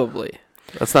 Probably.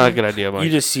 That's not a good idea, Mike.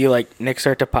 You just see like Nick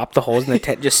start to pop the holes and the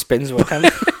tent just spins with him.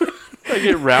 I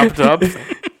get wrapped up.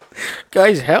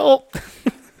 Guys, help!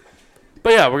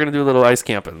 But yeah, we're gonna do a little ice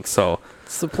camping. So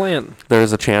It's the plan.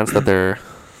 there's a chance that there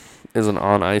is an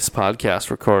on ice podcast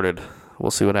recorded.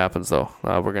 We'll see what happens though.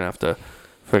 We're gonna have to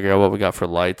figure out what we got for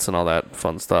lights and all that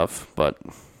fun stuff. But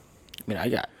I mean, I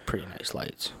got pretty nice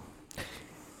lights.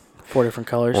 4 different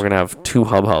colors. we're gonna have 2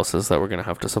 hub houses that we're gonna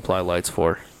have to supply lights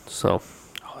for. So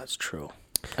Oh, that's true.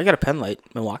 I got a pen light,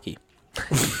 Milwaukee.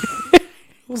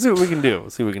 we'll see what we can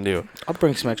do. I'll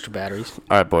bring some extra batteries.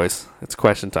 All right, boys. It's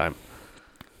question time.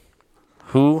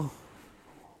 Who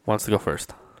wants to go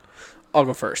first? I'll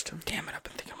go first. Damn it, I've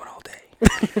been thinking about it all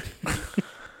day.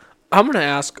 I'm going to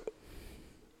ask,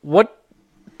 what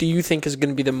do you think is going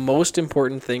to be the most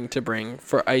important thing to bring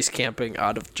for ice camping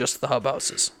out of just the hub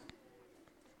houses?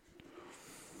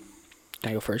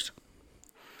 Can I go first?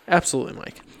 Absolutely,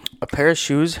 Mike. A pair of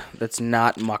shoes that's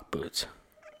not muck boots.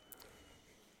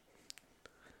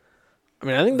 I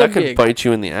mean, I think That could bite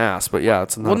you in the ass, but yeah,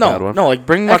 it's not a bad one. No, like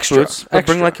bring muck Extra, boots, but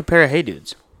bring extra. like a pair of Hey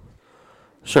Dudes.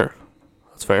 Sure.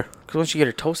 That's fair. Because once you get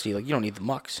her toasty, like you don't need the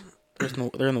mucks.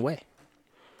 They're in the way.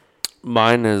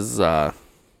 Mine is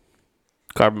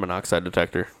carbon monoxide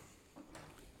detector.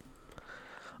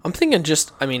 I'm thinking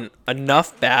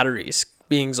enough batteries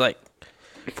being like,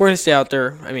 if we're going to stay out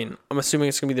there, I'm assuming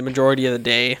it's going to be the majority of the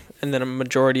day and then a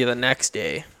majority of the next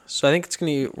day. So I think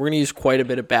we're going to use quite a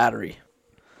bit of battery.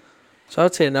 So I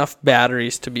would say enough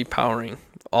batteries to be powering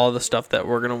all the stuff that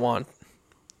we're going to want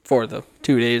for the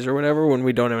 2 days or whatever when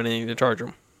we don't have anything to charge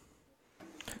them.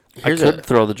 I could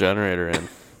throw the generator in.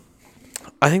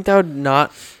 I think that would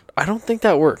not... I don't think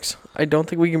that works. I don't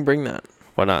think we can bring that.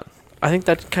 Why not? I think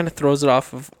that kind of throws it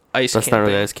off of ice That's camping. not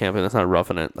really ice camping. That's not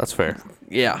roughing it. That's fair.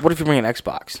 Yeah. What if you bring an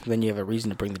Xbox? Then you have a reason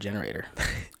to bring the generator.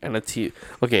 And it's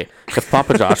okay. If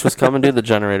Papa Josh was coming, dude, the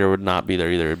generator would not be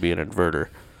there either. It'd be an inverter,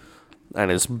 and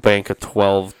his bank of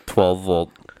 12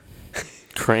 volt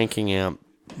cranking amp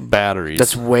batteries.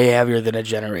 That's way heavier than a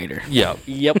generator. Yeah.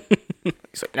 Yep.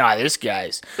 He's like, nah, this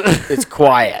guy's. It's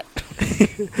quiet.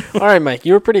 All right, Mike.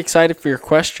 You were pretty excited for your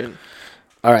question.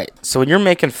 All right, so when you're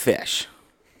making fish,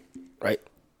 right?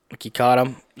 Like you caught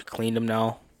them, you cleaned them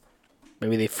now.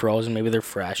 Maybe they frozen, maybe they're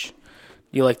fresh. Do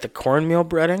you like the cornmeal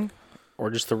breading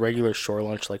or just the regular shore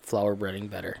lunch like flour breading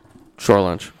better? Shore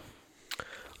lunch.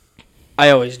 I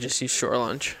always just use shore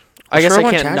lunch. I guess Shore I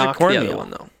lunch can't has knock your the other cornmeal.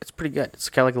 one, though. It's pretty good. It's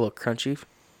kind of like a little crunchy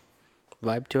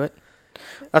vibe to it.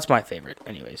 That's my favorite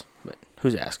anyways, but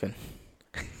who's asking?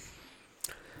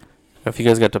 If you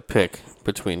guys got to pick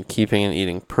between keeping and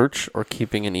eating perch or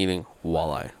keeping and eating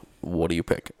walleye, what do you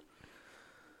pick?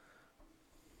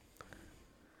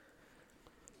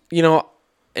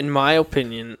 in my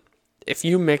opinion, if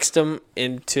you mixed them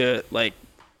into, like,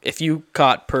 if you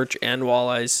caught perch and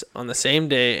walleyes on the same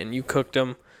day and you cooked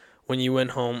them when you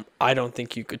went home, I don't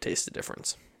think you could taste the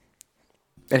difference.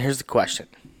 And here's the question.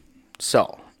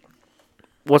 So,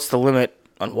 what's the limit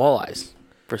on walleyes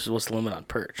versus what's the limit on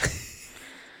perch?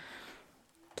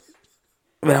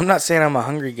 I mean, I'm not saying I'm a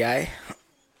hungry guy,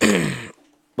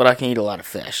 but I can eat a lot of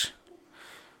fish.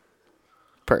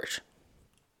 Perch.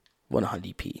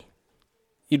 100 p.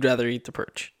 You'd rather eat the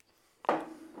perch.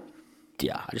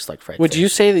 Yeah, I just like fried Would fish. you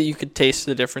say that you could taste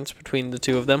the difference between the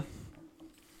two of them?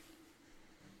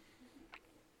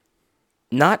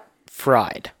 Not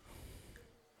fried.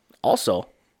 Also,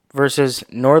 versus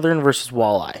northern versus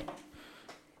walleye.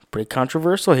 Pretty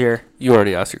controversial here. You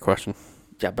already asked your question.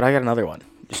 Yeah, but I got another one.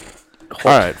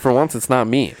 All right, for once, it's not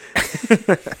me.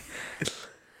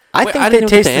 I Wait, think I they didn't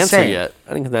taste get the the answer same. yet. I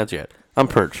didn't get the answer yet. I'm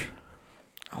perch.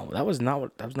 Oh, that was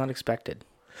not expected.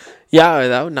 Yeah,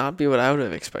 that would not be what I would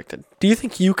have expected. Do you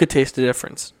think you could taste the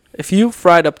difference? If you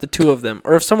fried up the two of them,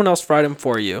 or if someone else fried them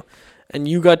for you, and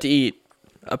you got to eat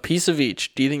a piece of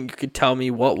each, do you think you could tell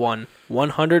me what one,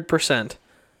 100%,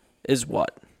 is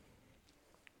what?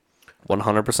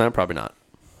 100%, probably not.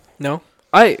 No?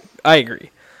 I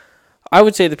agree. I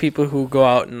would say the people who go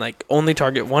out and like only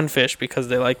target one fish because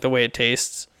they like the way it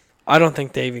tastes, I don't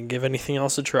think they even give anything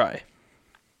else a try.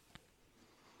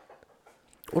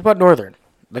 What about northern?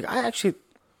 Like,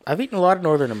 I've eaten a lot of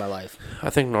northern in my life. I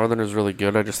think northern is really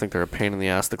good. I just think they're a pain in the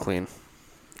ass to clean.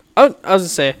 I was going to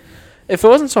say, if it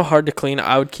wasn't so hard to clean,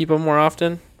 I would keep them more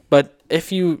often. But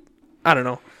if you, I don't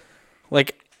know,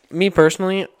 like me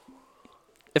personally,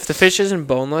 if the fish isn't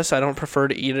boneless, I don't prefer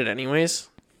to eat it anyways.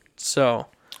 So,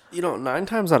 9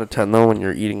 times out of 10, though, when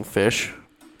you're eating fish,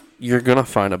 you're going to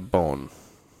find a bone.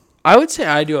 I would say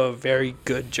I do a very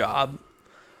good job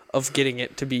of getting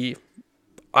it to be,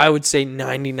 I would say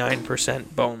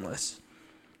 99% boneless.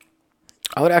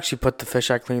 I would actually put the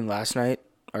fish I cleaned last night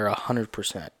are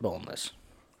 100% boneless.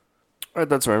 All right,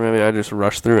 that's right. Maybe I just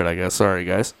rushed through it, I guess. Sorry,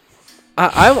 guys.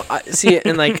 I see it,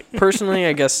 and like personally,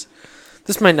 I guess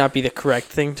this might not be the correct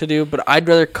thing to do, but I'd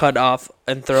rather cut off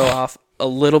and throw off a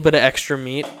little bit of extra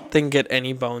meat than get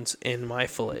any bones in my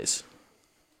fillets.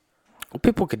 Well,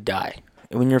 people could die.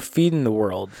 And when you're feeding the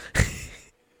world,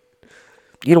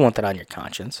 you don't want that on your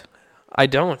conscience. I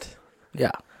don't.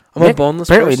 Yeah. I'm a boneless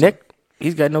apparently person. Nick,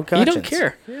 he's got no You conscience. don't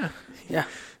care. Yeah.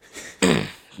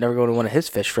 Never go to one of his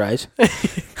fish fries.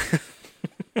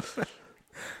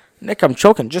 Nick, I'm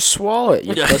choking. Just swallow it,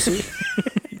 you pussy.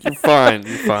 You're fine.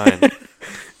 You're fine.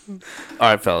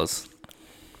 All right, fellas.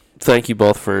 Thank you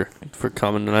both for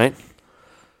coming tonight.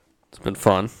 It's been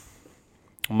fun.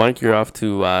 Mike, you're off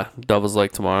to Devil's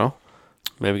Lake tomorrow.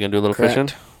 Maybe gonna do a little fishing.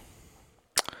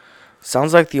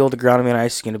 Sounds like the old agronomy on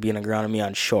ice is going to be an agronomy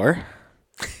on shore.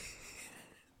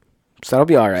 So that'll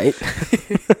be all right.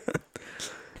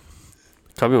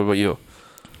 Cubby, what about you?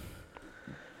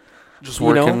 Just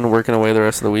working away the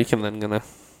rest of the week, and then gonna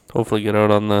hopefully get out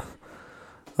on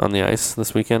the ice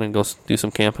this weekend and go do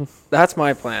some camping. That's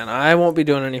my plan. I won't be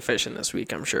doing any fishing this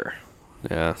week, I'm sure.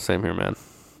 Yeah, same here, man.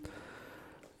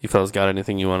 You fellas got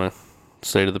anything you want to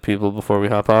say to the people before we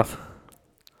hop off?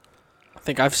 I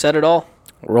think I've said it all.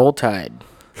 Roll Tide.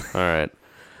 All right.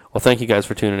 Well, thank you guys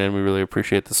for tuning in. We really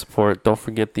appreciate the support. Don't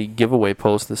forget the giveaway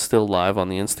post is still live on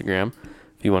the Instagram.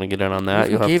 If you want to get in on that,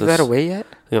 You gave that away yet?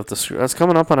 You have to. That's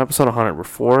coming up on episode 100. We're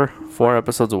four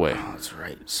episodes away. Oh, that's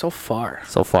right. So far.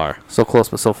 So far, so close,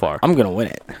 but so far. I'm gonna win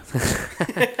it.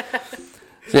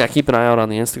 So yeah, keep an eye out on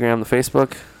the Instagram, the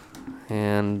Facebook,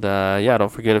 and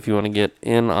don't forget if you want to get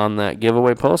in on that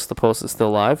giveaway post. The post is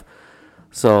still live.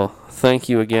 So thank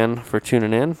you again for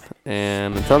tuning in,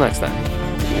 and until next time,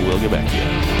 we'll get back to you.